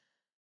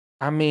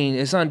 I mean,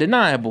 it's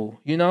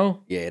undeniable, you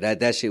know? Yeah,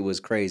 that shit was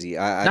crazy.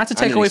 Not to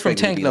take away from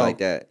Tank, though. Like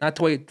that. Not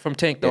to wait from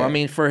Tank, though. Yeah. I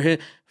mean, for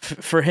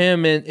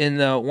him in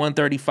the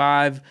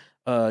 135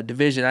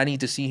 division, I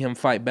need to see him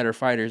fight better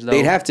fighters, though.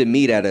 They'd have to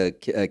meet at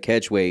a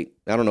catch weight.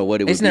 I don't know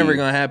what it would be. It's never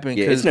going to happen.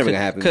 Yeah, it's never going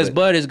to happen. Because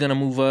Bud is going to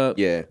move up.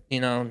 Yeah. You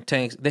know,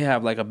 Tanks, they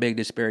have like a big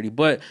disparity.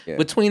 But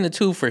between the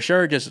two, for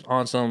sure, just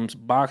on some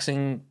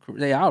boxing,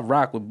 I'll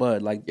rock with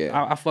Bud. Like,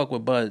 I fuck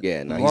with Bud.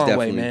 Yeah, no, long he's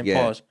definitely, way, man.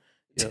 Yeah. Pause.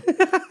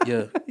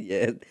 Yeah.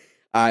 Yeah.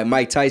 All right,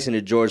 Mike Tyson or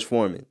George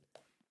Foreman?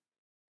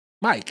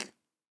 Mike.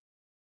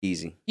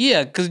 Easy.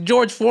 Yeah, because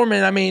George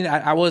Foreman, I mean,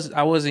 I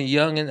wasn't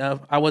young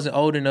enough, I wasn't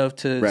old enough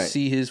to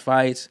see his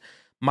fights.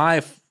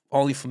 My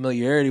only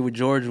familiarity with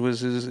George was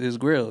his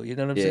grill. You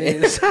know what I'm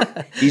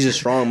saying? He's a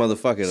strong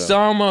motherfucker, though.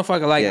 Strong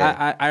motherfucker. Like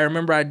I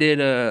remember I did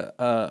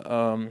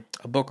a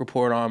book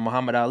report on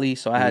Muhammad Ali,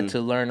 so I had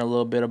to learn a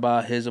little bit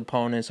about his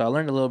opponent. So I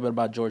learned a little bit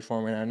about George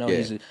Foreman. I know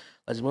he's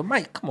well,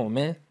 Mike, come on,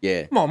 man.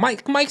 Yeah. Come on,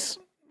 Mike's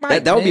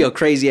that would be a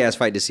crazy ass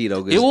fight to see,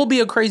 though. It will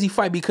be a crazy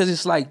fight because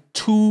it's like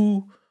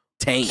two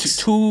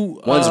tanks.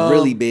 One's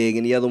really big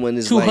and the other one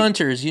is two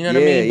hunters. You know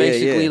what I mean?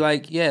 Basically,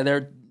 like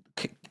they're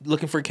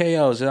looking for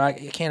KOs. I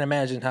can't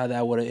imagine how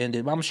that would have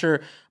ended. But I'm sure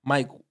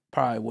Mike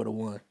probably would have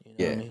won.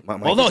 You know what I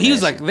mean? Although he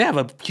was like, they have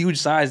a huge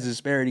size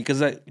disparity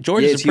because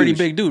George is a pretty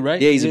big dude, right?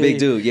 Yeah, he's a big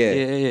dude. Yeah.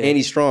 And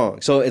he's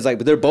strong. So it's like,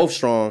 but they're both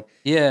strong.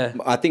 Yeah,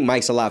 I think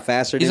Mike's a lot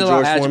faster. He's than a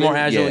lot George Foreman. more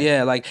agile.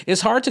 Yeah, like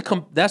it's hard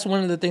to that's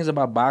one of the things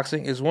about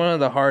boxing. It's one of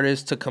the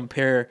hardest to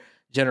compare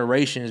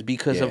generations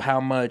because of how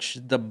much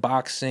the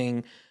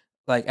boxing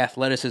like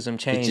athleticism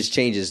changed. It just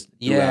changes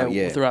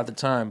throughout the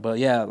time. But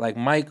yeah, like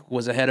Mike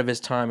was ahead of his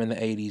time in the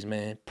 80s,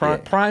 man.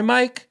 Prime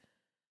Mike.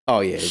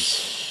 Oh yeah.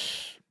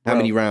 How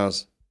many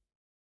rounds?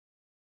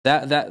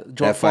 That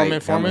George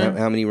Foreman.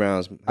 How many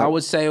rounds? I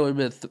would say it would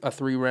be a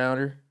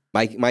 3-rounder.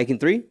 Mike in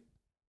 3?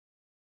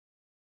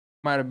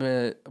 Might have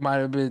been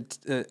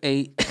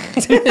 8.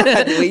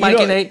 Mike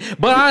in 8.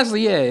 But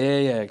honestly,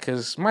 yeah.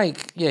 Because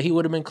Mike, he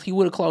would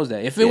have closed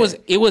that. If it was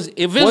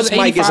once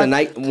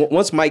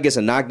Mike gets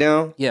a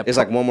knockdown, it's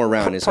like one more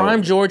round.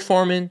 Prime George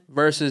Foreman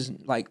versus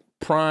like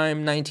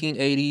prime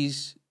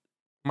 1980s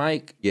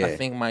Mike. I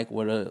think Mike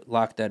would have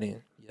locked that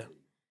in. Yeah.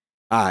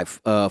 All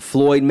right,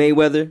 Floyd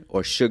Mayweather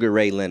or Sugar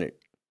Ray Leonard?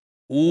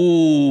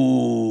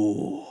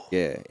 Ooh.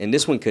 Yeah, and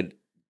this one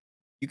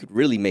you could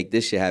really make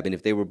this shit happen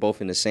if they were both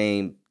in the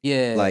same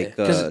time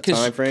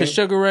frame. Because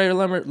Sugar Ray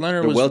Leonard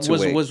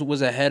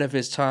was ahead of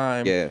his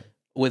time. Yeah.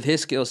 With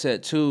his skill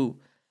set too.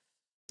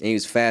 And he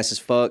was fast as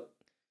fuck.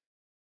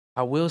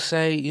 I will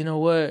say, you know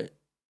what?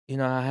 You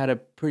know, I had a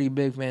pretty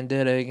big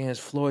vendetta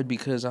against Floyd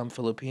because I'm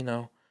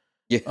Filipino.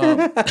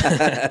 Yeah.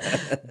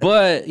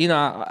 But, you know,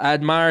 I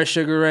admire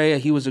Sugar Ray.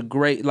 He was a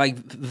great, like,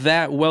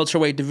 that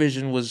welterweight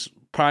division was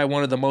probably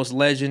one of the most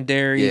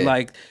legendary,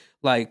 like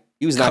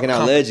he was knocking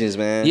out legends,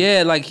 man.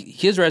 Yeah, like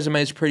his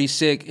resume is pretty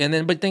sick. And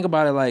then, but think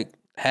about it, like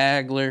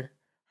Hagler,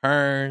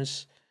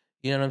 Hearns.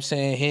 You know what I'm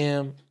saying?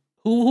 Him.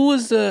 Who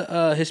was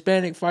the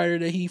Hispanic fighter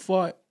that he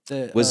fought?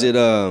 Was it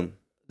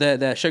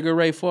that Sugar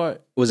Ray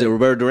fought? Was it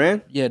Roberto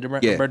Duran? Yeah,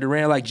 Roberto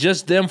Duran. Like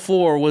just them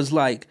four was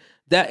like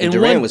that. And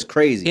Duran was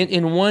crazy.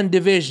 In one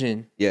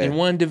division, in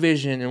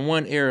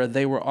one era,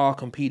 they were all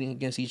competing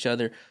against each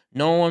other.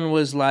 No one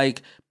was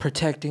like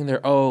protecting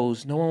their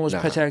O's. No one was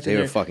protecting.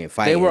 They were fucking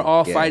fighting. They were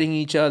all fighting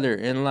each other,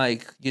 and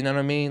like you know what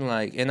I mean.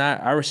 Like, and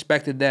I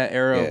respected that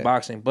era of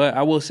boxing. But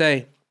I will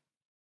say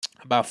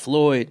about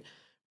Floyd,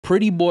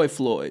 Pretty Boy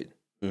Floyd,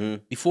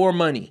 before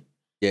Money.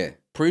 Yeah.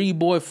 Pretty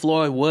Boy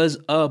Floyd was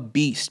a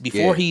beast.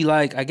 Before he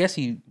like, I guess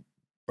he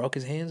broke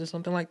his hands or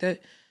something like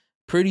that.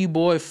 Pretty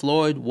Boy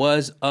Floyd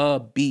was a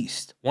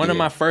beast. One of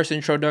my first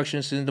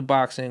introductions into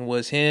boxing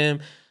was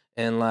him,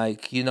 and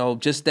like you know,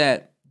 just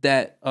that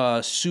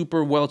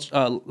super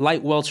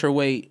light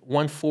welterweight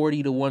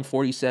 140 to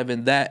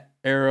 147. That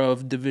era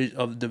of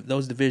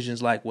those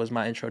divisions like was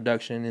my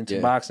introduction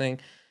into boxing.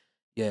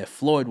 Yeah,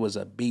 Floyd was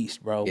a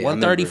beast, bro. Yeah,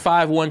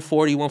 135,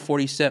 140,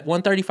 147,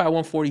 135,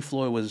 140.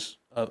 Floyd was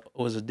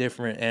a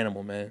different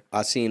animal, man.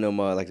 I seen him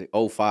like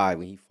 05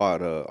 when he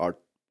fought was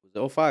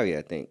it 05? Yeah,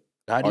 I think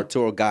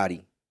Arturo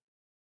Gotti.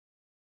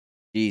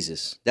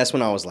 Jesus, that's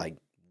when I was like,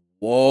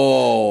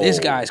 whoa, this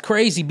guy's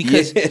crazy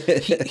because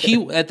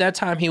he at that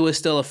time he was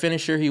still a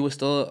finisher. He was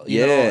still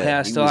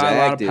had a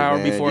lot of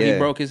power before he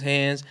broke his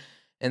hands.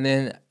 And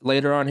then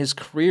later on in his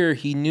career,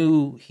 he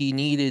knew he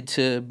needed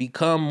to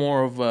become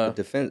more of a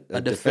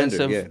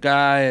defensive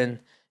guy, and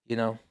you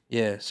know,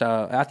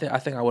 So I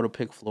think I would have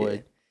picked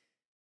Floyd. Yeah,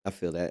 I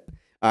feel that.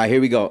 All right, here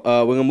we go.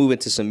 We're gonna move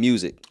into some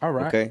music. All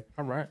right. Okay.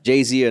 All right.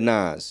 Jay-Z or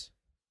Nas?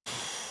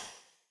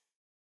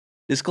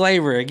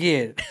 Disclaimer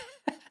again.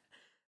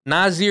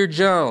 Nasir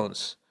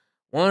Jones,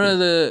 one of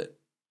the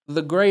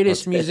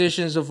greatest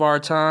musicians of our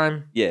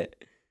time. Yeah.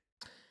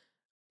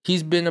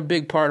 He's been a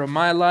big part of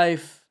my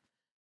life.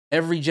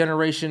 Every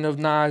generation of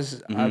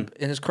Nas, and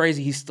it's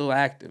crazy, he's still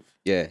active.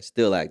 Yeah,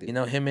 still active. You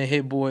know, him and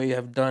Hit Boy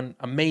have done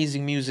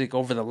amazing music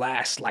over the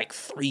last, like,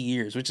 3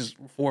 years, which is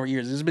 4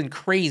 years. It's been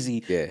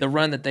crazy, the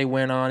run that they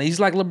went on. He's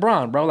like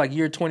LeBron, bro, like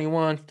year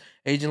 21,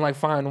 aging like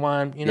fine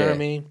wine, you know what I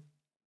mean?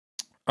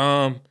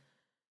 And,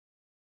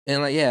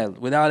 like,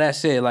 without that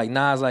said, like,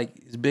 Nas,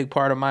 like, is a big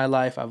part of my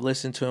life. I've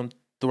listened to him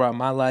throughout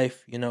my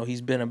life. You know, he's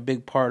been a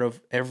big part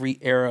of every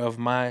era of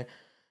my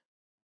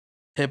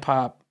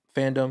hip-hop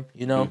fandom,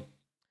 you know?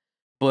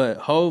 But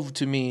Hov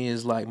to me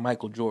is like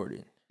Michael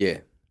Jordan. Yeah.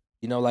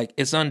 You know, like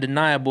it's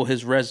undeniable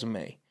his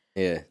resume.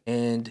 Yeah.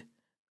 And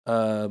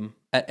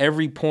at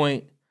every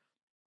point,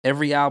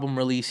 every album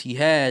release he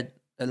had,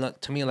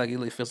 to me, like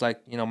it feels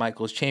like, you know,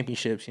 Michael's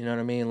championships, you know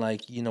what I mean?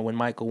 Like, you know, when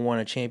Michael won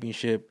a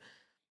championship,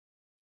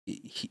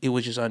 it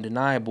was just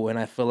undeniable. And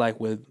I feel like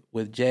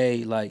with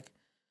Jay, like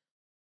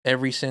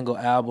every single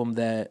album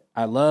that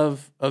I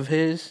love of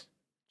his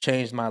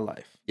changed my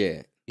life.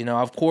 Yeah. You know,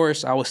 of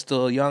course, I was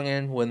still a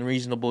youngin' when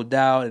Reasonable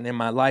Doubt and In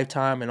My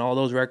Lifetime and all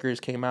those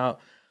records came out.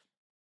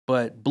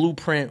 But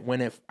Blueprint,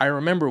 I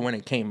remember when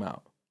it came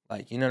out.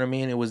 Like, you know what I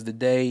mean? It was the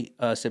day,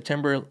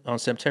 September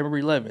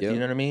 11th. You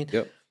know what I mean?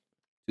 Yep.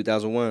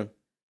 2001.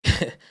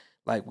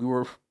 Like we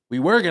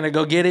were gonna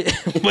go get it,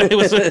 but it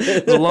was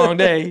a long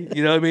day.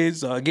 You know what I mean?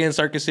 So again,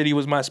 Circuit City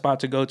was my spot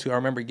to go to. I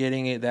remember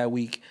getting it that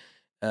week,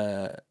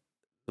 the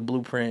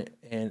Blueprint,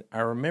 and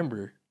I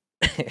remember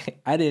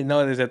I didn't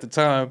know this at the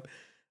time.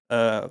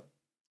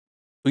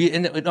 We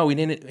ended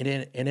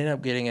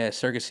up getting it at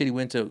Circuit City.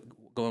 Went to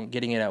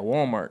getting it at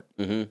Walmart,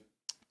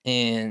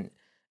 and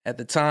at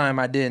the time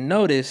I didn't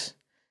notice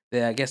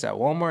that I guess at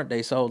Walmart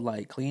they sold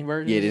like clean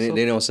versions. Yeah,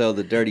 they don't sell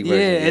the dirty version.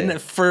 Yeah,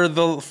 and for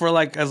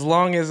like as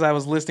long as I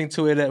was listening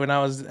to it when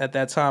I was at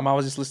that time, I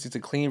was just listening to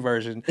clean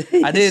version.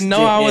 I didn't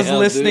know I was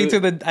listening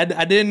to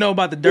I didn't know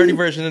about the dirty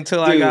version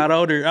until I got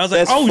older. I was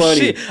like, oh funny.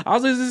 Shit! I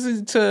was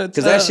listening to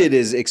because that shit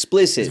is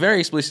explicit. It's very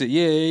explicit.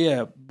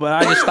 Yeah. But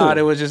I just thought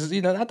it was just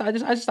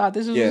I just thought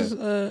this was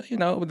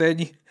But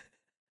then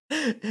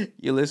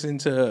you listen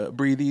to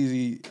Breathe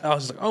Easy. I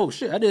was like, oh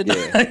shit, I didn't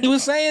know he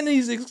was saying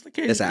these.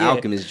 That's an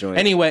Alchemist joint.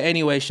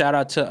 Anyway, shout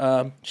out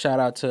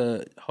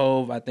to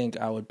Hov. I think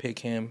I would pick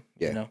him.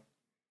 Yeah, you know,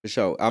 for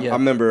sure. I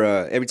remember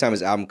every time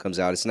his album comes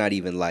out, it's not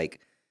even like,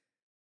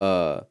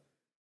 it's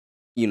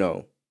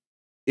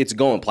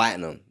going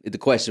platinum. The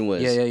question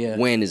was,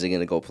 when is it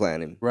gonna go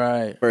platinum?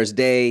 Right. First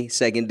day,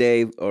 second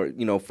day, or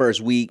first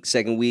week,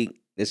 second week.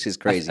 This is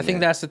crazy. I think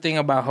that's the thing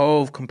about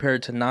Hov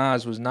compared to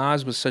Nas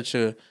was such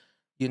a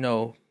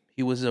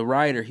he was a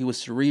writer. He was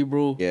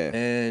cerebral,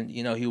 and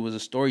he was a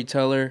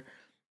storyteller.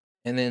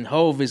 And then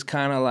Hov is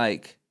kind of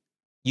like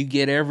you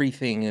get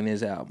everything in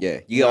his album. Yeah,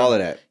 you get all of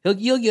that.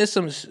 You'll get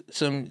some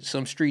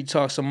street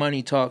talk, some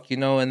money talk,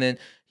 and then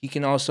he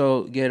can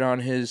also get on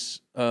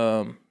his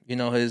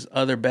his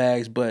other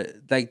bags. But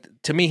like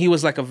to me, he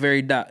was like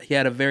he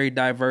had a very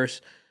diverse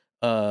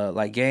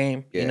like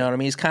game. Yeah. You know what I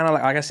mean? It's kind of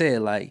like I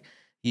said, like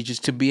you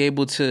just to be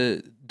able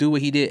to do what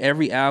he did.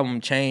 Every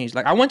album changed.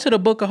 Like I went to the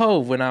Book of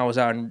Hov when I was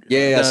out.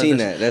 I seen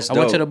that. That's dope. I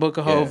went to the Book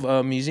of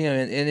Hov museum,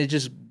 and it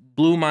just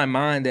blew my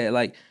mind that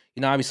like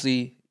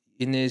obviously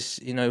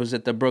you know, it was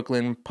at the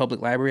Brooklyn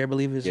Public Library, I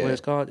believe is what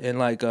it's called. And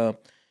like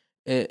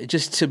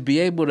just to be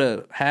able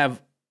to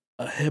have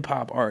a hip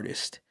hop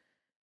artist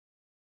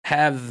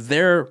have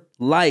their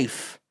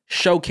life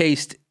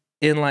showcased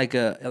in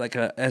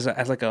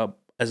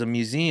as a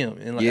museum,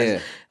 and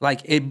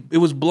it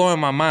was blowing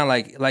my mind.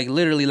 Like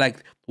literally,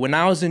 like when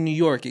I was in New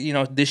York, you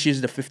know, this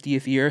year's the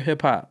 50th year of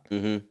hip hop,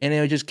 and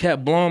it just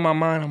kept blowing my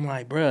mind. I'm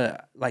like, bruh,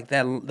 like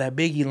that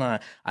Biggie line.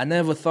 I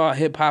never thought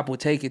hip hop would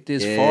take it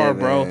this far,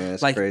 bro.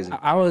 That's like crazy.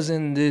 I was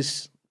in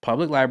this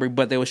public library,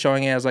 but they were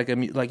showing it as like you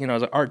know,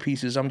 as art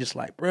pieces. I'm just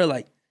like, bruh,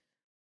 like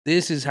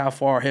this is how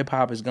far hip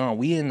hop has gone.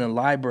 We in the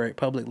library,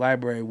 public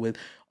library, with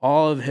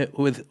all of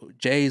with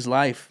Jay's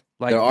life.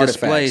 Like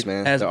displayed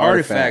as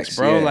artifacts,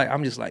 bro. Yeah. Like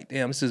I'm just like,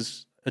 damn, this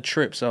is a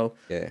trip. So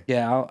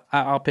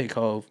I'll pick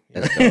Hov.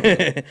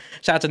 Shout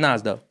out to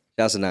Nas though.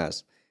 Shout out to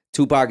Nas.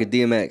 Tupac and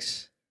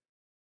DMX.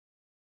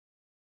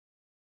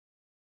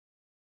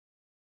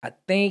 I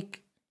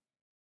think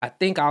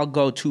I'll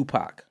go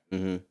Tupac.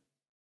 You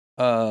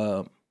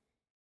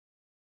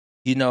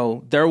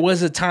know, there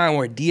was a time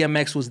where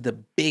DMX was the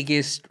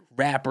biggest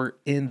rapper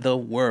in the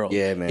world.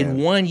 Yeah, man. In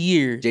 1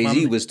 year,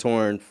 Jay-Z was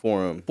torn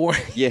for him.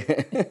 Yeah.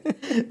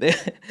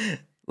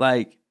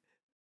 Like,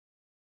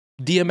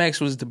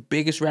 DMX was the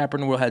biggest rapper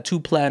in the world, had 2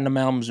 platinum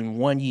albums in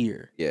 1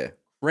 year. Yeah.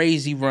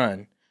 Crazy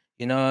run,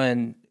 you know,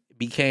 and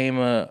became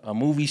a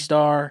movie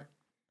star.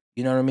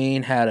 You know what I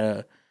mean?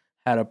 Had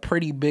a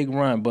pretty big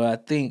run. But I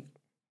think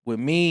with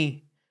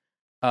me,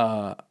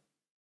 I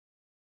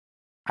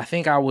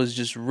think I was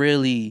just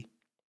really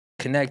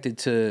connected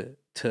to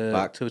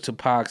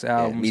Pac's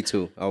albums. Yeah, me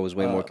too. I was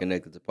way more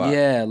connected to Pac.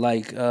 Yeah,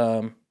 like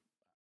I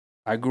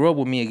grew up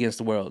with Me Against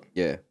the World.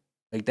 Yeah.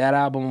 Like that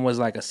album was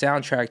like a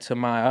soundtrack to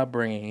my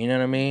upbringing, you know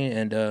what I mean?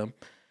 And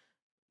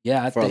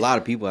yeah, for a lot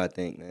of people, I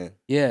think, man.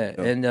 Yeah,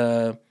 and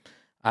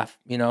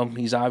you know,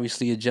 he's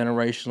obviously a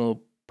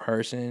generational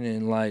person,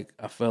 and like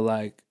I feel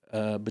like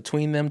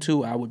between them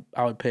two, I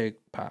would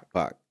pick Pac.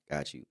 Pac,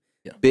 got you.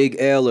 Yeah. Big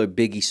L or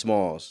Biggie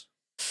Smalls?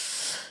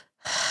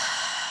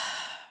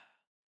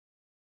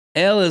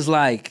 L is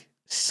like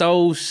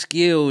so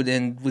skilled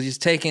and was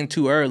just taken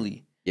too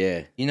early.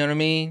 Yeah. You know what I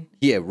mean?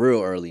 Yeah,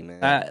 real early, man.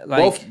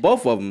 Like,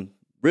 both of them,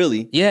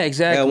 really. Yeah,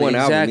 exactly. One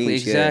album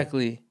each,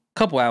 exactly.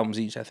 Couple albums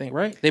each, I think,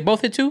 right? They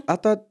both hit 2? I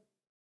thought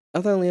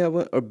only had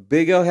one. Or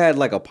Big L had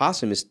like a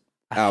posthumous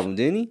album,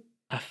 didn't he?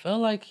 I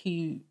felt like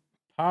he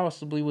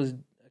possibly was,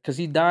 because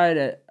he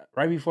died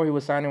right before he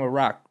was signing with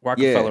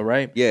Rockefeller,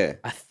 right? Yeah.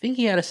 I think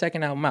he had a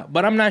second album out,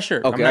 but I'm not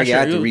sure. Okay, I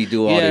have to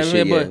redo all this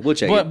shit. Yeah, we'll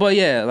check it. But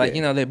yeah, like,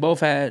 you know, they both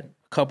had a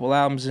couple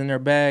albums in their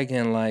bag,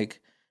 and like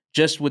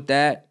just with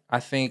that, I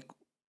think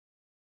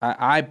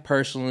I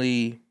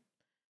personally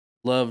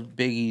loved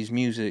Biggie's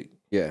music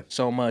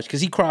so much because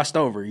he crossed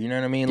over. You know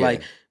what I mean? Yeah.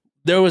 Like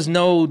there was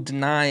no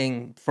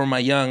denying from my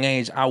young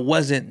age I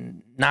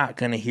wasn't not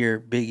gonna hear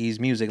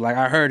Biggie's music. Like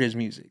I heard his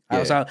music.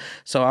 Yeah.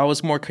 So I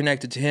was more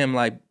connected to him.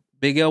 Like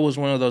Big L was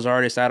one of those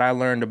artists that I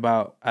learned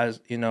about as,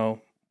 you know,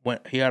 when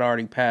he had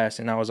already passed,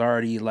 and I was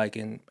already like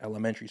in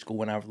elementary school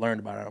when I learned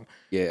about him.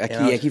 Yeah,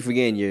 I keep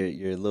forgetting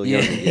you're a little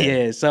younger.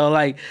 Yeah. So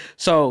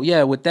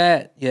with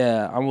that,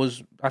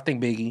 I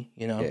think Biggie,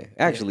 you know. Yeah.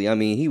 Actually, I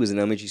mean, he was in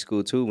elementary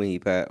school too when he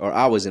passed, or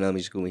I was in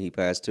elementary school when he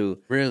passed too.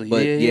 Really?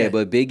 But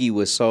but Biggie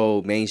was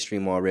so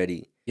mainstream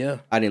already. Yeah.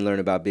 I didn't learn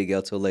about Big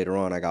L till later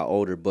on. I got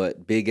older,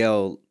 but Big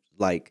L,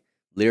 like,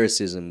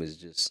 lyricism is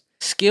just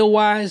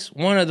skill-wise,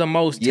 one of the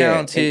most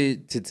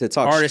talented to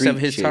talk artists of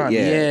his time.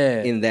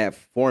 Yeah, in that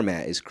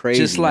format is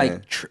crazy. Just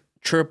like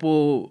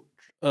triple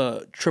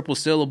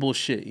syllable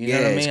shit. You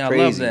know what I mean? I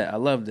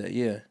love that.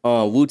 Yeah.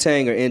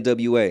 Wu-Tang or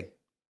NWA?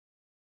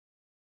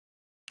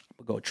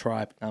 I'll go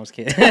Tribe. No, I was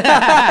kidding.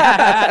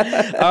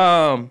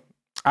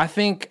 I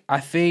think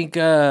I'll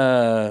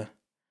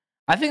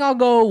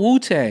go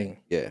Wu-Tang.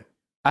 Yeah.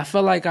 I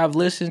feel like I've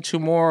listened to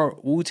more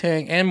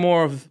Wu-Tang and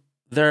more of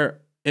their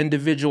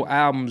individual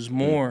albums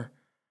more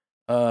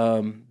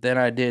than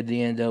I did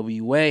the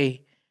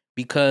NWA,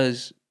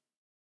 because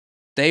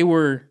they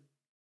were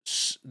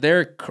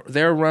their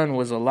run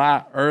was a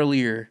lot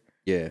earlier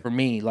for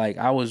me. Like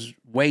I was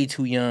way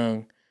too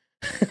young.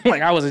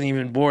 Like I wasn't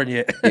even born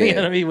yet. You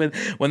know what I mean?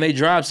 When they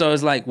dropped, so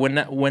it's like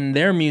when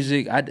their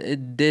music,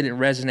 it didn't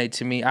resonate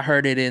to me. I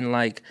heard it in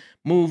like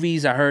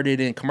movies, I heard it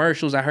in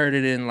commercials, I heard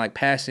it in like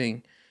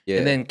passing. Yeah.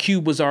 And then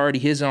Cube was already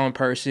his own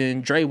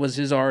person. Dre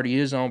was already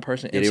his own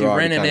person. MC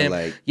Ren and them.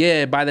 Like,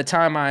 by the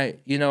time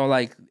like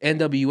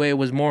NWA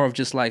was more of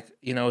just like,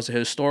 you know, it's a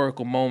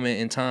historical moment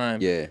in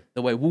time. Yeah.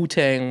 The way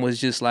Wu-Tang was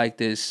just like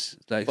this,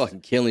 like fucking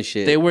killing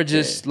shit. They were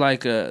just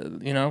like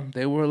you know,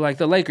 they were like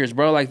the Lakers,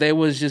 bro. Like they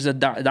was just a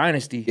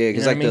dynasty. Yeah,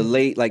 because like the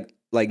late like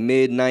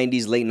mid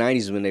 90s, late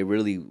 90s when they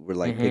really were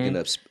like picking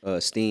up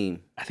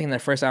steam. I think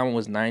that first album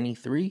was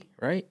 93,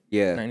 right?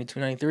 Yeah. 92,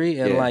 93.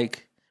 And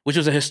like, which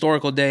was a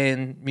historical day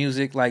in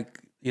music. Like,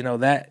 you know,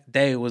 that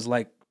day was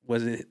like,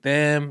 was it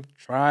them,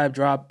 Tribe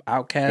drop,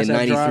 Outkast? In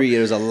 93,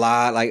 there was a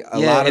lot, like a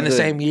lot of in the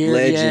same year.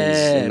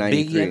 Legends in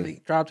 93. Biggie, I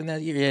think, dropped in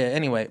that year. Yeah,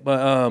 anyway.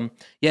 But,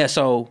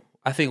 so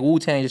I think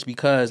Wu-Tang just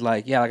because,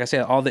 like, yeah, like I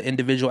said, all the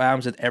individual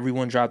albums that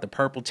everyone dropped, the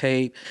Purple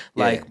Tape,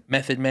 like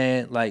Method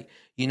Man, like,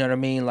 you know what I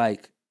mean?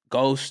 Like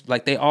Ghost,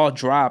 like they all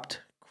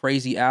dropped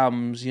crazy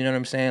albums, you know what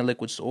I'm saying?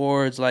 Liquid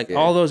Swords, like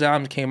all those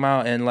albums came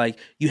out and like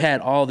you had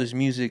all this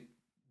music,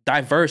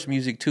 diverse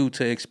music too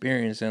to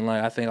experience. And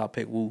like, I think I'll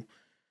pick Wu.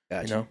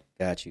 Got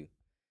you.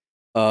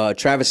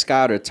 Travis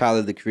Scott or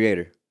Tyler, the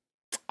Creator?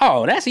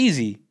 Oh, that's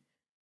easy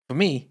for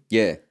me.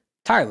 Yeah.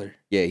 Tyler.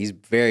 Yeah,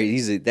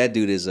 that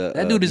dude is a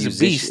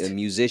beast. A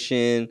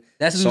musician,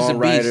 that's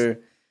songwriter. A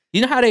beast.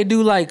 You know how they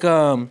do like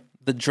the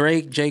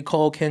Drake, J.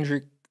 Cole,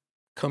 Kendrick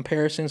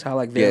comparisons, how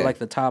like they're like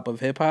the top of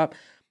hip hop?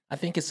 I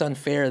think it's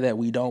unfair that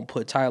we don't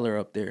put Tyler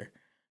up there.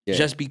 Yeah.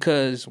 Just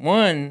because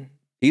one,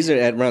 he's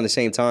at around the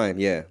same time,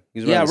 yeah.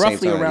 He's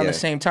roughly around the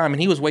same time,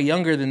 and he was way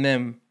younger than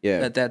them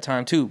at that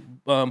time too.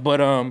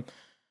 But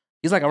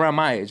he's like around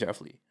my age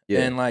roughly.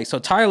 Yeah. And like so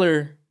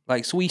Tyler,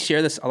 like so we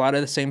share a lot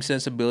of the same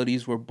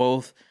sensibilities. We're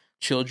both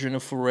children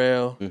of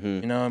Pharrell.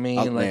 You know what I mean?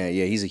 Oh, like, man,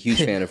 yeah, he's a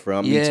huge fan of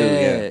Pharrell. Me too,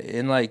 yeah.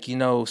 And like, you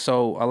know,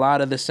 so a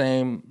lot of the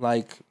same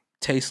like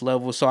taste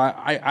level. So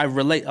I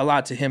relate a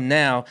lot to him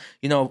now.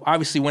 You know,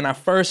 obviously when I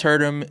first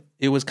heard him,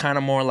 it was kind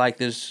of more like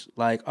this,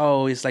 like,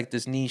 oh, it's like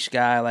this niche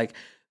guy. Like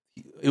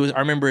it was, I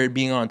remember it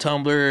being on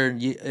Tumblr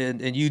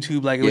and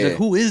YouTube. Like it was like,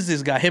 who is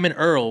this guy? Him and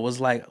Earl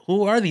was like,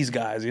 who are these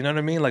guys? You know what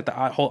I mean? Like the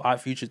whole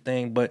Odd Future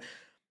thing. But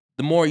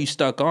the more you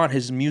stuck on,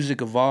 his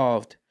music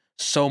evolved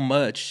so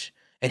much,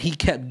 and he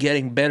kept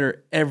getting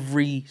better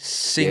every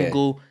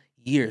single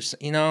year.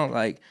 You know,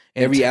 like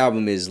every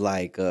album is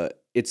like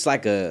it's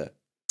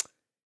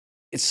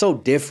so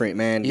different,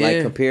 man. Yeah.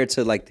 Like compared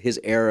to like his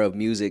era of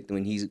music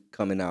when he's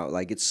coming out,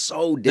 like it's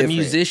so different. The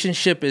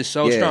musicianship is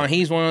so strong.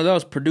 He's one of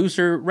those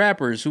producer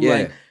rappers who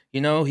like,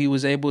 you know, he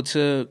was able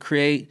to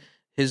create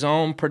his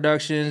own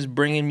productions,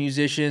 bring in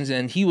musicians,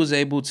 and he was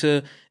able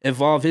to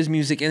evolve his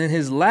music. And in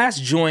his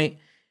last joint,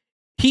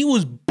 he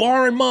was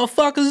barring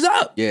motherfuckers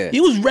up. Yeah.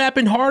 He was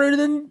rapping harder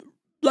than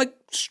like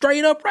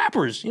straight up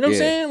rappers. You know what I'm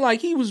saying?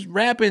 Like he was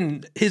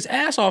rapping his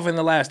ass off in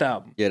the last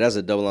album. Yeah, that's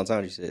a double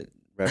entendre you said.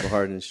 Rapping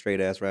harder than straight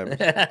ass rappers.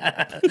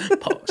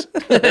 Pause.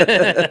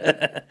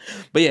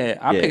 But yeah,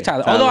 I picked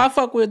Tyler. Although I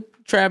fuck with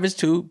Travis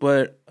too,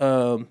 but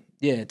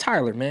yeah,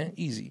 Tyler, man,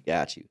 easy.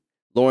 Got you.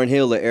 Lauryn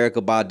Hill or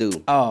Erykah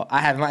Badu? Oh, I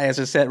have my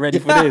answer set ready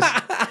for this.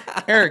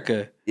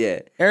 Erykah.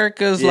 Yeah.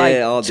 Erykah's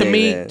like, to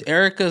me,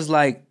 Erykah's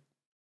like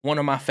one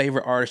of my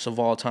favorite artists of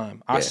all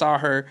time. I saw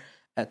her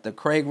at the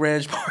Craig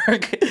Ranch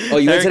Park. Oh,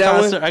 you went to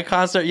that one? A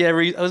concert,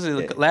 was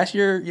it last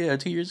year? Yeah,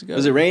 2 years ago.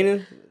 Was it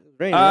raining?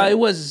 Right? It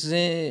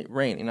wasn't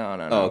raining. No.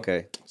 Oh,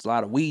 okay. It's a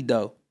lot of weed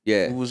though.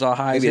 Yeah, it was all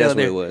high. Maybe that's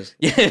what it was.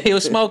 Yeah, it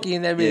was smoky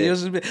and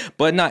everything.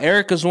 But no,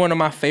 Erykah's one of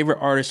my favorite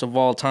artists of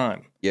all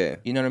time. Yeah,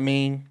 you know what I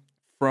mean.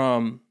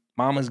 From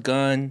Mama's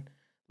Gun,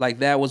 like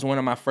that was one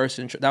of my first.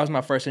 That was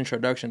my first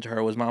introduction to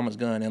her. Was Mama's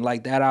Gun, and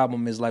like that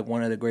album is like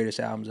one of the greatest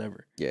albums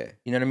ever. Yeah,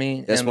 you know what I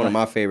mean. That's one of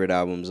my favorite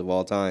albums of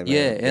all time. Man.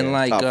 Yeah, and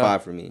like top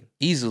 5 for me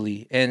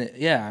easily. And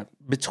yeah,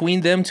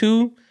 between them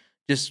two,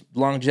 just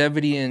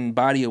longevity and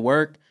body of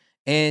work.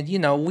 And you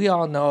know, we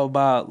all know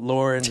about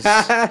Lauren's.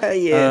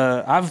 Antics.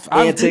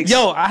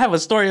 I have a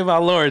story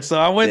about Lauren. So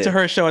I went to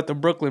her show at the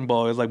Brooklyn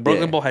Bowl. It was like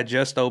Brooklyn Bowl had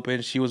just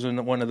opened. She was in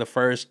the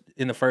first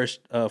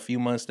few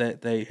months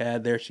that they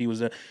had there. She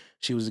was a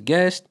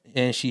guest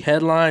and she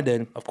headlined,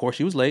 and of course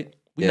she was late.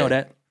 We know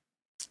that.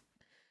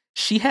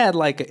 She had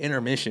like an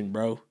intermission,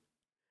 bro.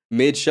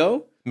 Mid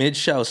show.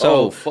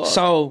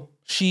 So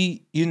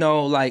she, you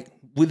know, like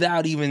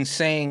without even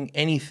saying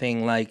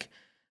anything, like.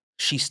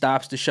 She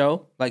stops the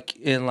show, like,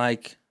 and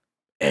like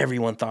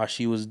everyone thought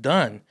she was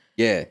done.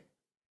 Yeah.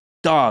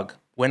 Dog,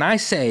 when I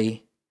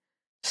say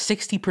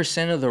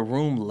 60% of the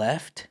room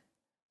left,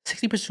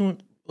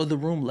 60% of the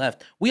room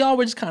left, we all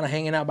were just kind of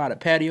hanging out by the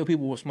patio.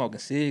 People were smoking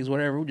cigs,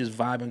 whatever. We were just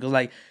vibing. Because,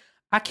 like,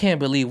 I can't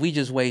believe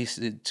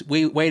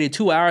we waited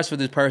 2 hours for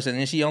this person,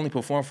 and she only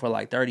performed for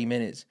like 30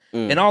 minutes.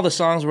 And all the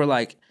songs were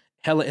like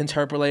hella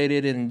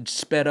interpolated and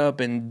sped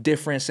up and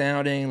different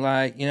sounding.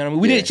 Like, you know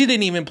what I mean? She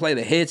didn't even play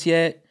the hits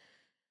yet.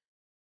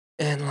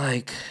 And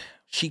like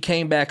she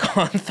came back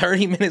on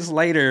 30 minutes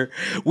later.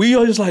 We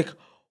were just like,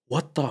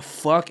 what the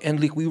fuck?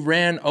 And like we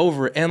ran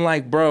over and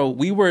like, bro,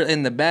 we were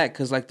in the back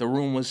because like the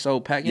room was so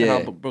packed. You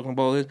know how Brooklyn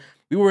Bowl is.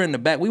 We were in the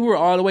back. We were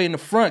all the way in the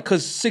front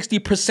because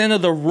 60%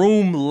 of the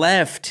room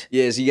left.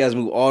 Yeah, so you guys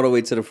moved all the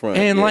way to the front.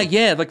 And like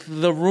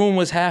the room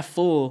was half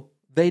full.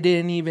 They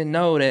didn't even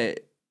know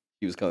that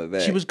she was coming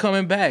back. She was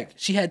coming back.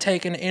 She had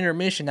taken an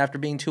intermission after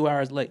being 2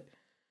 hours late.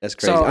 That's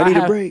crazy. So I need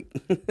a break.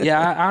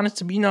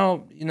 Honestly, you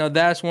know,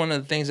 that's one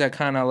of the things that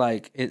kind of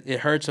like it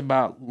hurts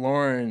about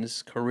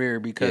Lauren's career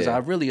because I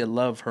really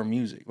love her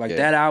music. Like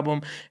that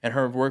album and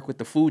her work with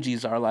the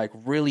Fugees are like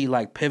really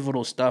like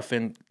pivotal stuff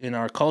in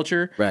our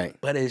culture. Right.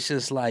 But it's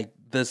just like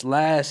this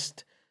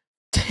last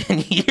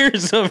 10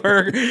 years of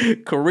her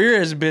career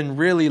has been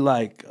really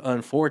like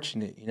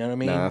unfortunate. You know what I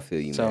mean? Nah, I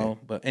feel you, man.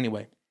 But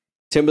anyway.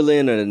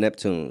 Timberland or the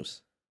Neptunes?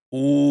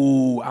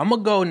 Ooh, I'm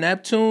gonna go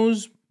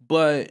Neptunes,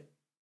 but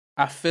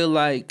I feel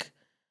like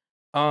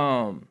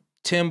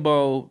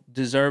Timbo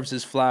deserves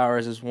his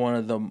flowers as one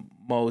of the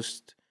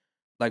most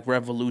like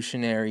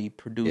revolutionary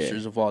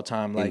producers of all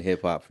time, like in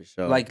hip hop for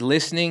sure. Like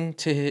listening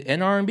to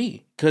and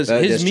R&B because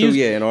his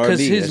music,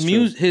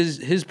 because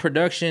his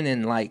production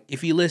and like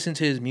if you listen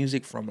to his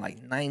music from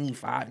like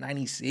 95,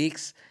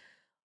 96,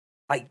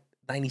 like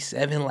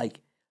 97, like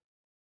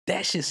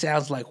that shit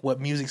sounds like what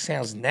music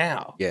sounds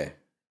now. Yeah,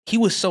 he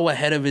was so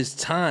ahead of his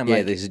time. Yeah,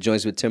 like, there's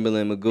joints with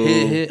Timberland,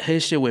 Magoo,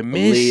 his shit with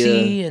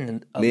Missy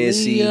and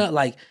Aaliyah,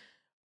 like.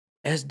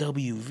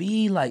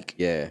 SWV, like,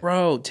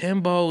 bro,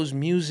 Timbo's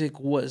music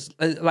was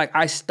like,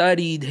 I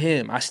studied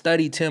him. I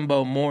studied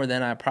Timbo more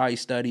than I probably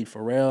studied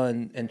Pharrell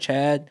and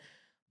Chad,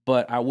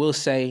 but I will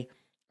say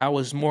I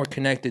was more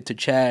connected to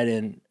Chad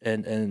and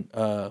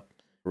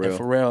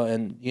Pharrell,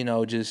 and you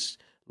know,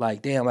 just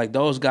like damn, like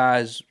those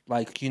guys,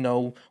 like, you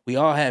know, we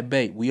all had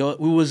bait. We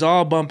was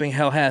all bumping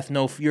Hell Hath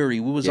No Fury.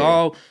 We was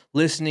all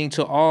listening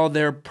to all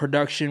their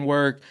production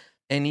work.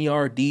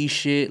 NERD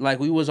shit, like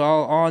we was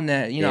all on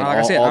that, you know. Like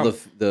I said, all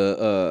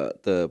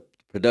the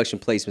production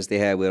placements they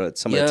had with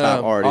some of the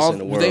top artists in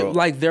the world.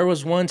 Like there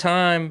was one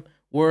time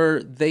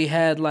where they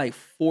had like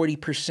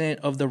 40%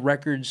 of the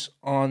records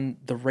on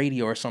the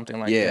radio or something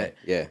like that.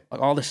 Yeah, like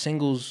all the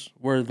singles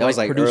were that was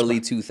like early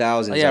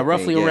 2000s. Yeah,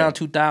 roughly around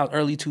 2000,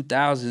 early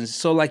 2000s.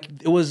 So like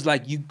it was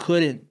like you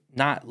couldn't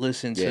not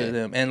listen to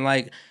them. And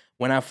like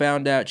when I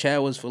found out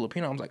Chad was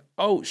Filipino, I was like,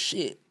 oh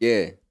shit.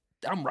 Yeah.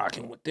 I'm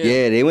rocking with them.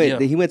 Yeah, they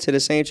went. He went to the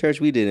same church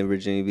we did in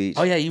Virginia Beach.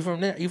 Oh yeah, you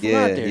from there? You from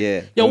out there?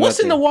 Yeah. Yo,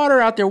 what's in the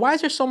water out there? Why is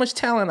there so much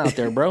talent out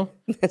there, bro?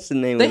 That's the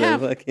name of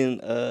the fucking.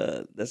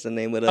 That's the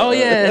name of the. Oh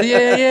yeah.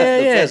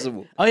 The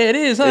festival. Oh yeah, it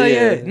is. Huh?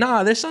 Yeah.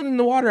 Nah, there's something in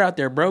the water out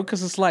there, bro.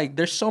 Because it's like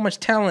there's so much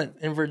talent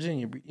in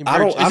Virginia. I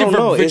don't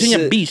know.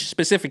 Virginia Beach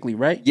specifically,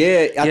 right?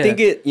 Yeah, I think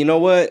it. You know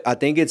what? I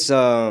think it's.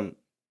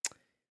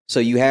 So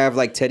you have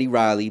like Teddy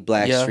Riley,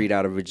 Blackstreet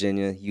out of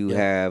Virginia. You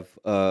have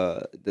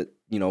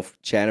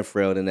Chad and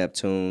Pharrell, the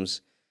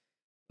Neptunes.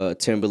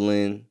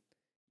 Timberland,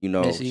 you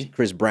know, Missy.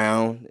 Chris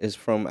Brown is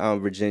from out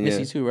in Virginia.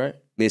 Missy too, right?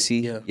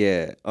 Missy,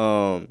 yeah.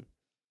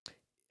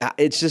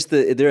 It's just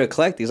they're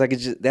eclectic. It's like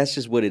that's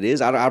just what it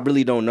is. I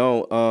really don't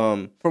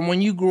know. From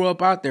when you grew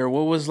up out there,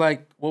 what was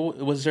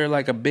there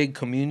like a big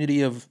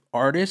community of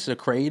artists or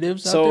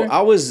creatives out there? So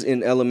I was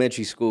in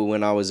elementary school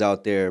when I was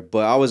out there,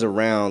 but I was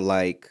around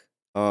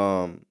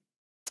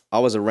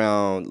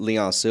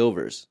Leon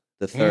Silvers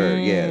the third.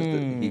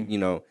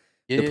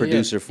 The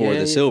producer for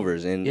the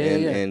Silvers, and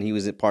he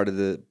was a part of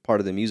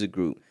the music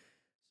group.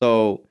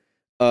 So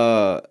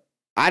I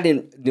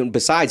didn't.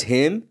 Besides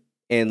him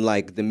and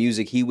like the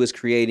music he was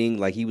creating,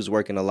 like he was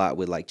working a lot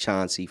with like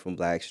Chauncey from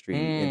Blackstreet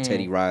and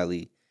Teddy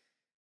Riley.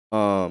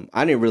 I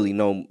didn't really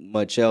know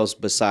much else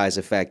besides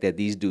the fact that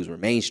these dudes were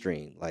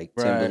mainstream, like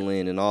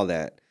Timberland and all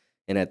that,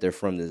 and that they're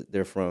from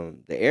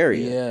the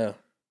area. Yeah.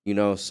 You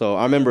know, so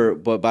I remember,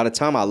 but by the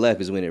time I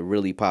left is when it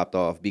really popped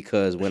off,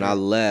 because when I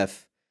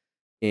left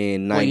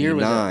in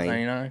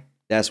 99,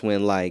 that's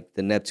when like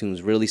the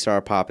Neptunes really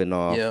started popping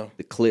off. Yeah.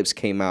 The Clips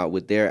came out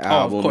with their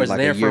album, of course, like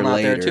a year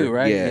later. There too,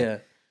 right? Yeah.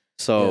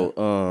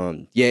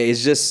 So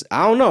it's just,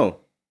 I don't know.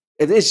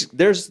 It's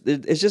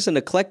just an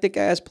eclectic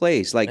ass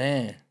place. Like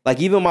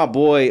even my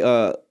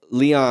boy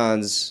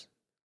Leon's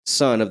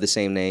son of the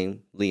same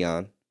name,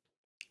 Leon.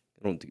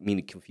 I don't mean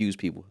to confuse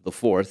people. The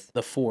fourth.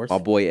 My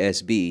boy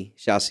SB.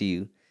 Shouts to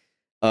you.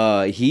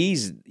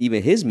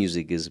 His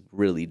music is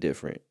really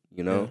different.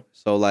 You know,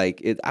 so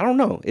like I don't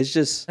know. It's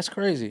just that's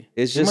crazy.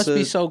 It must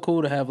be so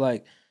cool to have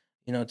like,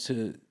 you know,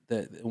 to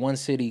that one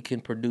city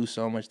can produce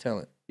so much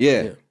talent.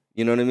 Yeah,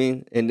 you know what I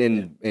mean,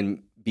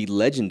 and be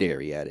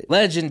legendary at it.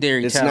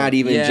 Legendary. It's talent. Not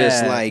even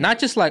just like not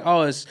just like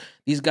it's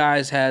these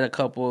guys had a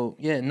couple.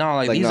 Yeah, no,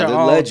 like these are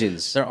all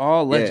legends. They're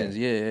all legends.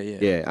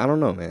 Yeah. I don't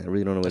know, man. I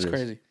really don't know what that's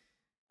crazy.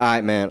 All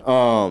right,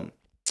 man.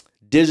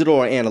 Digital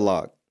or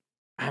analog?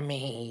 I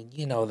mean,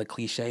 you know the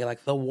cliche,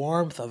 like the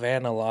warmth of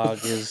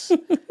analog is.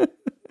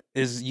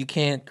 Is you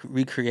can't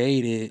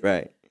recreate it,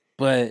 right?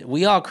 But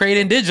we all create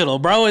in digital,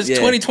 bro. It's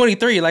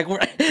 2023. Like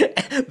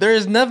there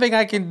is nothing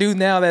I can do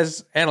now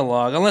that's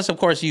analog, unless of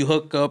course you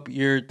hook up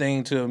your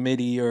thing to a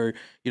MIDI, or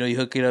you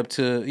hook it up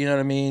to, you know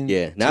what I mean?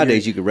 Yeah.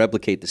 Nowadays you can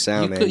replicate the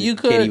sound, man. You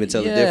can't even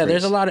tell the difference. Yeah,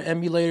 there's a lot of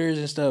emulators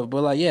and stuff,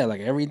 but like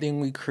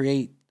everything we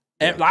create.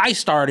 Yeah. I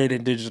started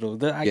in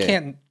digital. I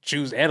can't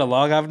choose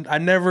analog. I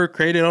never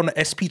created on the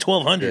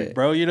SP1200,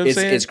 bro. You know what I'm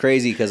saying? It's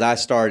crazy because I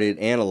started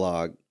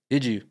analog.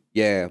 Did you?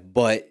 Yeah,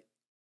 but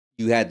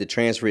you had to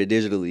transfer it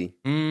digitally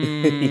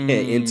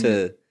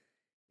into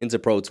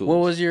Pro Tools. What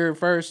was your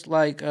first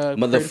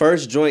the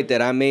first joint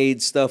that I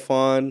made stuff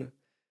on,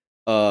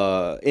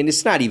 and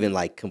it's not even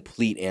like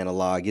complete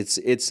analog. It's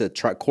a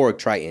Korg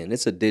Triton.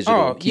 It's a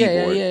digital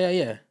keyboard.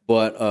 Yeah.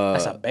 But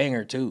that's a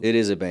banger too. It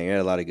is a banger. It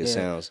had a lot of good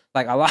sounds.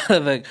 Like a lot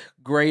of the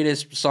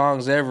greatest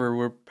songs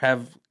ever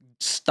have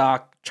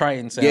stock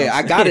Triton sounds. Yeah,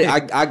 I got it.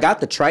 I got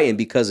the Triton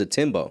because of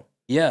Timbo.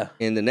 Yeah.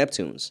 And the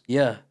Neptunes.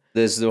 Yeah.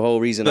 That's the whole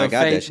reason I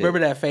got that shit. Remember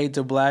that Fade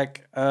to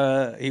Black?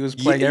 He was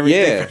playing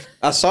everything. Yeah,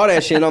 I saw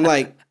that shit and I'm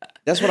like,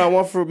 That's what I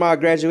want for my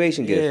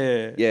graduation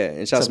gift. Yeah.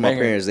 And shout out to my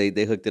parents.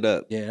 They hooked it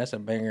up. Yeah, that's a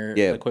banger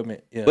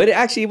equipment. Yeah. But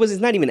it's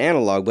not even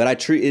analog.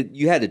 But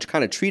you had to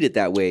kind of treat it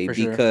that way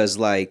because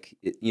like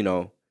you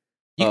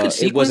could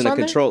sequence it wasn't a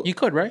control. You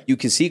could, right? You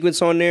can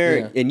sequence on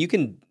there, and you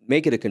can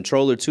make it a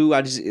controller too.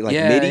 I just like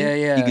MIDI.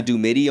 Yeah. You could do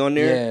MIDI on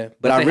there. Yeah,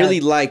 but I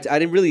really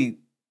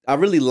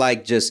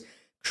liked just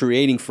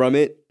creating from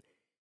it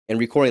and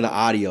recording the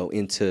audio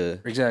into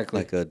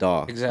like a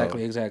DAW.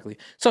 Exactly.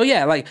 So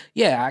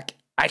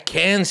I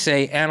can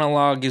say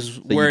analog is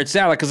where it's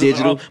at, like because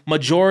the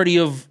majority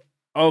of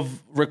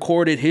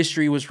recorded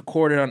history was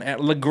recorded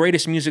on the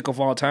greatest music of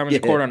all time is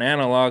recorded on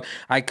analog.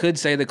 I could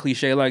say the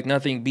cliche like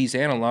nothing beats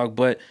analog,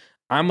 but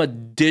I'm a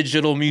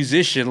digital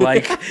musician.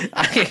 Like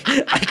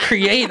I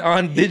create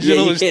on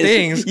digital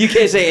things. You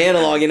can't say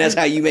analog and that's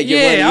how you make your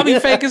money. Yeah, I'll be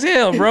fake as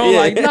hell, bro.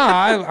 Like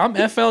I'm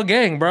FL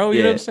gang, bro.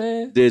 You know what I'm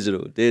saying?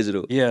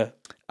 Digital. Yeah.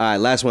 All right,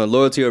 last one.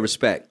 Loyalty or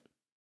respect?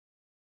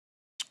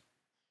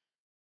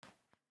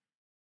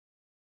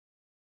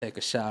 Take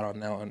a shot on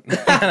that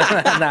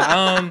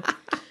one.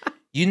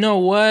 You know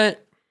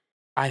what?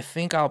 I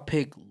think I'll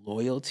pick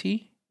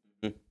loyalty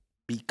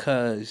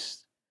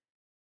because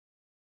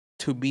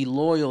to be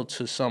loyal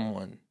to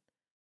someone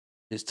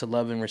is to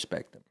love and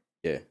respect them.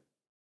 Yeah.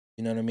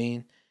 You know what I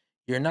mean?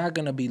 You're not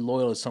going to be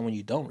loyal to someone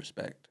you don't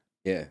respect.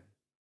 Yeah.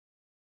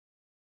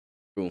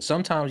 True.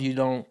 Sometimes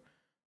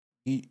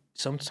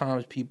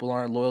sometimes people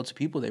aren't loyal to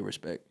people they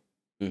respect.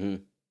 Mm-hmm.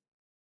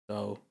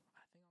 So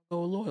I think I'll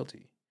go with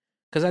loyalty.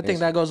 Because I think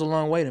that goes a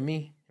long way to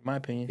me, in my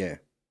opinion. Yeah.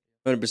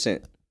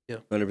 100%. Yeah.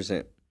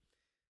 100%.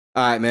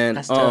 All right, man.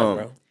 That's tough,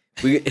 bro.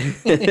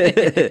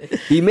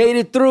 He made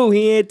it through.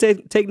 He ain't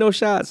take no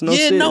shots. No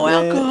shit, no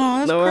man. alcohol.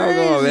 That's no crazy.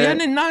 alcohol, man. I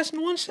didn't nice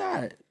in one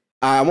shot.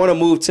 I want to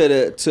move to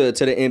the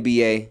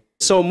NBA.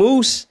 So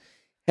Moose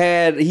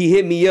he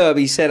hit me up.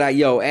 He said,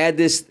 "Yo, add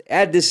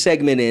this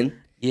segment in."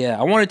 Yeah,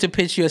 I wanted to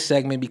pitch you a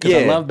segment because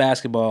I love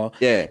basketball.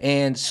 Yeah,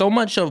 and so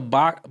much of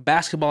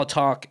basketball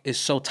talk is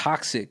so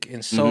toxic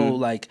and so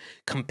like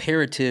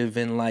comparative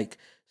and like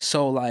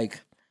so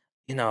like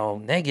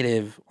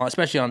negative,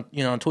 especially on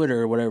on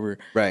Twitter or whatever.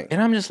 Right. And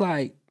I'm just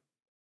like,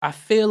 I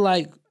feel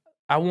like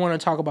I want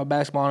to talk about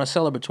basketball in a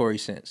celebratory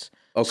sense.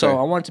 Okay. So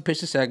I wanted to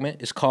pitch the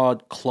segment. It's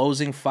called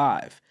Closing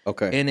 5.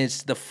 Okay. And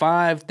it's the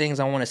 5 things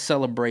I want to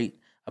celebrate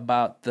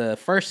about the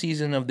first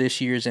season of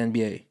this year's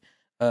NBA.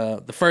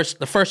 The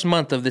first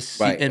month of this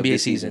NBA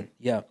season.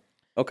 Yeah.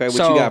 Okay. What you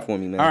got for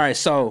me, man? All right.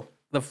 So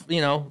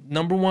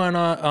number one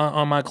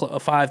on my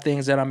 5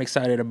 things that I'm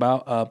excited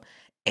about.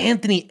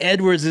 Anthony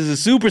Edwards is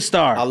a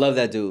superstar. I love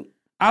that dude.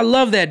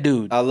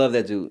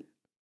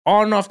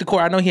 On and off the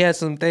court. I know he had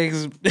some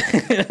things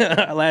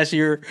last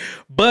year,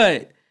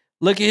 but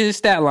look at his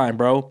stat line,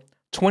 bro.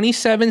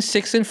 27,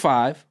 6, and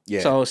 5. Yeah.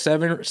 So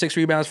 6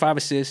 rebounds, 5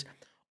 assists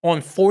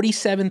on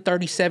 47,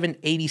 37,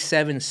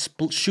 87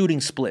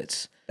 shooting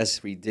splits.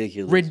 That's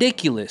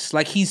ridiculous.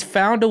 Like he's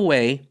found a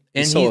way.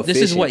 And this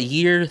is what,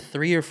 year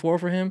 3 or 4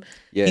 for him?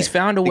 Yeah. He's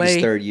found a way.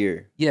 It's third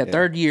year. Yeah,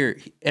 third year.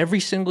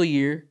 Every single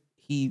year,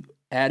 he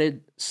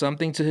added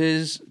something to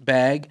his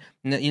bag.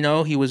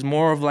 He was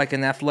more of like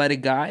an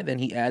athletic guy. Then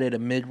he added a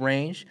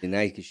mid-range. And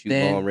now he can shoot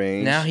long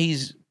range. Now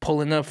he's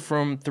pulling up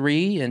from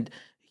 3, and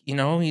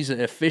he's an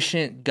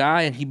efficient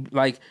guy. And he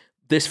like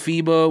this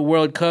FIBA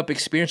World Cup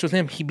experience with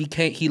him.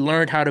 He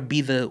learned how to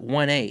be the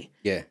 1A.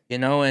 Yeah.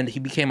 And he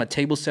became a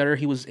table setter.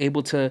 He was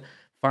able to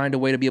find a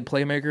way to be a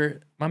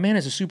playmaker. My man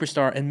is a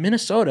superstar. And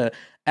Minnesota,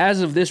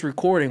 as of this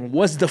recording,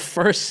 was the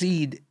first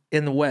seed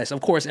in the West.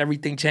 Of course,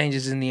 everything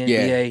changes in the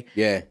NBA.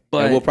 Yeah.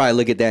 But and we'll probably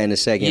look at that in a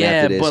second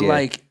after this. But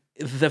like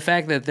the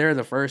fact that they're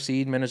the first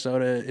seed,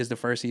 Minnesota is the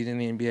first seed in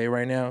the NBA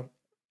right now,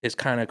 is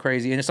kind of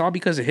crazy. And it's all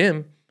because of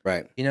him.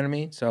 Right. You know what I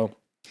mean? So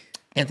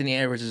Anthony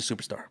Edwards is a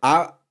superstar.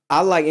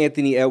 I like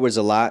Anthony Edwards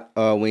a lot.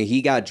 When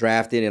he got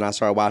drafted and I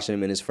started watching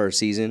him in his first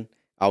season,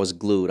 I was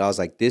glued. I was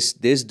like, this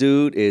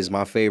dude is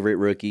my favorite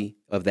rookie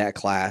of that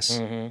class.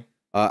 Mm-hmm.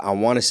 I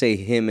want to say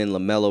him and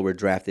LaMelo were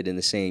drafted in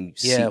the same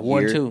year.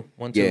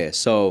 1-2. Yeah,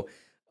 so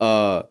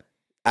I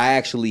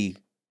actually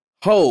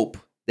hope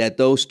that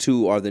those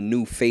two are the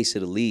new face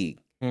of the league,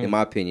 in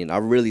my opinion. I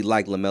really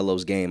like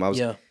LaMelo's game.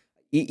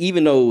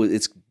 Even though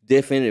it's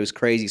different, it was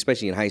crazy,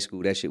 especially in high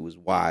school. That shit was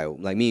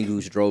wild. Like, me and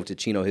Goose drove to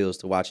Chino Hills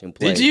to watch him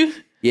play. Did you?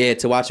 Yeah,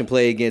 to watch him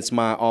play against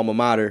my alma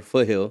mater,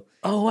 Foothill.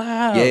 Oh,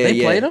 wow. Yeah,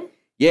 they played him?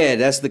 Yeah,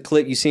 that's the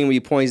clip you seen where he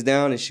points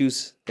down and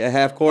shoots at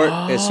half court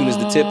as soon as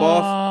the tip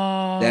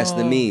off. That's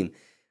the meme.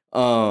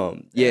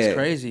 That's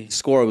crazy.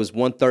 Score was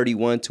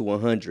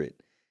 131-100.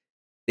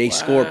 They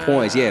scored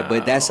points,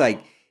 but that's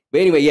like.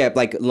 But anyway,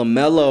 like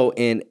LaMelo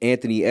and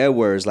Anthony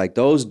Edwards, like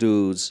those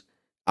dudes,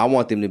 I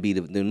want them to be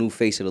the new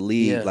face of the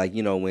league. Yeah. Like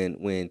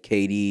when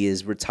KD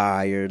is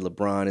retired,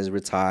 LeBron is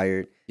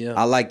retired. Yeah.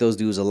 I like those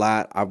dudes a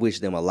lot. I wish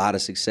them a lot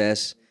of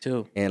success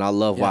too, and I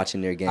love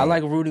watching their game. I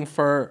like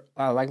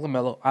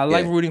LaMelo. I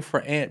like rooting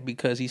for Ant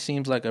because he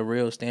seems like a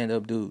real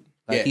stand-up dude.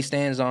 Like he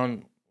stands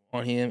on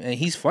him, and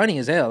he's funny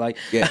as hell. Like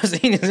I've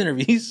seen his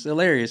interview, he's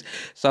hilarious.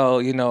 So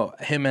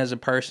him as a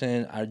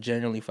person, I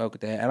genuinely fuck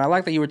with that. And I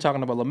like that you were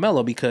talking about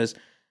LaMelo because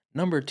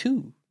number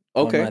 2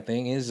 Okay. on my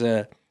thing is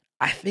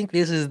I think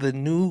this is the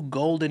new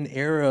golden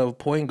era of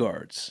point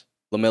guards.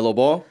 LaMelo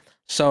Ball?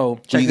 So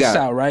check this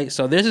out, right?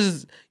 So this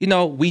is,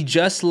 we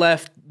just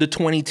left the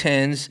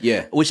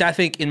 2010s, which I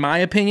think, in my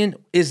opinion,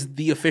 is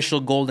the official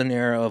golden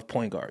era of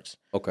point guards.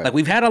 Okay. Like,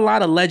 we've had a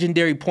lot of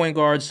legendary point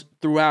guards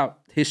throughout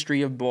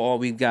history of ball.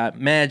 We've got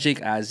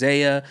Magic,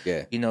 Isaiah,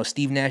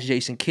 Steve Nash,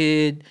 Jason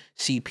Kidd,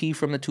 CP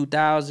from the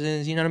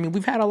 2000s. You know what I mean?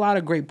 We've had a lot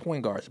of great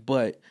point guards,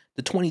 but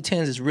the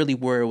 2010s is really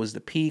where it was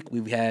the peak.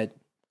 We've had,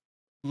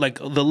 like,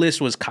 the list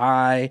was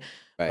Kai.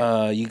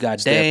 Right. You got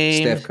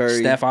Dame, Steph Curry,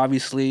 Steph,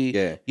 obviously,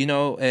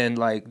 and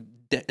like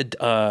you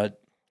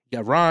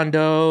got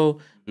Rondo,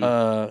 you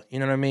know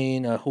what I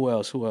mean? Who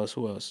else?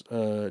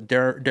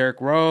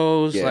 Derrick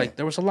Rose. Like,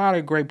 there was a lot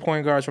of great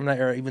point guards from that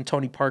era. Even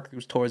Tony Parker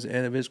was towards the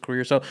end of his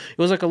career. So it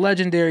was like a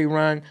legendary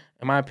run.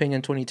 In my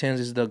opinion, 2010s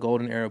is the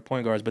golden era of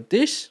point guards. But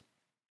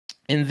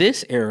in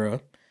this era,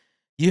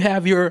 you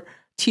have your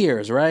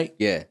tiers, right?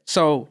 Yeah.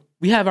 So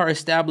we have our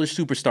established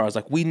superstars.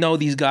 Like, we know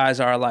these guys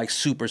are like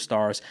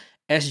superstars.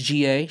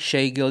 SGA,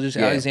 Shai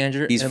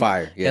Gilgeous-Alexander, he's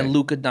fire, and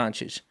Luka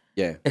Doncic.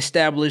 Yeah,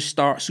 established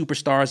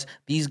superstars.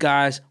 These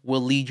guys will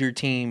lead your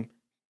team.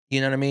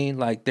 You know what I mean?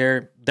 Like,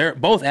 they're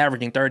both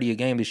averaging 30 a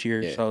game this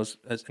year, so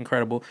it's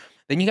incredible.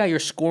 Then you got your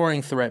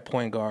scoring threat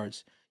point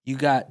guards. You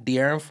got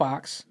De'Aaron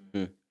Fox,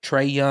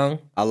 Trae Young.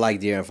 I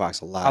like De'Aaron Fox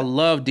a lot. I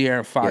love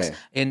De'Aaron Fox,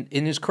 and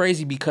it's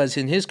crazy because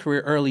in his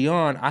career early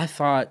on, I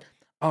thought,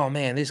 oh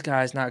man, this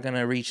guy's not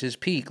gonna reach his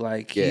peak.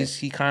 Like,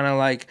 he kind of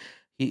like.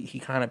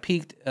 He kind of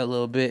peaked a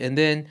little bit, and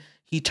then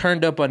he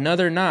turned up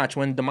another notch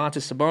when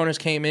Domantas Sabonis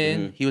came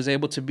in. He was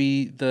able to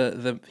be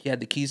he had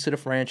the keys to the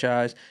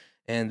franchise,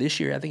 and this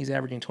year I think he's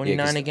averaging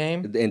 29 a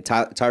game. And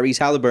Tyrese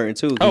Halliburton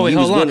too. Oh wait,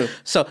 hold on.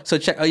 So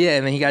check. Oh yeah,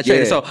 and then he got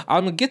traded. So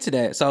I'm gonna get to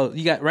that. So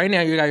you got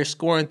your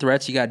scoring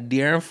threats. You got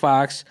De'Aaron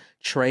Fox,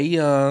 Trae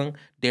Young,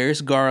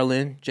 Darius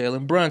Garland,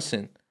 Jalen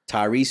Brunson,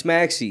 Tyrese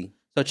Maxey.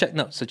 So check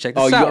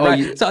this out,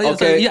 right? So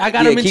I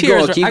got him in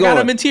tiers. I got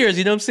him in tiers.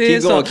 You know what I'm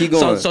saying? Keep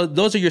going. So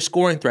those are your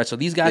scoring threats. So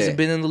these guys have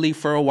been in the league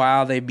for a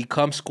while. They've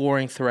become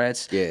scoring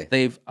threats. Yeah.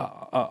 They've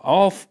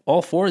all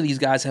 4 of these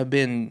guys have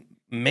been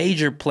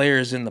major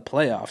players in the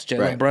playoffs.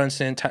 Jalen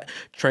Brunson,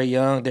 Trae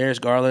Young, Darius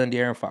Garland, and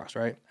De'Aaron Fox.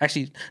 Right?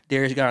 Actually,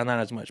 Darius Garland not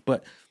as much,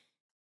 but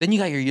then you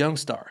got your young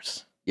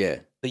stars. Yeah.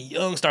 The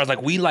young stars,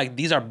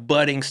 these are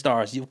budding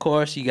stars. Of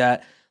course, you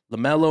got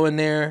LaMelo in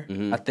there.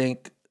 I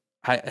think.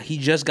 He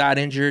just got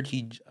injured.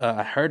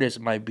 I heard it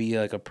might be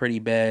like a pretty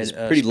bad. It's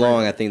pretty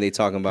long. I think they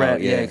talking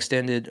about.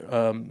 Extended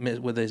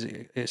with his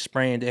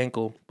sprained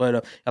ankle.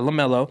 But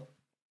LaMelo,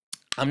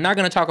 I'm not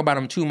going to talk about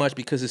him too much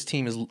because his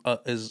team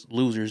is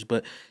losers.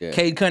 But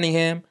Cade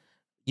Cunningham,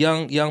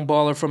 young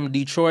baller from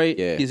Detroit.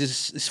 Yeah. He's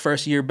his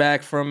first year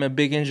back from a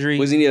big injury.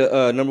 Wasn't he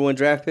a number 1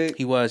 draft pick?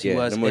 He was.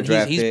 Number 1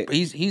 draft pick.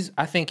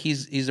 I think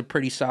he's a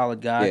pretty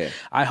solid guy. Yeah.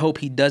 I hope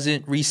he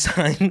doesn't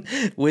re-sign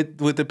with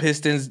the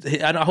Pistons.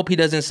 I hope he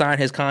doesn't sign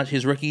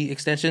his rookie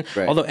extension.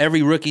 Right. Although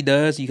every rookie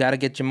does, you got to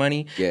get your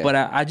money. Yeah. But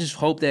I just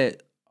hope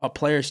that a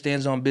player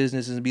stands on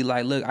business and be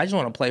like, look, I just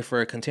want to play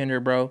for a contender,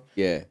 bro.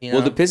 Yeah.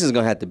 Well, the Pistons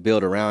gonna have to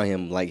build around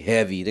him like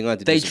heavy. They're gonna have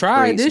to do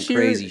some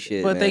crazy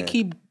shit. But they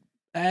keep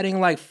adding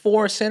like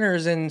 4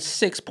 centers and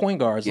 6 point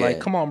guards. Like,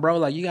 come on, bro.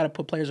 Like, you got to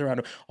put players around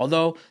him.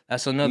 Although,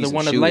 that's another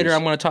one that later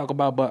I'm going to talk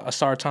about, but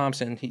Asar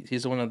Thompson,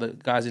 he's one of the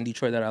guys in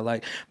Detroit that I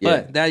like.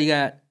 But now you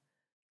got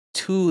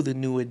 2 of the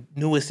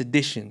newest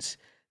additions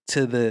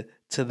to the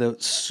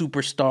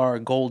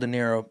superstar golden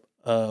era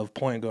of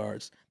point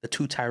guards, the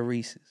 2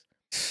 Tyreses.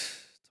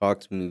 Talk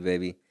to me,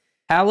 baby.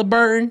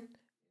 Halliburton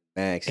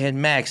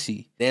and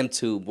Maxey. Them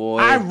 2, boy.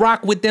 I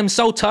rock with them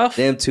so tough.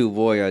 Them 2,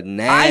 boy, are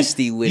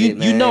nasty it,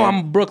 man. You know I'm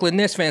a Brooklyn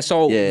Nets fan,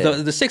 so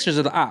the Sixers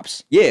are the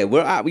ops. Yeah,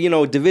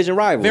 we're division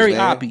rivals. Very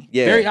man. oppy.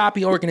 Yeah. Very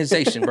oppy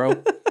organization,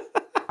 bro.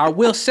 I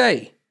will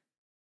say,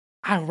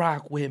 I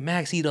rock with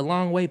Maxey the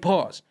long way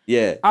pause.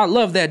 Yeah. I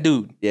love that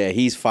dude. Yeah,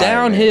 he's fire.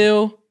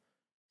 Downhill. Man.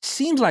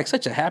 Seems like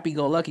such a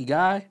happy-go-lucky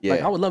guy. Yeah.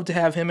 Like, I would love to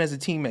have him as a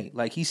teammate.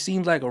 Like, he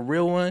seems like a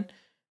real one.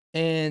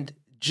 And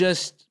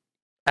just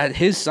at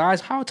his size,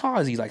 how tall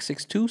is he? Like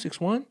 6'2",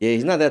 6'1"? Yeah,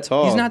 he's not that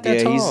tall. He's not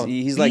that tall.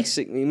 He's like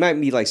he might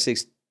be like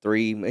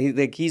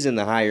 6'3". He's in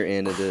the higher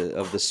end of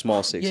the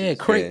small sixes. Yeah,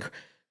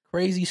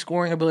 crazy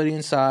scoring ability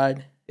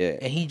inside. Yeah,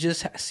 and he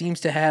just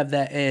seems to have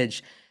that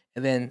edge.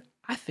 And then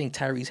I think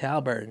Tyrese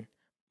Halliburton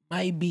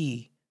might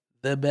be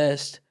the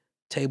best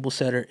table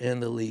setter in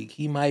the league.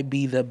 He might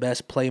be the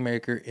best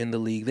playmaker in the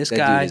league. That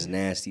guy dude is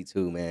nasty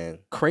too, man.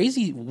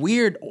 Crazy,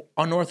 weird,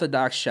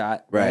 unorthodox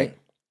shot. Right.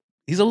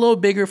 He's a little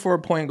bigger for a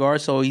point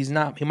guard, so he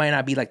might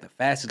not be like the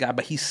fastest guy,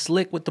 but he's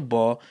slick with the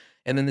ball.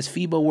 And then this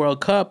FIBA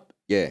World Cup,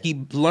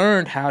 he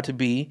learned how to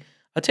be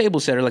a table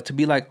setter, like to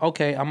be like,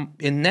 okay,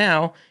 and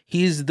now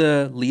he's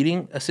the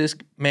leading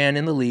assist man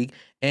in the league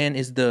and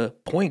is the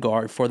point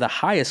guard for the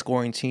highest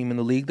scoring team in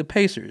the league, the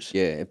Pacers.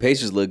 Yeah, and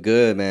Pacers look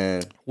good,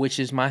 man. Which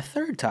is my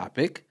third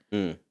topic.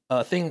 The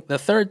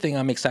third thing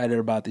I'm excited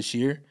about this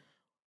year,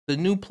 the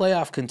new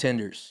playoff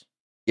contenders.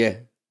 Yeah.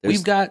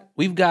 We've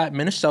got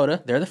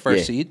Minnesota. They're the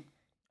first seed.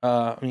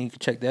 You can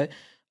check that.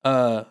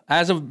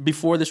 as of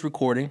before this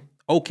recording,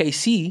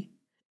 OKC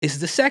is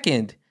the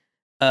second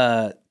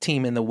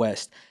team in the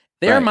West.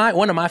 They're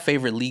one of my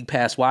favorite League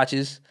Pass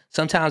watches.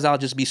 Sometimes I'll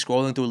just be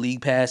scrolling through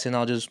League Pass and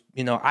I'll just,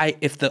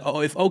 if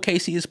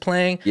OKC is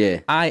playing,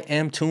 I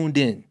am tuned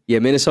in. Yeah,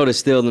 Minnesota's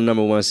still the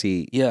 #1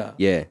 seed.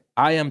 Yeah.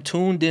 I am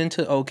tuned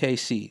into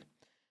OKC.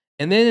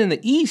 And then in the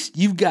East,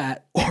 you've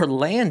got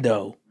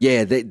Orlando.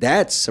 Yeah,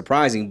 that's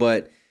surprising,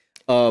 but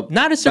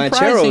not as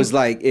surprising. Banchero is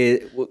like,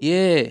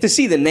 to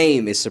see the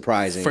name is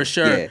surprising. For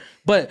sure. Yeah.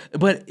 But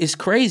it's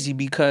crazy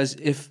because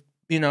if,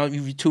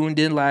 you tuned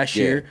in last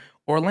year,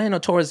 Orlando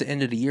towards the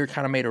end of the year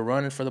kind of made a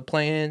run for the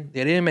play-in.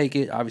 They didn't make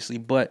it, obviously,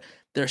 but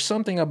there's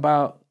something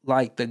about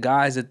like the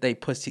guys that they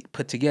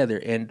put together.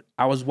 And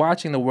I was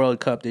watching the World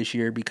Cup this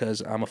year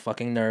because I'm a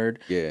fucking nerd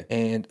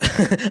and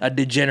a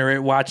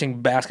degenerate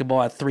watching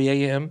basketball at 3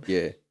 a.m.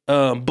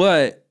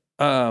 But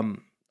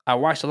I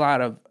watched a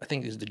lot of, I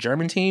think it's the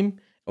German team,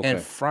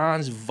 and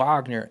Franz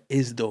Wagner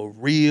is the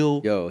real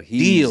deal.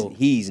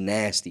 He's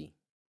nasty.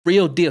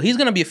 Real deal. He's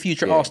going to be a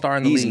future all-star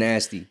in the league. He's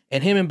nasty.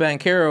 And him and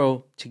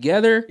Banchero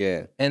together.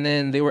 Yeah. And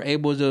then they were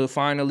able to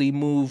finally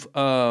move,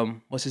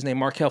 what's his name,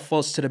 Markelle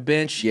Fultz to the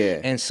bench. Yeah.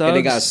 And Suggs. And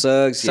they got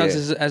Suggs.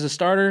 As a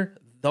starter.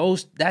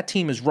 That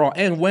team is raw.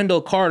 And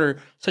Wendell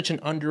Carter, such an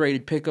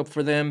underrated pickup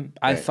for them.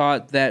 Right. I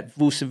thought that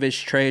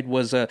Vucevic trade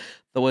was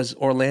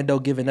Orlando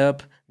giving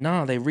up.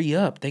 No, they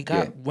re-up. They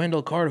got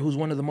Wendell Carter, who's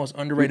one of the most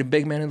underrated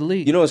big men in the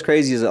league. You know what's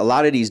crazy is a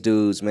lot of these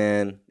dudes,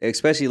 man,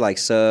 especially like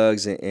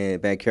Suggs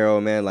and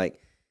Banchero, man, like,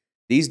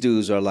 these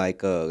dudes are like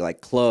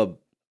club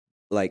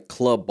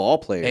ball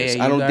players.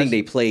 I don't think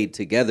they played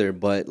together,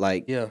 but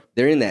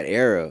they're in that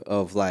era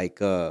of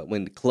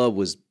when the club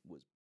was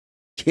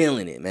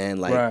killing it, man.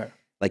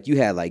 Like you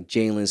had like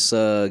Jalen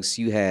Suggs,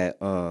 you had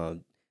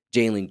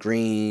Jalen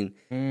Green,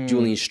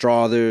 Julian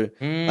Strother,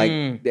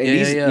 I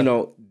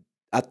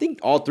think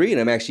all three of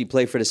them actually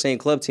play for the same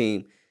club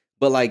team.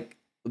 But like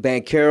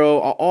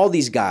Banchero, all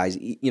these guys,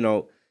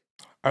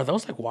 Are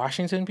those like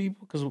Washington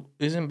people? Because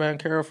isn't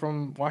Banchero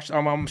from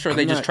Washington? I'm sure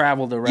they just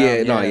traveled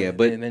around.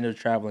 But and then they're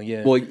traveling.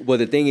 Yeah. Well,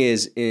 the thing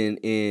is, in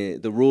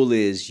the rule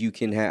is you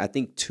can have, I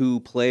think,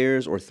 2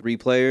 players or 3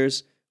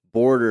 players.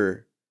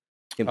 Border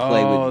can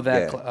play with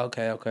that.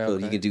 Okay. So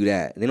you can do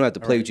that. And they don't have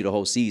to play with you the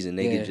whole season.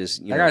 They can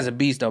just that guy's a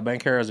beast though.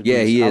 Banchero's a beast.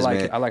 Yeah, he is.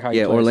 I like how he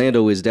plays.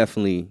 Orlando is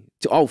definitely.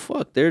 Oh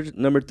fuck, they're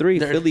 #3.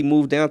 Philly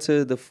moved down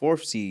to the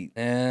 4th seed.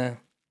 Yeah.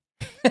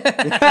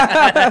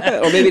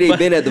 Or maybe they've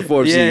been at the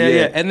 4th seed.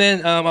 Yeah. And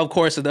then, of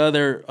course, the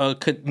other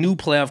new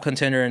playoff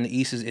contender in the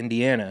East is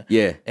Indiana.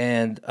 Yeah.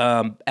 And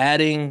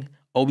adding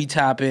Obi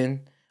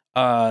Toppin.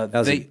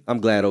 I'm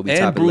glad Obi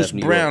Toppin and Bruce left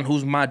New Brown, York.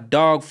 who's my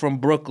dog from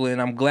Brooklyn.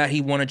 I'm glad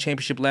he won a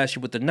championship last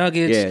year with the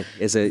Nuggets. Yeah,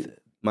 it's a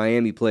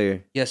Miami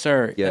player. Yes,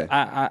 sir. Yeah.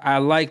 I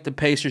like the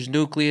Pacers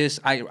nucleus.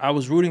 I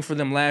was rooting for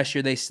them last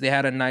year. They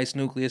had a nice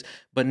nucleus,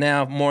 but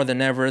now more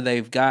than ever,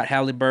 they've got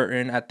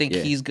Halliburton. I think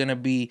he's gonna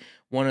be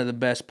one of the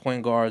best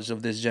point guards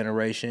of this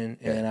generation,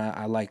 and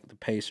I like the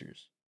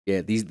Pacers.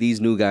 Yeah, these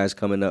new guys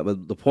coming up,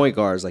 but the point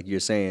guards, like you're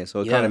saying,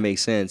 so it kind of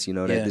makes sense,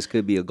 that this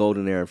could be a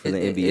golden era for the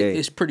NBA.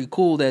 It's pretty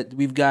cool that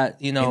we've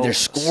got, and they're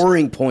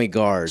scoring point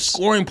guards.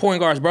 Scoring point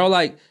guards, bro.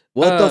 Like,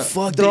 what the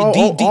fuck? They're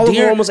all of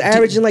them almost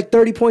averaging like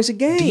 30 points a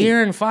game.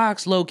 De'Aaron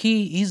Fox, low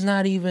key, he's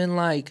not even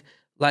like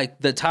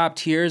the top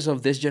tiers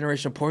of this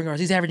generation of point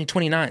guards. He's averaging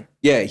 29.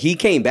 Yeah, he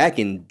came back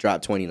and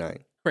dropped 29.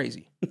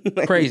 Crazy.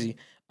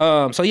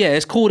 So yeah,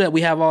 it's cool that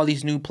we have all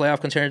these new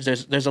playoff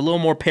contenders. There's a little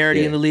more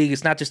parity in the league.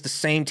 It's not just the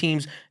same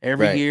teams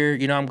every year.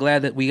 I'm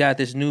glad that we got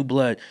this new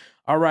blood.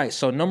 All right,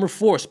 so number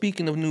 4,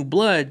 speaking of new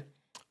blood,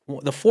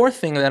 the 4th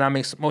thing that I'm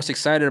most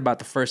excited about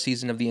the first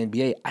season of the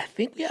NBA, I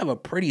think we have a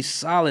pretty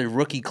solid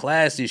rookie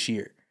class this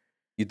year.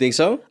 You think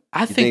so?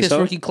 I think this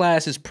rookie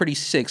class is pretty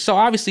sick. So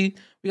obviously,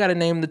 we got to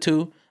name the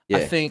 2. Yeah.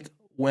 I think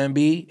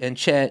Wemby and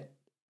Chet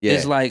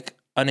is like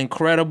an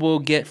incredible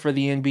get for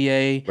the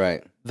NBA.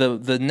 Right.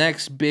 The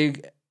next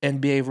big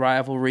NBA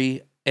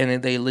rivalry,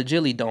 and they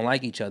legitimately don't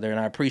like each other, and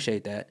I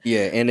appreciate that.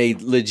 Yeah, and they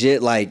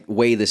legit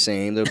weigh the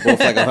same. They're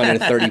both like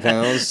 130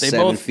 pounds,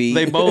 7 feet.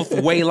 They both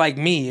weigh like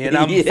me, and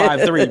I'm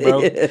 5'3",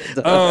 bro.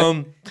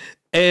 Yeah.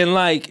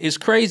 And it's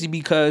crazy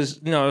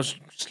because I was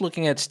just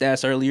looking at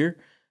stats earlier.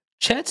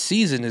 Chet's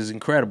season is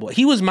incredible.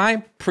 He was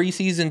my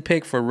preseason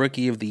pick for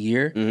Rookie of the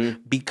Year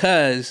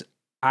because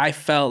I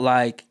felt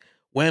like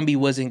Wemby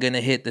wasn't going to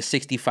hit the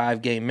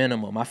 65-game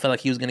minimum. I felt like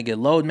he was going to get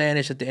load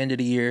managed at the end of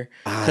the year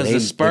because the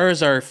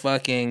Spurs are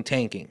fucking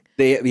tanking.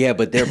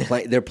 But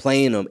they're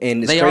playing him,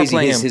 and it's crazy.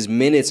 His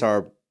minutes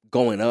are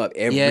going up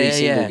every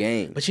single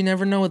game. But you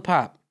never know with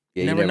Pop.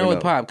 You never know with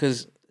Pop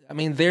because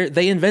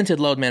they invented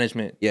load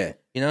management. Yeah,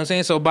 you know what I'm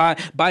saying. So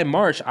by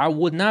March, I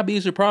would not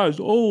be surprised.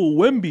 Oh,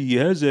 Wemby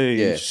has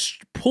a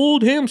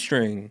pulled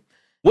hamstring.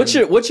 What's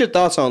your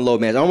thoughts on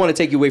load management? I don't want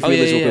to take you away from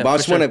this real quick, but I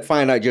just want to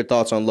find out your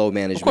thoughts on load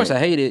management. Of course, I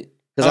hate it.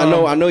 Because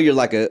I know you're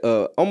like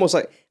almost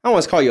like, I don't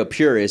want to call you a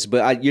purist,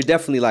 but you're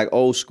definitely like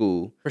old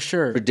school, for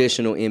sure,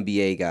 traditional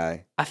NBA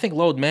guy. I think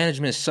load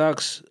management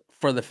sucks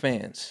for the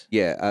fans.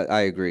 Yeah,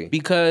 I agree.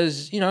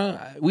 Because,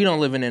 we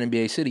don't live in an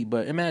NBA city,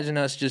 but imagine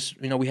us just,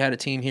 we had a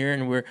team here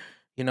and we're,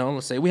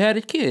 let's say we had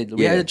a kid,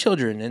 we had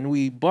children, and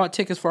we bought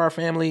tickets for our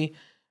family.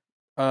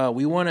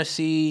 We want to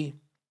see,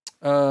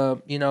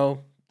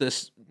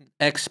 this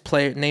X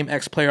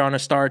player on a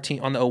star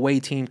team, on the away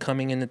team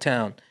coming into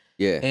town.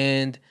 Yeah.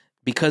 And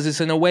because it's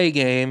an away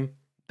game,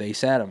 they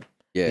sat him.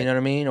 Yeah. You know what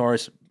I mean? Or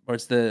it's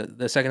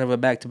the second of a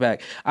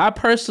back-to-back.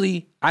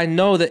 I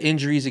know that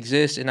injuries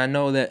exist, and I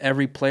know that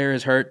every player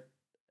is hurt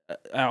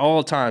at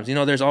all times.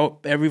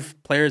 Every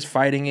player is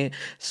fighting it.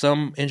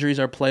 Some injuries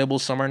are playable,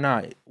 some are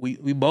not.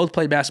 We both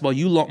played basketball.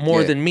 You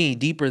more than me,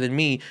 deeper than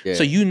me. Yeah.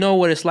 So you know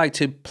what it's like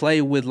to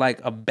play with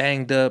like a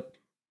banged up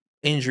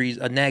injuries,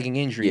 a nagging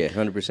injury. Yeah,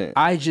 100%.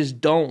 I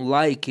just don't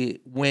like it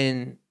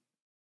when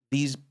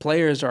these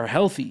players are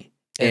healthy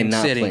and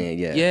not sitting. Playing.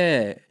 Yeah.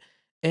 Yeah.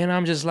 And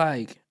I'm just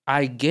like,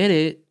 I get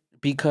it.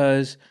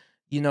 Because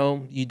you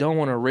don't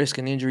want to risk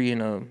an injury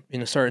in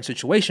a certain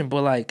situation,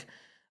 but like,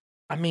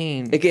 I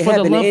mean, it can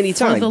happen at any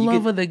time. For the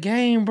love of the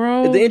game,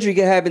 bro. The injury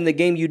can happen in the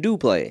game you do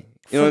play.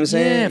 You know what I'm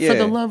saying? Yeah, for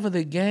the love of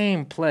the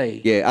game, play.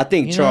 Yeah, I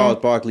think Charles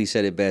Barkley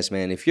said it best,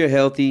 man. If you're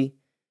healthy,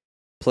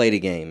 play the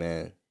game,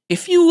 man.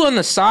 If you on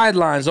the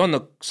sidelines,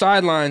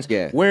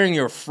 wearing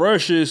your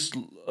freshest,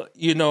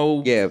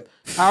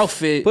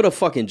 outfit. Put a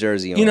fucking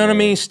jersey on. You know what I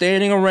mean?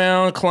 Standing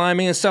around,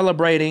 climbing and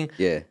celebrating.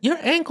 Yeah. Your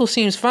ankle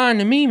seems fine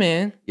to me,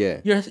 man.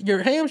 Yeah.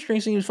 Your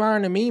hamstring seems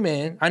fine to me,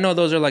 man. I know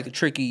those are like the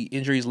tricky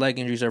injuries. Leg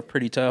injuries are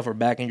pretty tough, or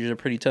back injuries are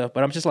pretty tough.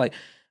 But I'm just like,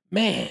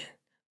 man,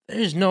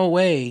 there's no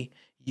way.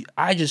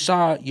 I just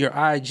saw your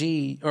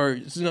IG, or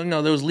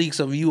those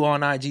leaks of you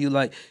on IG,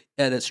 like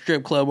at a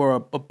strip club or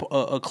a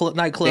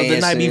nightclub dancing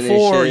the night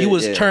before. You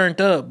was turned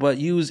up, but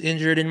you was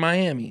injured in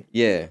Miami.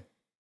 Yeah.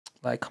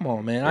 Like, come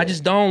on, man. Yeah.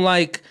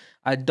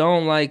 I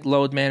don't like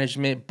load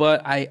management,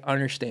 but I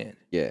understand.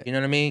 Yeah. You know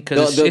what I mean?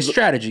 Because it's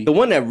strategy. The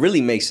one that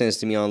really makes sense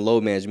to me on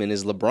load management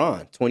is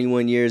LeBron.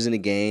 21 years in the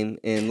game,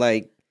 and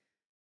like,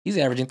 he's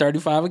averaging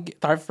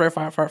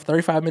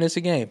 35 minutes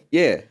a game.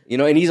 Yeah.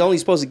 And he's only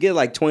supposed to get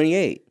like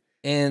 28.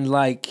 And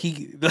like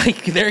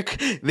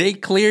they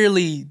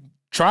clearly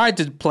tried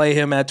to play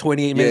him at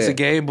 28 minutes a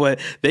game, but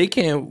they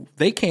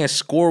can't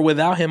score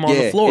without him on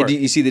the floor.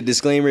 You see the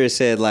disclaimer? It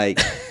said like,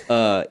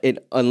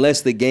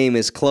 unless the game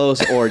is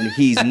close or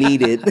he's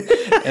needed.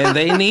 And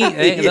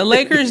the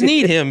Lakers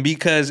need him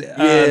because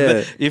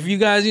if you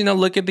guys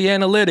look at the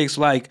analytics,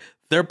 like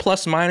their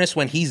plus minus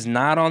when he's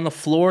not on the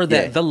floor,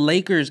 that the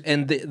Lakers,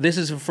 and this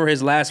is for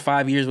his last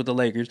 5 years with the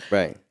Lakers,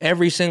 right?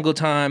 Every single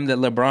time that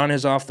LeBron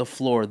is off the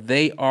floor,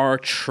 they are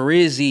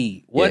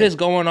trizzy. What is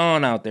going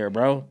on out there,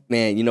 bro?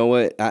 Man, you know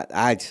what?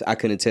 I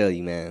couldn't tell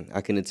you, man. I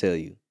couldn't tell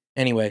you.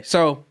 Anyway,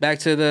 so back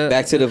to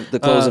the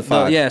closing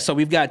five. So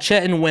we've got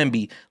Chet and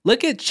Wemby.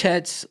 Look at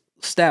Chet's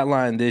stat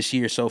line this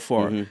year so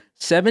far: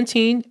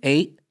 17,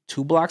 8,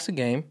 2 blocks a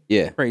game.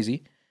 Yeah,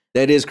 crazy.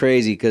 That is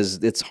crazy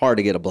because it's hard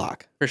to get a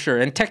block. For sure.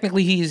 And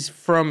technically he's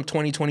from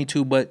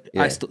 2022, but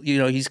I still,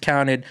 he's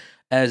counted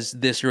as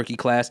this rookie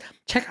class.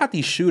 Check out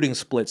these shooting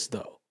splits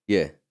though.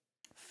 Yeah.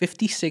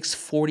 56,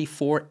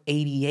 44,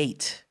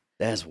 88.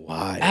 That's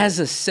wild. As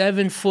a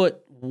 7'1",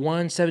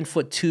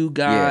 7'2"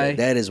 guy. Yeah,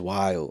 that is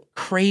wild.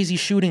 Crazy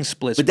shooting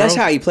splits. But that's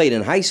how he played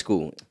in high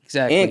school.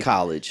 Exactly. And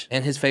college.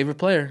 And his favorite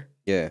player.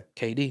 Yeah.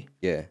 KD.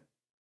 Yeah.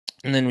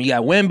 And then we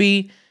got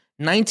Wemby,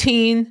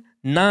 19,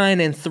 9,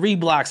 and 3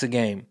 blocks a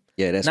game.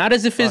 Yeah, that's not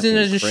as efficient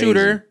as a crazy.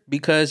 Shooter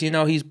because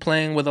he's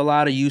playing with a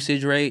lot of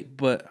usage rate,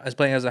 but he's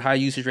playing as a high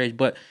usage rate.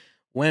 But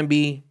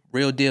Wemby,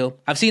 real deal.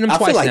 I've seen him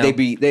twice. I feel like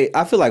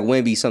now. I feel like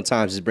Wemby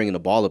sometimes is bringing the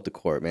ball up the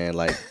court, man.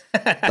 Like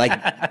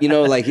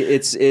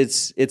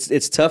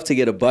it's tough to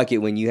get a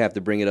bucket when you have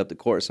to bring it up the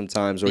court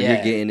sometimes, or you're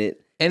getting it.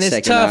 And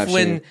it's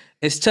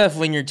tough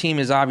when your team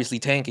is obviously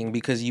tanking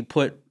because you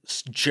put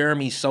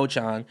Jeremy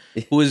Sochan,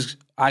 who is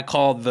I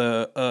call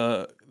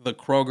the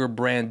Kroger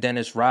brand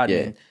Dennis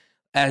Rodman. Yeah.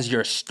 As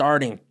your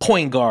starting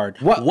point guard.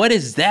 What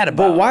is that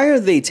about? But why are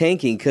they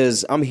tanking?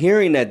 Because I'm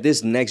hearing that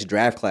this next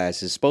draft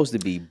class is supposed to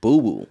be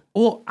boo-boo.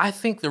 Well, I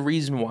think the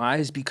reason why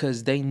is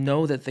because they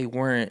know that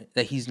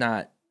he's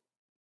not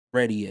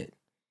ready yet.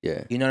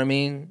 Yeah. You know what I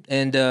mean?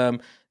 And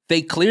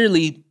they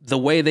clearly, the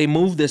way they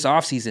moved this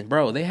offseason,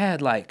 bro, they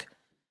had like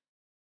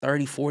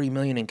 30, 40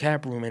 million in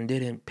cap room and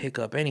didn't pick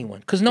up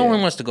anyone. Because no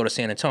one wants to go to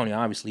San Antonio,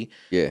 obviously.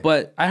 Yeah.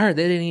 But I heard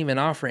they didn't even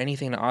offer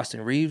anything to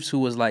Austin Reeves, who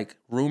was like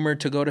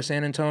rumored to go to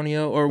San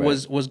Antonio or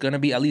was going to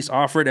be at least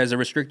offered as a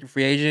restricted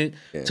free agent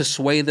to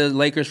sway the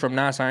Lakers from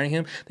not signing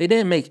him. They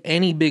didn't make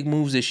any big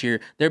moves this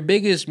year. Their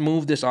biggest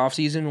move this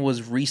offseason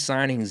was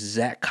re-signing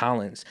Zach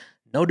Collins.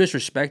 No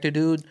disrespect to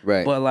dude,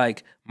 but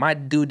like my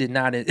dude did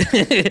not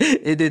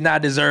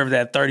deserve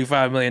that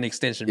 $35 million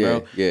extension,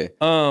 bro. Yeah.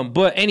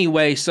 But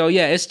anyway, so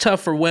yeah, it's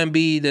tough for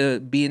Wemby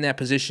to be in that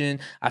position.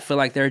 I feel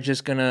like they're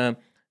just gonna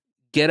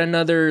get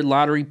another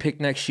lottery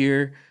pick next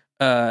year.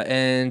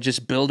 and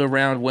just build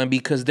around Wemby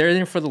because they're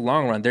in for the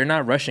long run. They're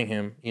not rushing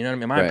him. You know what I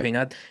mean? In my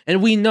opinion.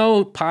 And we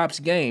know Pop's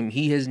game.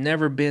 He has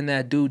never been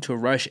that dude to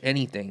rush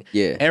anything.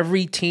 Yeah.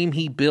 Every team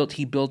he built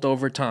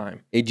over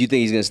time. Hey, do you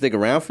think he's going to stick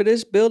around for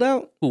this build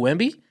out? Who,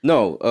 Wemby?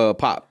 No,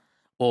 Pop.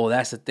 Well,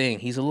 that's the thing.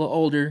 He's a little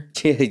older.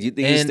 Yeah, you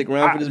think he'll stick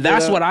around for this build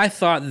That's out? what I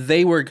thought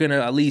they were going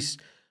to at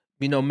least,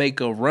 make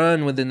a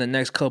run within the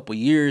next couple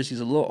years. He's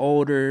a little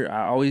older.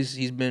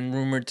 He's been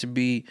rumored to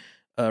be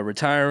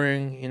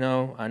retiring.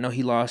 I know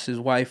he lost his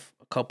wife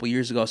a couple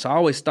years ago. So I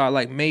always thought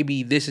like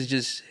maybe this is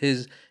just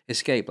his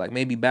escape. Like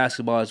maybe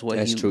basketball is what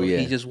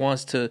he just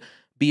wants to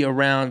be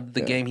around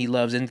the game he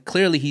loves. And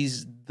clearly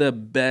he's the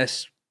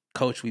best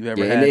coach we've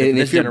ever had. And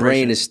if your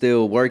brain is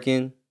still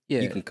working,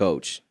 you can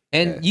coach.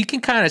 And you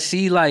can kind of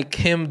see like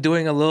him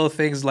doing a little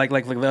things like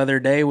the other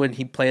day when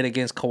he played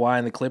against Kawhi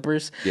and the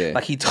Clippers. Yeah.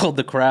 Like he told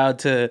the crowd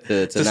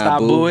to stop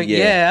booing.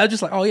 Yeah. I was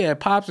just like, oh yeah,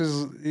 Pops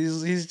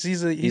he's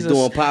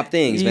doing Pop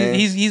things, man.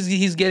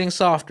 He's getting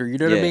softer. You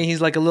know what I mean? He's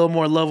like a little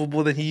more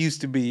lovable than he used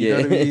to be. You know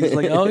what I mean? He's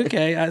like, oh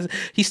okay,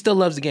 he still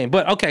loves the game.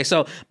 But okay,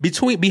 so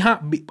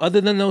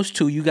other than those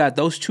two, you got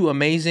those two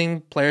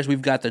amazing players.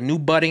 We've got the new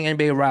budding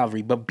NBA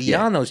rivalry. But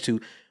beyond those two,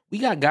 we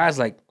got guys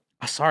like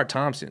Asar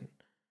Thompson.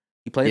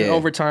 He played in the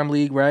overtime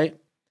league, right?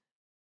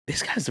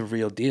 This guy's the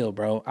real deal,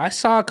 bro. I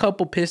saw a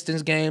couple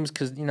Pistons games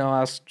because, I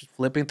was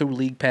flipping through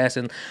League Pass,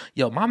 and,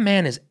 my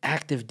man is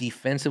active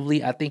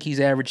defensively. I think he's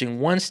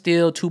averaging 1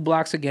 steal, 2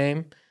 blocks a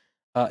game,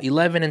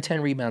 11 and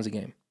 10 rebounds a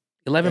game.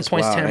 11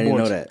 points, 10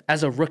 boards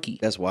as a rookie.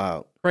 That's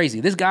wild. Crazy.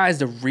 This guy is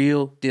the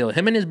real deal.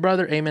 Him and his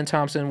brother, Amen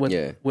Thompson,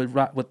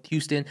 with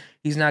Houston,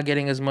 he's not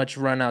getting as much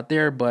run out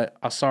there, but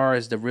Asar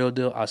is the real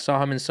deal. I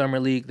saw him in Summer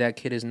League. That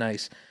kid is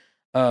nice.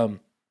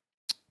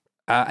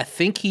 I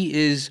think he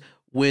is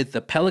with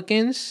the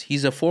Pelicans.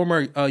 He's a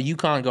former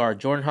UConn guard,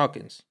 Jordan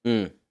Hawkins.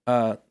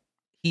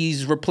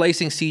 He's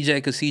replacing CJ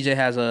because CJ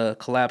has a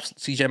collapse.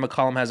 CJ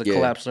McCollum has a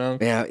collapsed lung.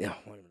 Man, I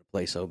want him to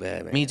play so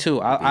bad, man. Me too.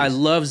 I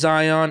love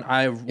Zion.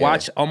 I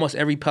watch almost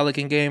every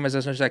Pelican game as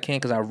much as I can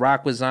because I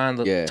rock with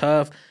Zion.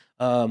 Tough.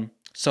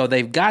 So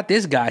they've got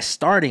this guy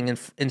starting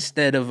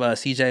instead of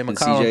CJ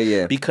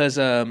McCollum because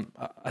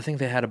I think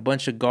they had a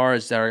bunch of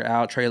guards that are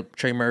out.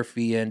 Trey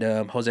Murphy and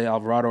Jose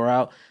Alvarado are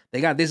out. They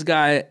got this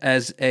guy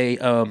as a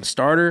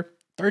starter,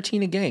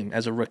 13 a game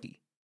as a rookie.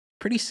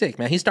 Pretty sick,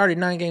 man. He started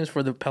 9 games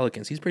for the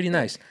Pelicans. He's pretty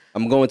nice.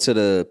 I'm going to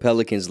the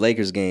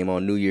Pelicans-Lakers game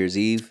on New Year's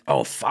Eve.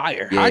 Oh,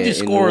 fire. How'd you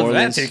score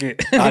that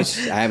ticket? I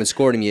haven't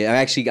scored him yet.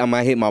 I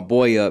might hit my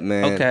boy up,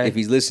 man. Okay. If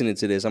he's listening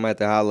to this, I might have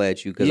to holler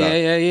at you because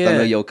I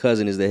know your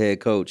cousin is the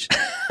head coach.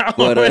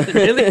 But,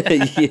 really?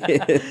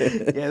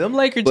 Them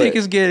Laker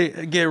tickets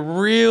get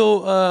real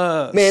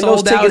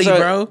sold out,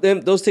 bro.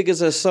 Those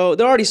tickets are sold.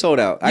 They're already sold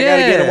out. I got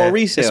to get them on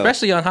resale.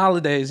 Especially on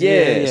holidays.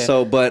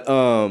 So, but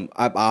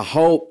I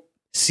hope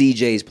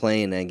CJ's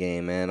playing that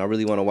game, man. I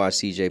really want to watch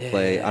CJ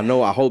play.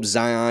 I hope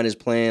Zion is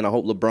playing. I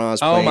hope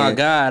LeBron's playing. Oh my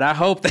God. I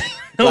hope that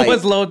no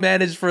one's load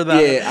managed for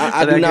that.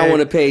 I do not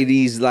want to pay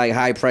these like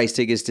high price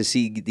tickets to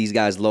see these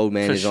guys load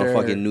manage on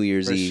fucking New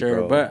Year's Eve,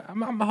 bro. But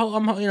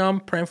I'm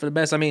praying for the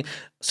best. I mean,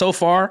 so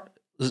far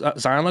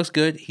Zion looks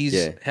good. He's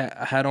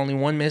had only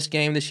 1 missed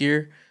game this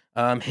year.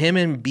 Him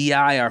and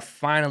BI are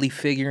finally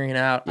figuring it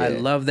out. I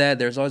love that.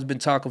 There's always been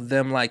talk of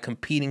them like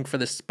competing for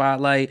the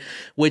spotlight,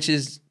 which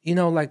is,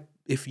 like,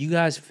 if you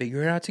guys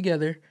figure it out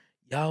together,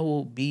 y'all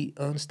will be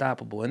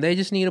unstoppable. And they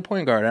just need a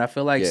point guard. I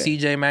feel like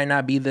CJ might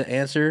not be the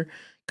answer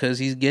because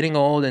he's getting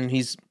old and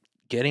he's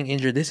getting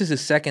injured. This is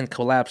his 2nd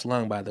collapsed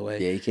lung, by the way.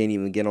 Yeah, he can't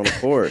even get on the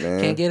court, man.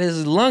 Can't get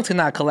his lung to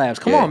not collapse.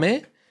 Come on,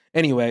 man.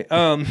 Anyway,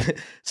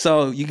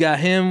 so you got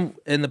him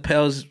and the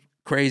Pels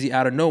crazy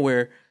out of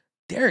nowhere.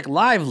 Derek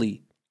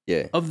Lively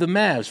of the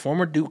Mavs,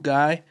 former Duke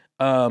guy,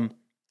 from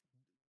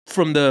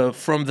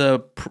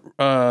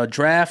the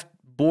draft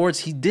boards,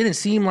 he didn't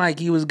seem like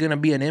he was going to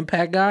be an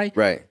impact guy.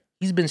 Right.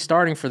 He's been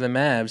starting for the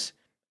Mavs,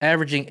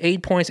 averaging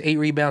 8 points, 8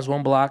 rebounds,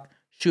 1 block,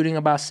 shooting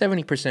about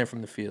 70%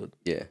 from the field.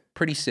 Yeah.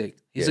 Pretty sick.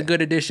 He's a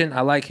good addition.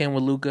 I like him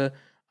with Luka.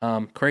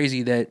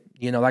 Crazy that,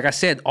 like I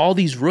said, all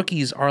these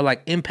rookies are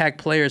like impact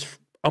players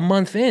a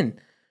month in.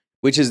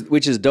 Which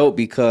is dope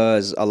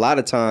because a lot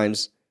of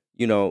times,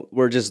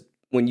 we're just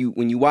when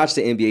you watch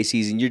the NBA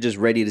season, you're just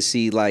ready to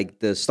see like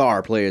the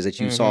star players that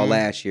you saw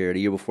last year, the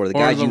year before, the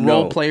guys the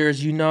role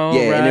players, right?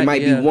 And it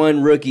might be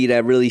one rookie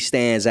that really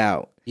stands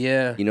out.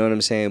 Yeah, you know what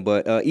I'm saying.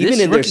 But even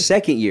in their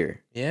second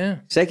year,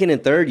 second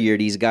and third year,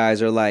 these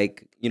guys are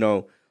like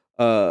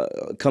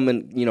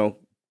coming.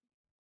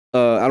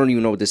 I don't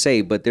even know what to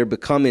say, but they're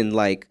becoming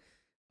like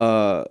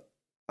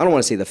I don't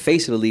want to say the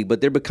face of the league,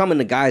 but they're becoming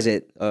the guys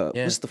that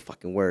what's the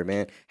fucking word,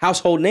 man?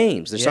 Household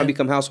names. They're starting to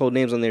become household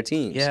names on their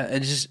teams. Yeah,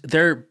 and just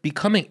they're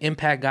becoming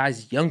impact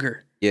guys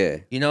younger. Yeah.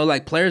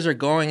 Like players are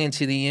going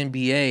into the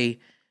NBA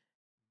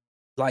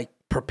like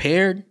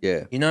prepared.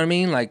 Yeah. You know what I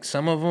mean? Like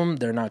some of them,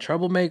 they're not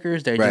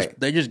troublemakers.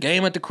 They just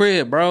game at the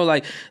crib, bro.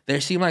 Like they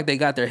seem like they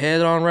got their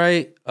head on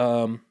right.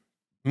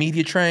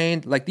 Media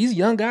trained. Like these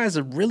young guys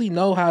that really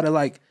know how to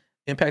like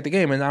impact the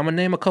game. And I'm gonna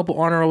name a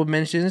couple honorable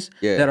mentions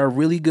that are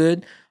really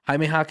good.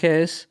 Jaime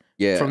Jaquez,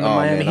 Yeah, from the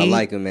Miami Heat. I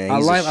like him, man.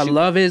 I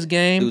love his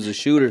game. He was a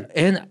shooter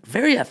and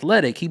very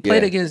athletic. He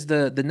played against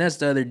the Nets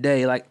the other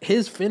day. Like,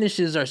 his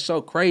finishes are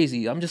so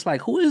crazy. I'm just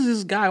like, who is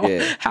this guy?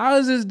 Yeah. How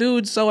is this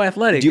dude so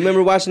athletic? Do you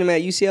remember watching him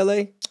at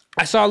UCLA?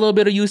 I saw a little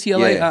bit of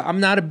UCLA. Yeah. I'm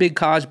not a big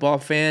college ball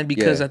fan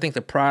because I think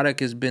the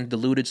product has been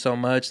diluted so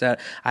much that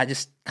I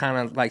just kind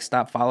of like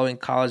stopped following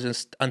college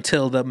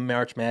until the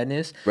March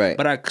Madness. Right.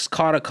 But I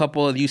caught a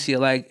couple of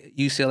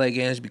UCLA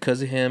games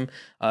because of him.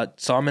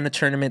 Saw him in a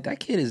tournament. That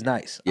kid is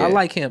nice. Yeah. I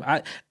like him.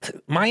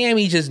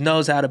 Miami just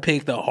knows how to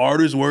pick the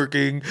hardest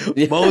working,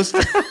 most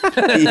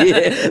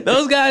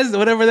those guys,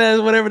 whatever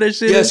their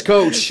shit is. Yes,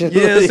 coach. You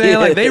know what I'm saying?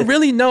 Like, they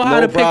really know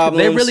how to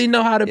problems. pick. They really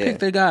know how to pick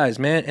their guys,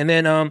 man. And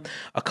then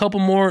a couple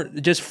more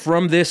just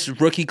from this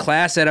rookie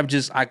class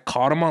that I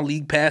caught them on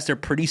League Pass. They're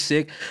pretty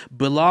sick.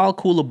 Bilal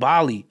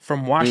Coulibaly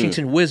from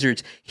Washington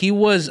Wizards. He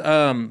was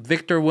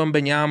Victor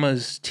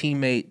Wembanyama's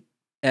teammate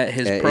at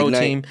his pro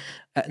Ignite? team.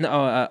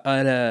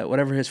 At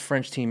whatever his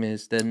French team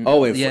is. Then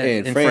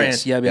in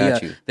France. Yeah.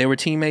 You. They were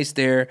teammates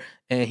there,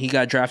 and he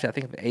got drafted, I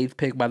think, the 8th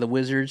pick by the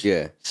Wizards.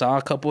 Yeah. Saw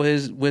a couple of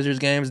his Wizards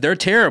games. They're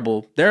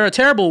terrible. They're a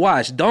terrible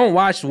watch. Don't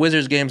watch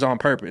Wizards games on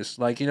purpose.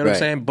 Like, you know what I'm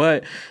saying?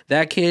 But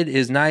that kid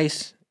is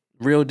nice.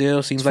 Real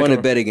deal. Seems like fun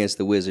to bet against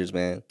the Wizards,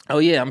 man. Oh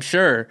yeah, I'm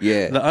sure.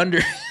 Yeah. The under.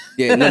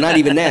 Yeah, no, not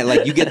even that.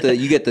 Like, you get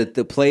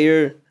the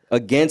player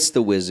against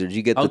the Wizards.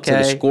 You get to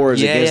the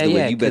scores against the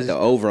Wizards. You bet the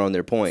over on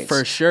their points.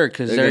 For sure,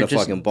 because they're gonna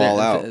just fucking ball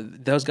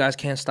out. Those guys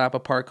can't stop a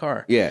parked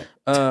car. Yeah.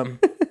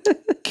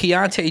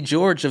 Keontae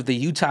George of the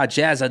Utah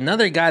Jazz,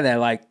 another guy that I'm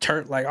like,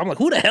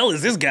 who the hell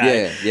is this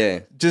guy? Yeah.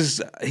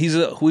 Just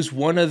who's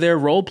one of their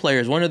role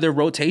players, one of their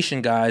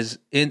rotation guys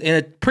in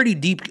a pretty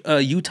deep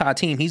Utah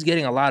team. He's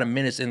getting a lot of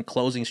minutes in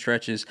closing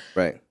stretches.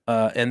 Right.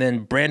 And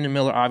then Brandon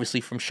Miller,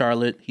 obviously from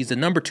Charlotte. He's the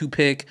number 2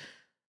 pick.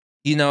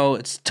 You know,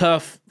 it's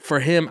tough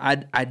for him.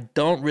 I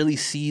don't really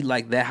see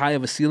like that high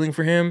of a ceiling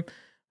for him,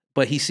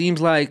 but he seems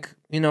like,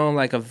 you know,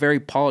 like a very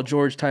Paul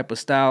George type of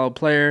style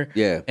player.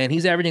 Yeah. And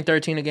he's averaging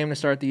 13 a game to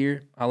start the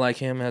year. I like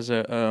him as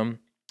a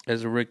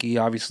rookie.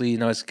 Obviously, you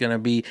know, it's going to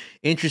be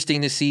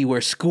interesting to see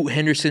where Scoot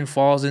Henderson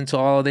falls into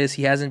all of this.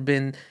 He hasn't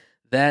been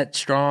that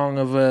strong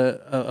of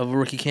a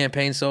rookie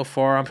campaign so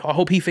far. I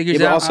hope he figures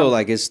it out. But also,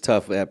 like, it's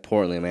tough at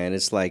Portland, man.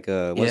 It's like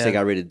once they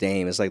got rid of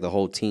Dame, it's like the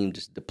whole team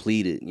just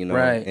depleted, you know.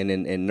 Right. And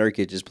then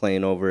Nurkic is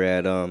playing over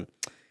at in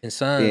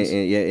Suns.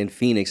 in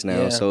Phoenix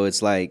now. Yeah. So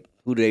it's like,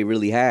 who do they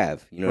really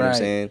have? You know what I'm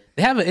saying?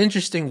 They have an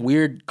interesting,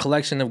 weird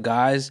collection of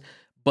guys,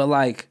 but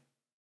like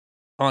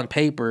on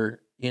paper,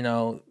 you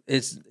know,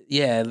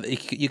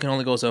 you can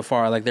only go so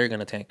far. Like, they're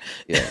gonna tank.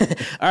 Yeah.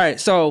 All right.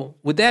 So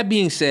with that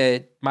being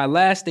said, my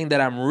last thing that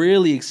I'm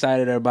really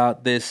excited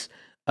about this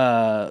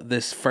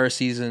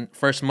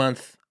first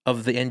month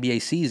of the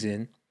NBA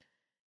season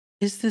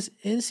is this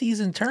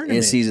in-season tournament.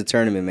 In-season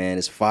tournament, man,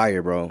 it's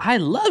fire, bro. I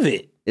love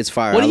it. It's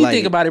fire. What do you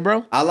think about it,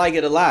 bro? I like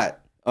it a lot.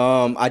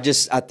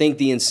 I think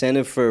the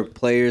incentive for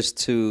players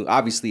to,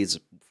 obviously it's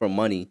for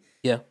money.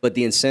 Yeah. But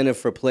the incentive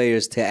for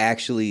players to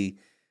actually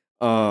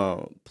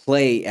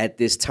play at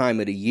this time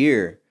of the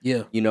year.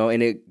 Yeah. You know,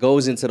 and it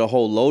goes into the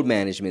whole load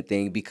management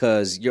thing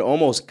because you're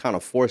almost kind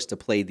of forced to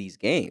play these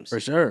games. For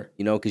sure.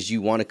 You know, because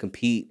you want to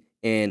compete.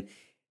 And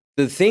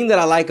the thing that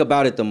I like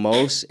about it the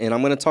most, and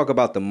I'm going to talk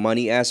about the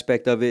money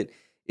aspect of it,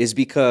 is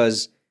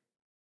because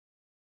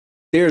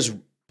there's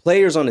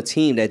players on the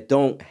team that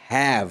don't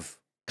have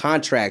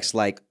contracts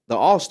like the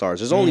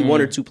All-Stars. There's only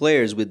 1 or 2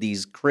 players with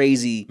these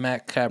crazy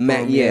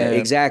yeah,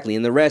 exactly.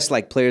 And the rest,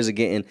 like, players are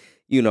getting,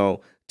 you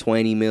know,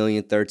 20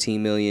 million,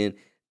 13 million.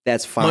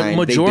 That's fine.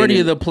 Majority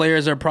of the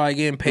players are probably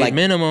getting paid like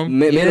minimum.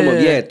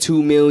 Minimum,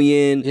 2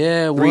 million,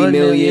 3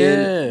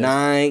 million,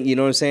 9, you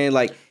know what I'm saying?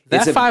 Like,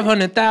 that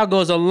 500,000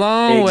 goes a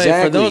long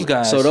way for those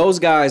guys. So those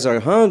guys are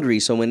hungry.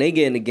 So when they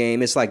get in the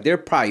game, it's like they're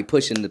probably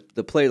pushing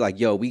the player like,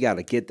 yo, I'm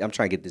trying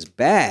to get this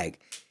bag.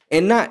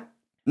 And not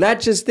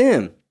just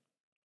them,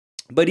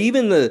 but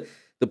even the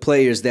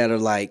players that are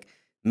like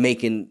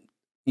making,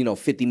 you know,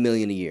 50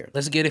 million a year.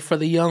 Let's get it for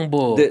the young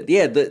bull. That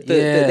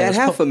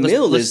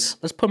 $500,000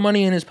 let's put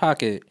money in his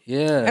pocket.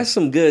 Yeah, that's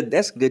a good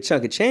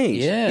chunk of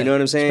change. Yeah, you know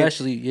what I'm saying.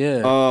 Especially,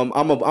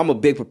 I'm a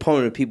big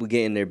proponent of people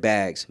getting their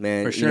bags,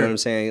 man. For sure. You know what I'm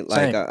saying.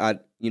 Like I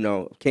you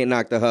know, can't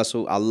knock the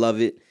hustle. I love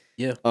it.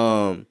 Yeah.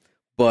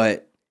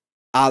 But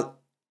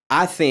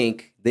I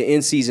think the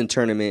in-season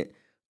tournament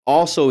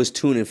also is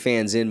tuning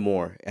fans in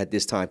more at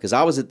this time because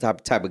I was the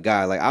type of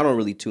guy, like, I don't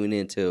really tune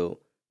in till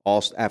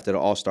after the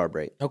All-Star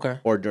break. Okay.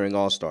 Or during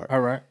All-Star. All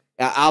right.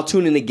 I'll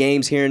tune in the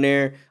games here and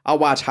there. I'll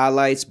watch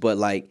highlights, but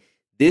like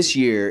this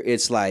year,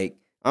 it's like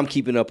I'm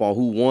keeping up on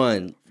who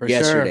won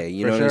yesterday.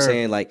 You know what I'm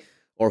saying? Like,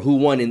 or who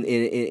won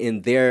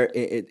in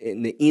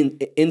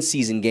the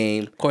in-season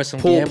game. Of course, some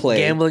pool play.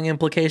 Gambling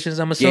implications,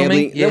 I'm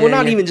assuming. Yeah, well,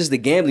 not even just the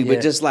gambling,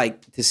 but just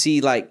like to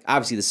see, like,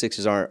 obviously the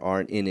Sixers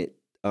aren't in it.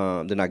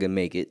 They're not gonna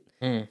make it.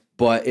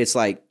 But it's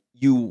like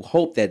you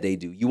hope that they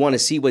do. You want to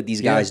see what these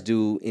guys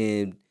do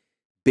in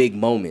big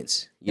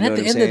moments. You know what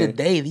I'm saying? At the end of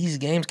the day, these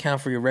games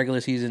count for your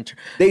regular season.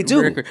 They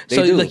do.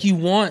 Like you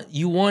want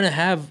to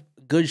have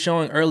good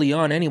showing early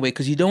on anyway,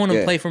 because you don't want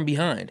to play from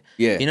behind.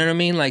 Yeah, you know what I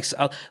mean. Like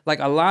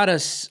a lot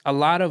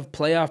of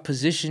playoff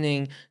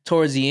positioning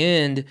towards the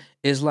end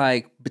is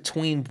like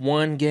between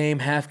one game,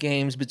 half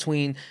games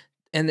between,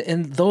 and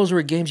those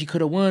were games you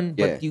could have won,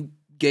 but you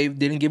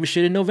didn't give a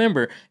shit in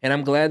November. And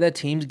I'm glad that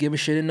teams give a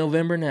shit in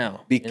November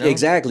now. You know?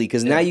 Exactly,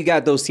 because now you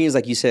got those teams,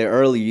 like you said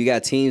earlier, you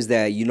got teams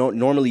that you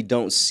normally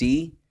don't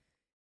see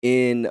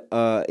in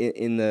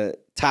the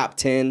top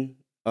 10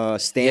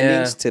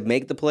 standings to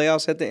make the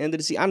playoffs at the end of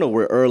the season. I know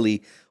we're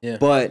early,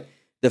 but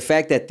the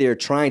fact that they're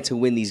trying to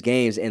win these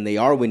games and they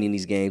are winning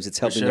these games, it's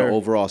helping their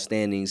overall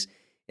standings,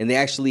 and they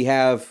actually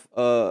have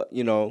a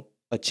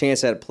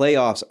chance at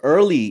playoffs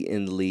early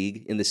in the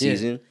league in the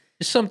season.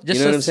 Just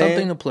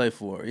something to play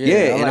for.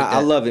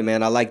 I love it,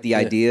 man. I like the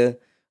idea.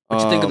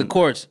 What you think of the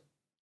courts?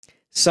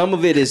 Some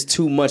of it is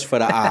too much for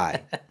the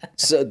eye.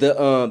 So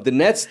the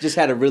Nets just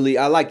had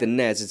I like the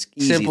Nets. It's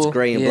easy. Simple. It's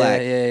gray and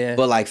black. Yeah.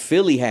 But like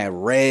Philly had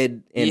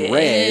red and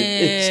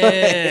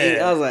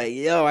red. I was like,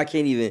 yo, I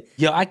can't even.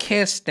 Yo, I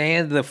can't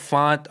stand the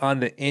font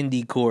on the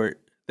Indy court.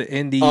 The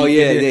Indy. Oh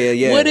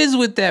yeah. What is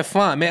with that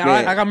font, man?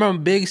 I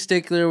remember big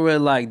stickler with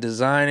like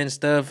design and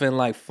stuff and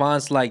like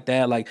fonts like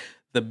that, like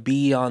the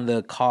B on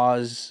the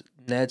cause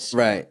Nets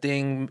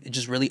thing. It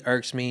just really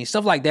irks me.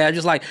 Stuff like that. I'm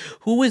just like,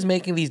 who is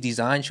making these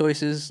design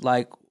choices?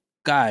 Like,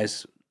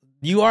 guys,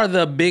 you are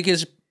the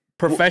biggest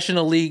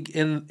professional league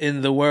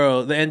in the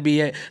world, the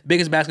NBA,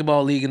 biggest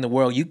basketball league in the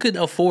world. You could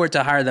afford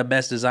to hire the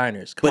best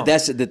designers. Come on.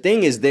 That's the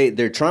thing is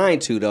they're trying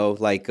to though.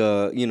 Like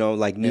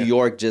like New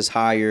York just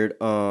hired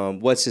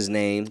what's his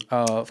name?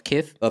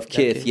 Kith.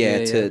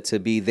 To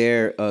be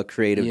their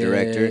creative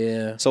director.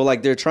 Yeah. So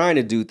like they're trying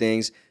to do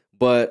things,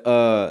 but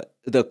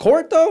the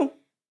court though.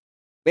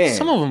 Man,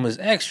 some of them is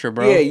extra,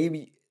 bro. Yeah,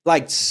 you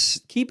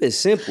keep it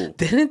simple.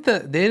 Didn't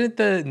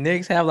the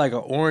Knicks have like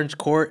an orange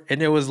court,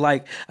 and it was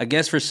like, I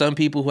guess for some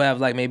people who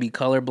have like maybe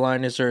color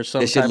blindness or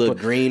something, it should look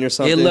green or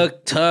something. It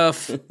looked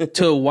tough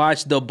to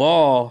watch the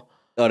ball.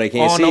 Oh, they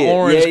can't see on the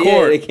orange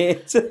court. Yeah, they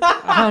can't.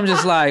 I'm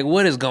just like,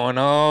 what is going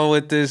on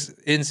with this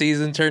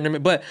in-season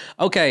tournament? But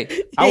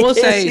okay, I will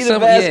say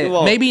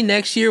maybe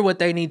next year what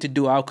they need to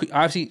do.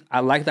 Obviously, I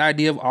like the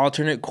idea of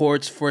alternate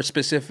courts for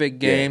specific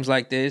games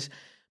like this.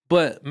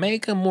 But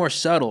make them more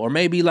subtle, or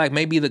maybe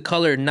the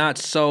color not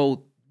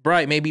so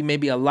bright.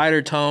 Maybe a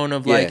lighter tone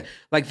of like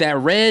that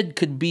red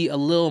could be a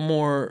little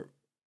more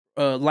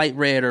light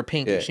red or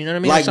pinkish. You know what I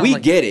mean? Like we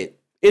get it.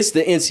 It's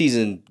the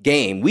in-season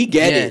game. We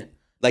get it.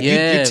 Like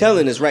you're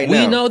telling us right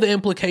now. We know the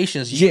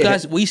implications. You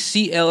guys, we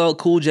see LL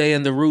Cool J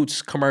and the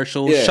Roots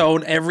commercial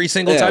shown every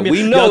single time.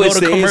 We know it's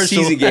the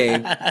in-season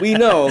game. We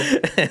know.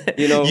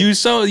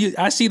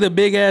 I see the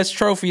big ass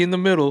trophy in the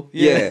middle.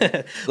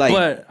 Yeah.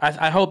 But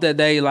I hope that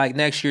they like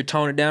next year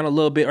tone it down a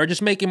little bit, or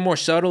just make it more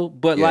subtle,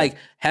 but like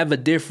have a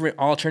different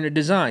alternate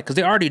design, because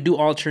they already do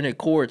alternate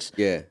courts.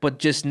 Yeah. But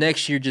just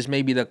next year, just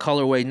maybe the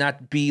colorway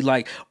not be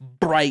like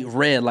bright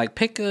red. Like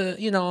pick a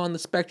on the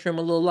spectrum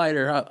a little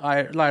lighter up.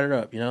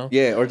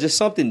 Yeah. Or just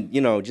something, I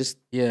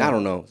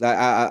don't know.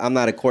 I'm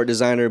not a court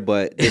designer,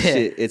 but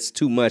it's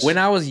too much. When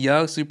I was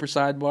young, super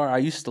sidebar, I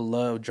used to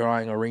love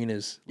drawing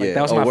arenas. Like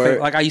that was my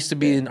favorite. Like I used to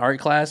be in art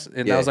class,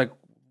 and that was like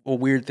a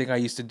weird thing I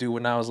used to do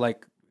when I was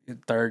like in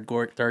third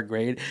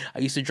grade. I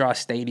used to draw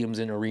stadiums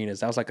and arenas.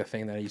 That was like a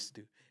thing that I used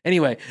to do.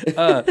 Anyway,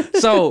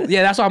 so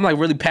yeah, that's why I'm like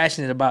really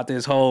passionate about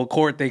this whole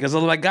court thing, because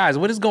I'm like, guys,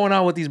 what is going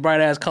on with these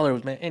bright ass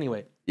colors, man?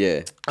 Anyway,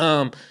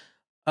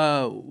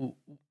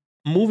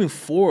 moving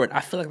forward,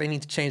 I feel like they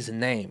need to change the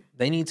name.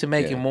 They need to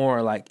make it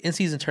more like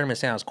in-season tournament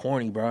sounds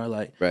corny, bro.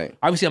 Like,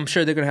 obviously, I'm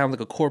sure they're gonna have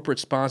like a corporate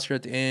sponsor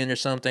at the end or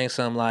something,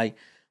 some like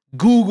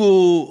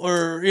Google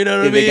or what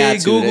I mean.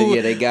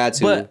 They got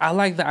to. But I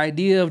like the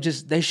idea of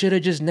they should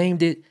have just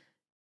named it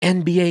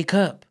NBA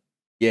Cup.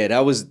 Yeah,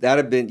 that'd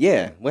have been.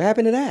 Yeah, what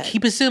happened to that?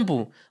 Keep it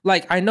simple.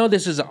 Like, I know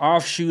this is an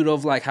offshoot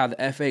of like how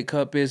the FA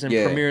Cup is in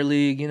Premier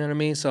League. You know what I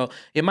mean? So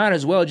it might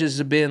as well just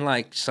have been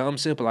like something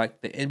simple,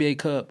 like the NBA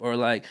Cup, or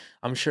like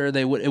I'm sure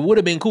they would. It would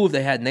have been cool if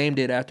they had named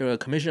it after a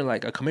commissioner,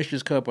 like a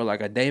Commissioner's Cup or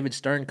like a David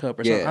Stern Cup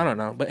or something. I don't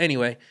know, but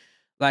anyway.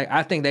 Like,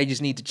 I think they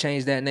just need to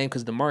change that name,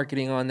 because the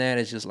marketing on that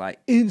is just like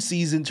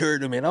in-season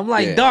tournament. I'm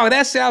like, dog,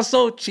 that sounds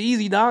so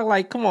cheesy, dog.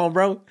 Like, come on,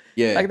 bro.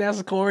 Yeah. Like,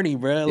 that's corny,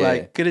 bro. Yeah.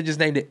 Like, could have just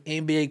named it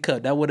NBA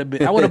Cup. That would have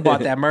been, I would have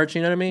bought that merch,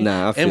 you know what I mean?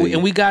 Nah, I feel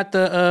and we got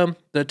the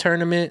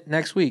tournament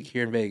next week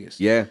here in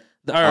Vegas. Yeah.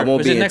 I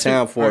won't be in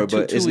town for it,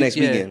 but it's next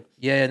weekend.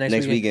 Yeah,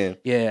 next weekend.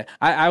 Yeah.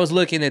 I was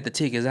looking at the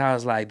tickets. I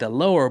was like, the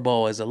lower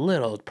bowl is a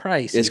little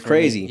pricey. It's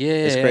crazy. Yeah.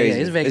 It's crazy.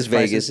 It's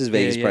Vegas. It's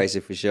Vegas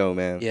pricey for sure,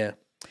 man. Yeah.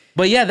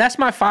 But yeah, that's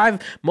my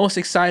 5 most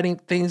exciting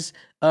things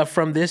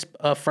from this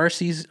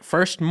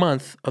first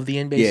month of the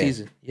NBA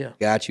season. Yeah,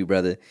 got you,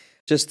 brother.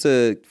 Just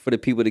for the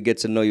people to get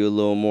to know you a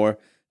little more,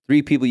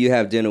 3 people you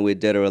have dinner with,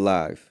 dead or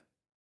alive.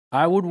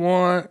 I would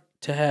want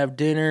to have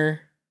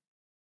dinner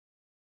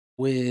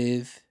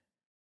with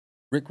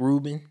Rick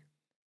Rubin.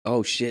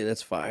 Oh shit,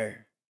 that's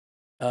fire.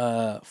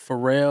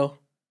 Pharrell.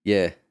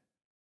 Yeah.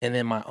 And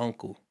then my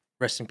uncle.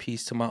 Rest in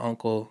peace to my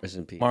uncle. Rest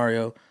in peace.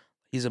 Mario.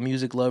 He's a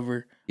music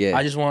lover. Yeah.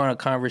 I just want a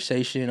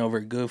conversation over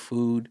good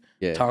food,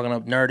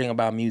 nerding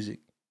about music.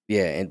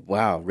 Yeah, and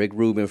wow, Rick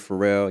Rubin,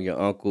 Pharrell, your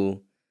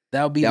uncle.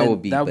 That would be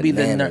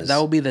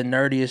the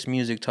nerdiest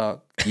music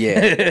talk.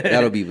 Yeah,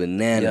 that'll be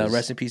bananas. Yeah,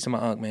 rest in peace to my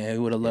uncle, man. He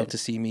would have loved to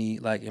see me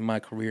like in my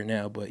career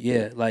now. But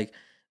yeah, like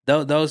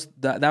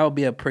that would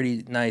be a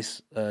pretty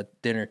nice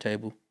dinner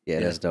table.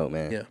 Yeah, that's dope,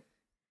 man. Yeah.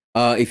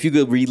 If you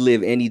could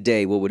relive any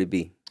day, what would it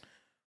be?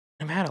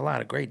 I've had a lot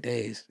of great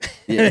days.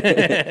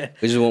 Yeah.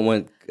 Which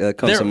one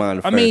comes to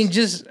mind first? I mean,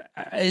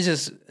 it's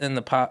just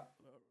in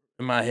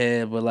my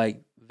head, but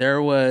like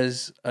there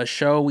was a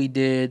show we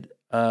did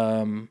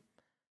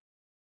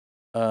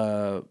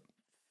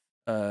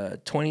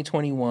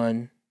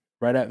 2021,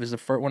 right after, it was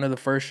one of the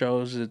first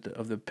shows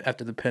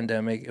after the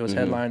pandemic. It was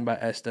headlined by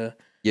Esta.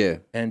 Yeah.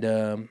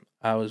 And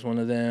I was one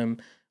of them.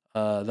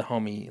 The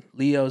homie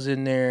Leo's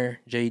in there.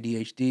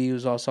 JDHD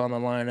was also on the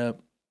lineup.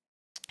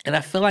 And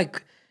I feel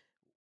like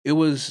it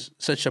was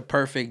such a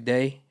perfect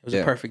day. It was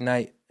a perfect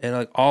night. And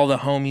like all the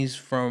homies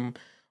from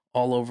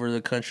all over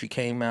the country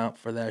came out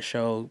for that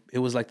show. It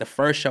was like the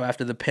first show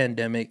after the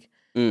pandemic.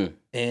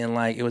 And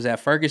like it was at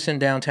Ferguson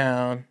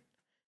downtown.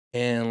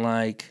 And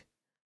like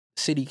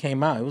city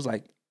came out. It was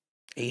like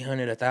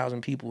 800,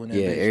 1,000 people in there.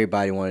 Yeah,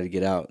 everybody wanted to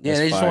get out. Yeah,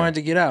 they just wanted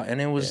to get out.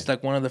 And it was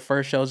like one of the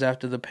first shows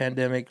after the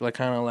pandemic, like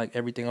kind of like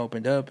everything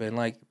opened up. And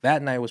like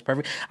that night was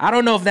perfect. I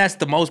don't know if that's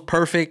the most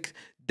perfect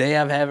day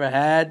I've ever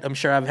had. I'm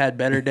sure I've had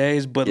better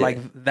days, but like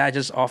that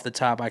just off the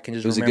top, I can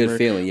just remember. It was a good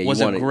feeling. Yeah, it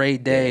was a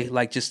great day.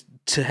 Like just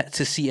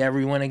to see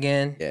everyone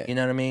again. Yeah. You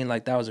know what I mean?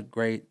 Like that was a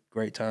great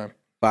time.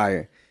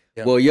 Fire.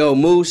 Yeah. Well, yo,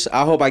 Moose,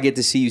 I hope I get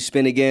to see you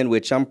spin again,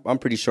 which I'm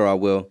pretty sure I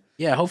will.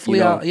 Yeah, hopefully,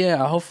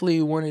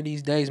 hopefully one of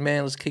these days,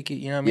 man. Let's kick it.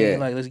 You know what I mean?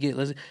 Like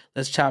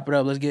let's chop it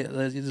up. Let's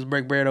just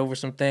break bread over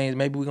some things.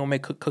 Maybe we're gonna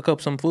cook up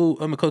some food.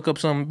 I'm gonna cook up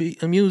some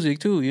music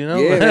too. You know?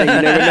 Yeah, man,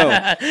 you never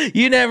know.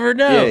 You never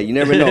know. Yeah, you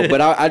never know.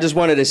 But I just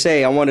wanted to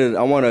say, I want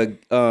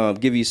to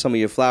give you some of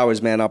your flowers,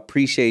 man. I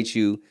appreciate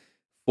you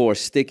for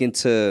sticking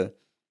to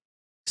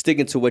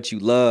what you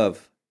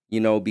love. You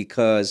know,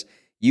 because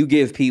you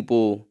give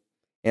people.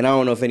 And I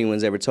don't know if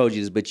anyone's ever told you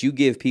this, but you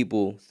give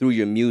people through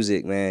your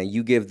music, man,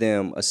 you give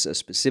them a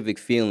specific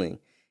feeling.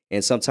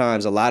 And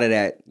sometimes a lot of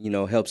that, you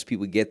know, helps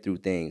people get through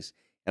things.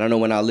 And I know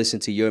when I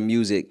listen to your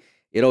music,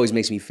 it always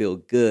makes me feel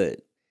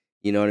good.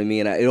 You know what I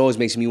mean? It always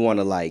makes me want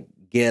to like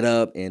get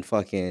up and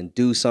fucking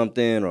do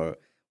something or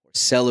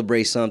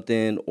celebrate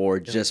something or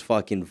just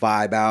fucking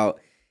vibe out.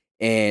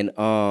 And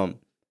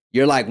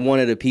you're like one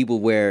of the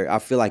people where I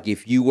feel like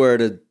if you were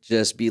to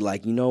just be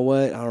like, you know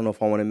what? I don't know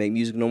if I want to make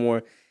music no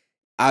more.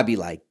 I'd be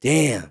like,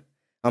 damn,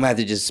 I'm gonna have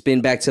to just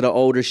spin back to the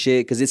older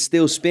shit because it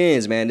still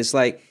spins, man. It's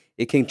like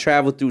it can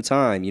travel through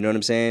time. You know what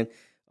I'm saying?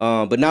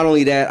 But not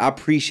only that, I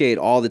appreciate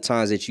all the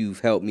times that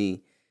you've helped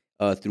me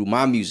through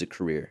my music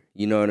career.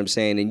 You know what I'm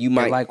saying? And you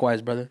might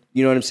likewise, brother.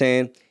 You know what I'm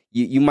saying?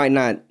 You might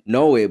not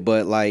know it,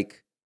 but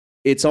like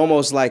it's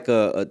almost like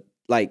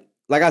like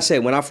I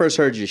said, when I first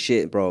heard your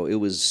shit, bro, it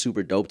was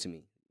super dope to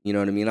me. You know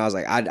what I mean? I was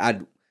like,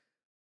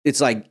 it's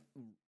like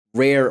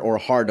rare or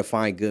hard to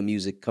find good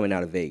music coming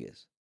out of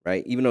Vegas.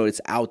 Right? Even though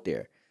it's out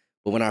there.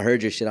 But when I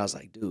heard your shit, I was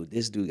like, dude,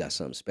 this dude got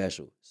something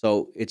special.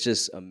 So it's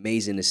just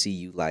amazing to see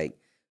you like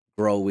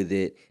grow with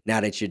it. Now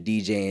that you're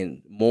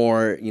DJing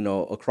more, you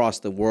know,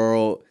 across the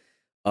world,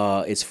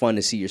 it's fun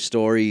to see your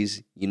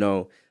stories, you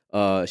know.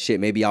 Shit,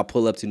 maybe I'll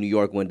pull up to New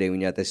York one day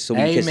when you're at this so we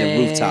can get some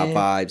rooftop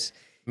vibes.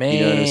 Man. You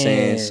know what I'm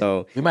saying?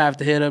 So we might have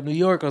to hit up New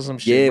York or some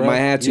shit. Yeah, bro. Might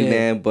have to,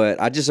 man.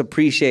 But I just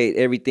appreciate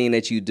everything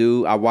that you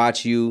do. I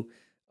watch you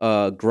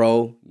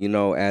grow, you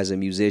know, as a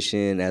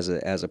musician, as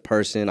a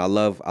person. I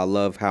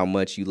love how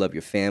much you love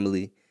your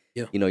family.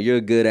 Yeah. You know, you're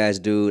a good ass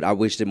dude. I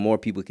wish that more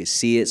people could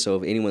see it. So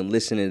if anyone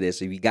listening to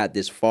this, if you got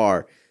this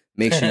far,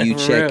 make sure you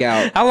check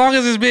out. How long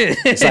has this been?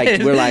 It's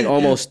like we're like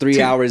almost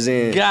 3 hours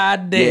in.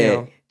 God damn.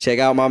 Yeah. Check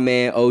out my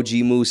man OG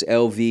Moose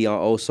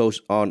LV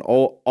on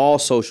all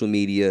social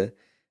media.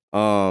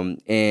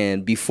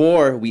 And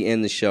before we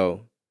end the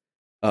show,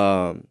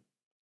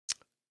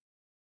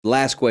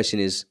 last question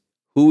is,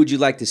 who would you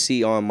like to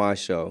see on my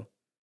show?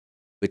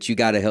 But you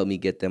got to help me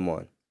get them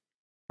on.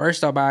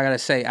 First off, I got to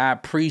say, I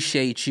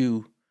appreciate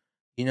you.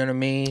 You know what I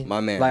mean? My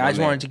man. Like, I just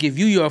wanted to give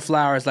you your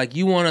flowers. Like,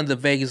 you one of the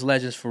Vegas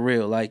legends for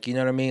real. Like, you know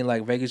what I mean?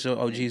 Like, Vegas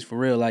OGs for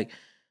real. Like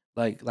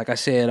I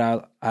said,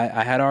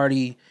 I had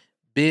already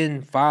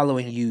been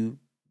following you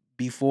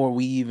before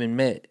we even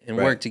met and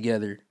worked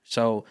together.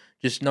 So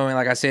just knowing,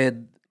 like I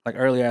said, like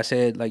earlier, I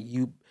said, like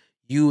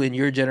you and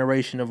your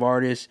generation of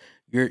artists,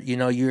 you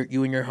and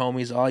your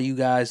homies, all you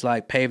guys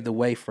like paved the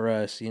way for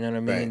us. You know what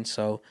I mean? Right.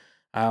 So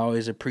I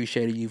always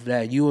appreciated you for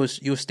that. You a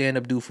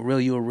stand-up dude for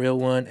real. You a real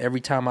one. Every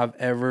time I've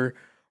ever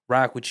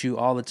rock with you,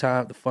 all the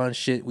time, the fun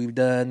shit we've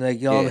done,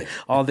 like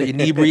all the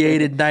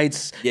inebriated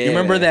nights. Yeah, you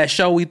remember that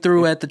show we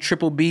threw at the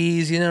Triple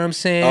B's? You know what I'm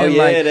saying? Oh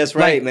yeah, that's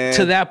right, man.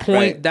 To that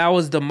point, that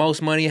was the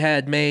most money I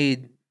had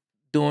made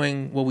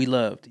doing what we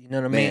loved. You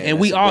know what I mean? And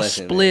we all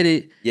split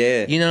it.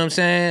 Yeah. You know what I'm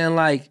saying?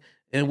 Like,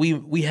 and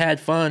we had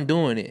fun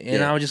doing it.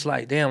 And I was just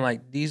like, damn,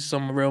 like these are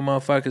some real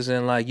motherfuckers.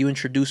 And like you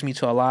introduced me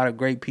to a lot of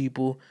great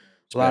people,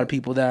 a lot of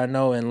people that I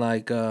know. And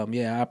like,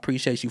 yeah, I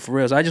appreciate you for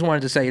real. So I just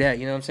wanted to say that,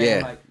 you know what I'm saying?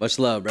 Yeah, like, much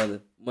love,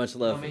 brother. Much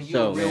love. I mean, for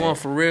sure, you a real man. one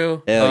for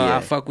real. Hell yeah.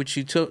 I fuck with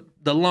you. Took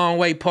the long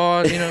way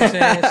pause, you know what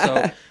I'm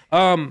saying?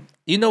 So,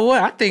 you know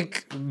what? I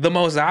think the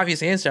most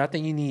obvious answer, I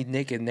think you need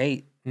Nick and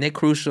Nate, Nick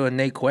Crucial and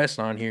Nate Quest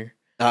on here.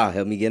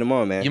 Help me get them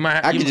on, man.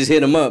 I can just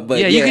hit them up, but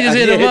yeah, you can just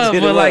hit them up,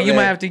 but like you man.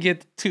 might have to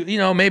get to, you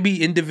know,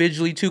 maybe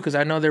individually too, because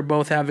I know they're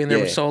both having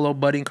their solo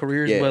budding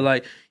careers, but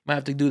like you might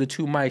have to do the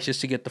 2 mics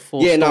just to get the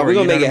full story. No, we're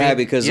gonna make it happen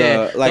because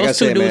like those I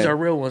said, two dudes man, are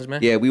real ones,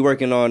 man. Yeah, we're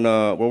working on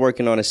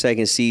a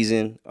second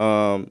season,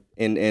 and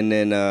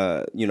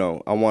then you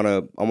know, I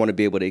wanna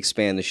be able to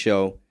expand the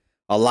show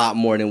a lot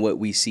more than what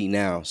we see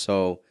now.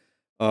 So,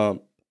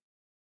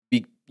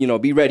 be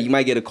ready. You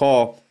might get a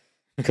call.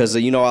 Because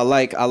you know I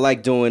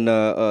like doing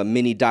a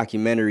mini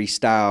documentary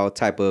style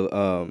type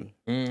of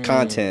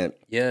content.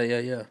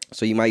 Yeah.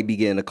 So you might be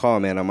getting a call,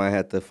 man. I might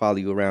have to follow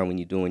you around when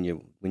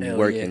you're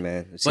working,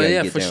 man. But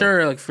yeah, for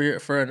sure. Like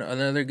for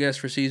another guest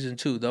for season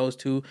 2, those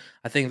two,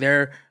 I think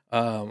they're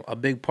a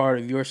big part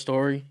of your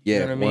story.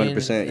 Yeah, you know what I mean?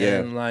 100%. Yeah,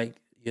 and like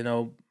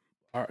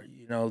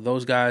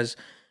those guys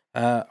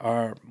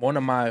are one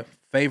of my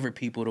favorite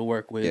people to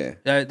work with.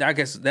 Yeah. I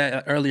guess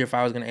that earlier, if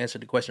I was going to answer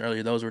the question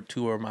earlier, those were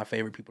 2 of my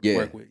favorite people to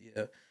work with.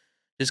 Yeah.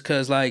 Just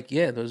cause like,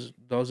 those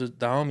are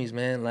the homies,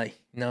 man. Like,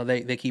 you know,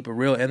 they keep it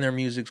real and their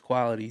music's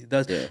quality.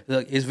 Look,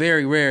 it's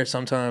very rare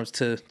sometimes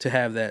to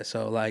have that.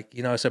 So like,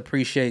 you know, it's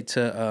appreciate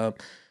to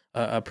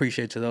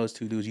those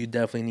 2 dudes. You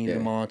definitely need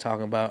them on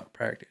talking about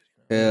practice.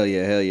 Hell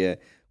yeah.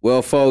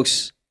 Well,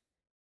 folks,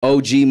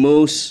 OG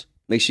Moose,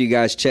 make sure you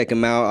guys check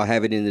him out. I'll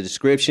have it in the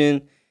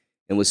description,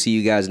 and we'll see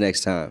you guys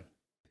next time.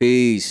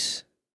 Peace.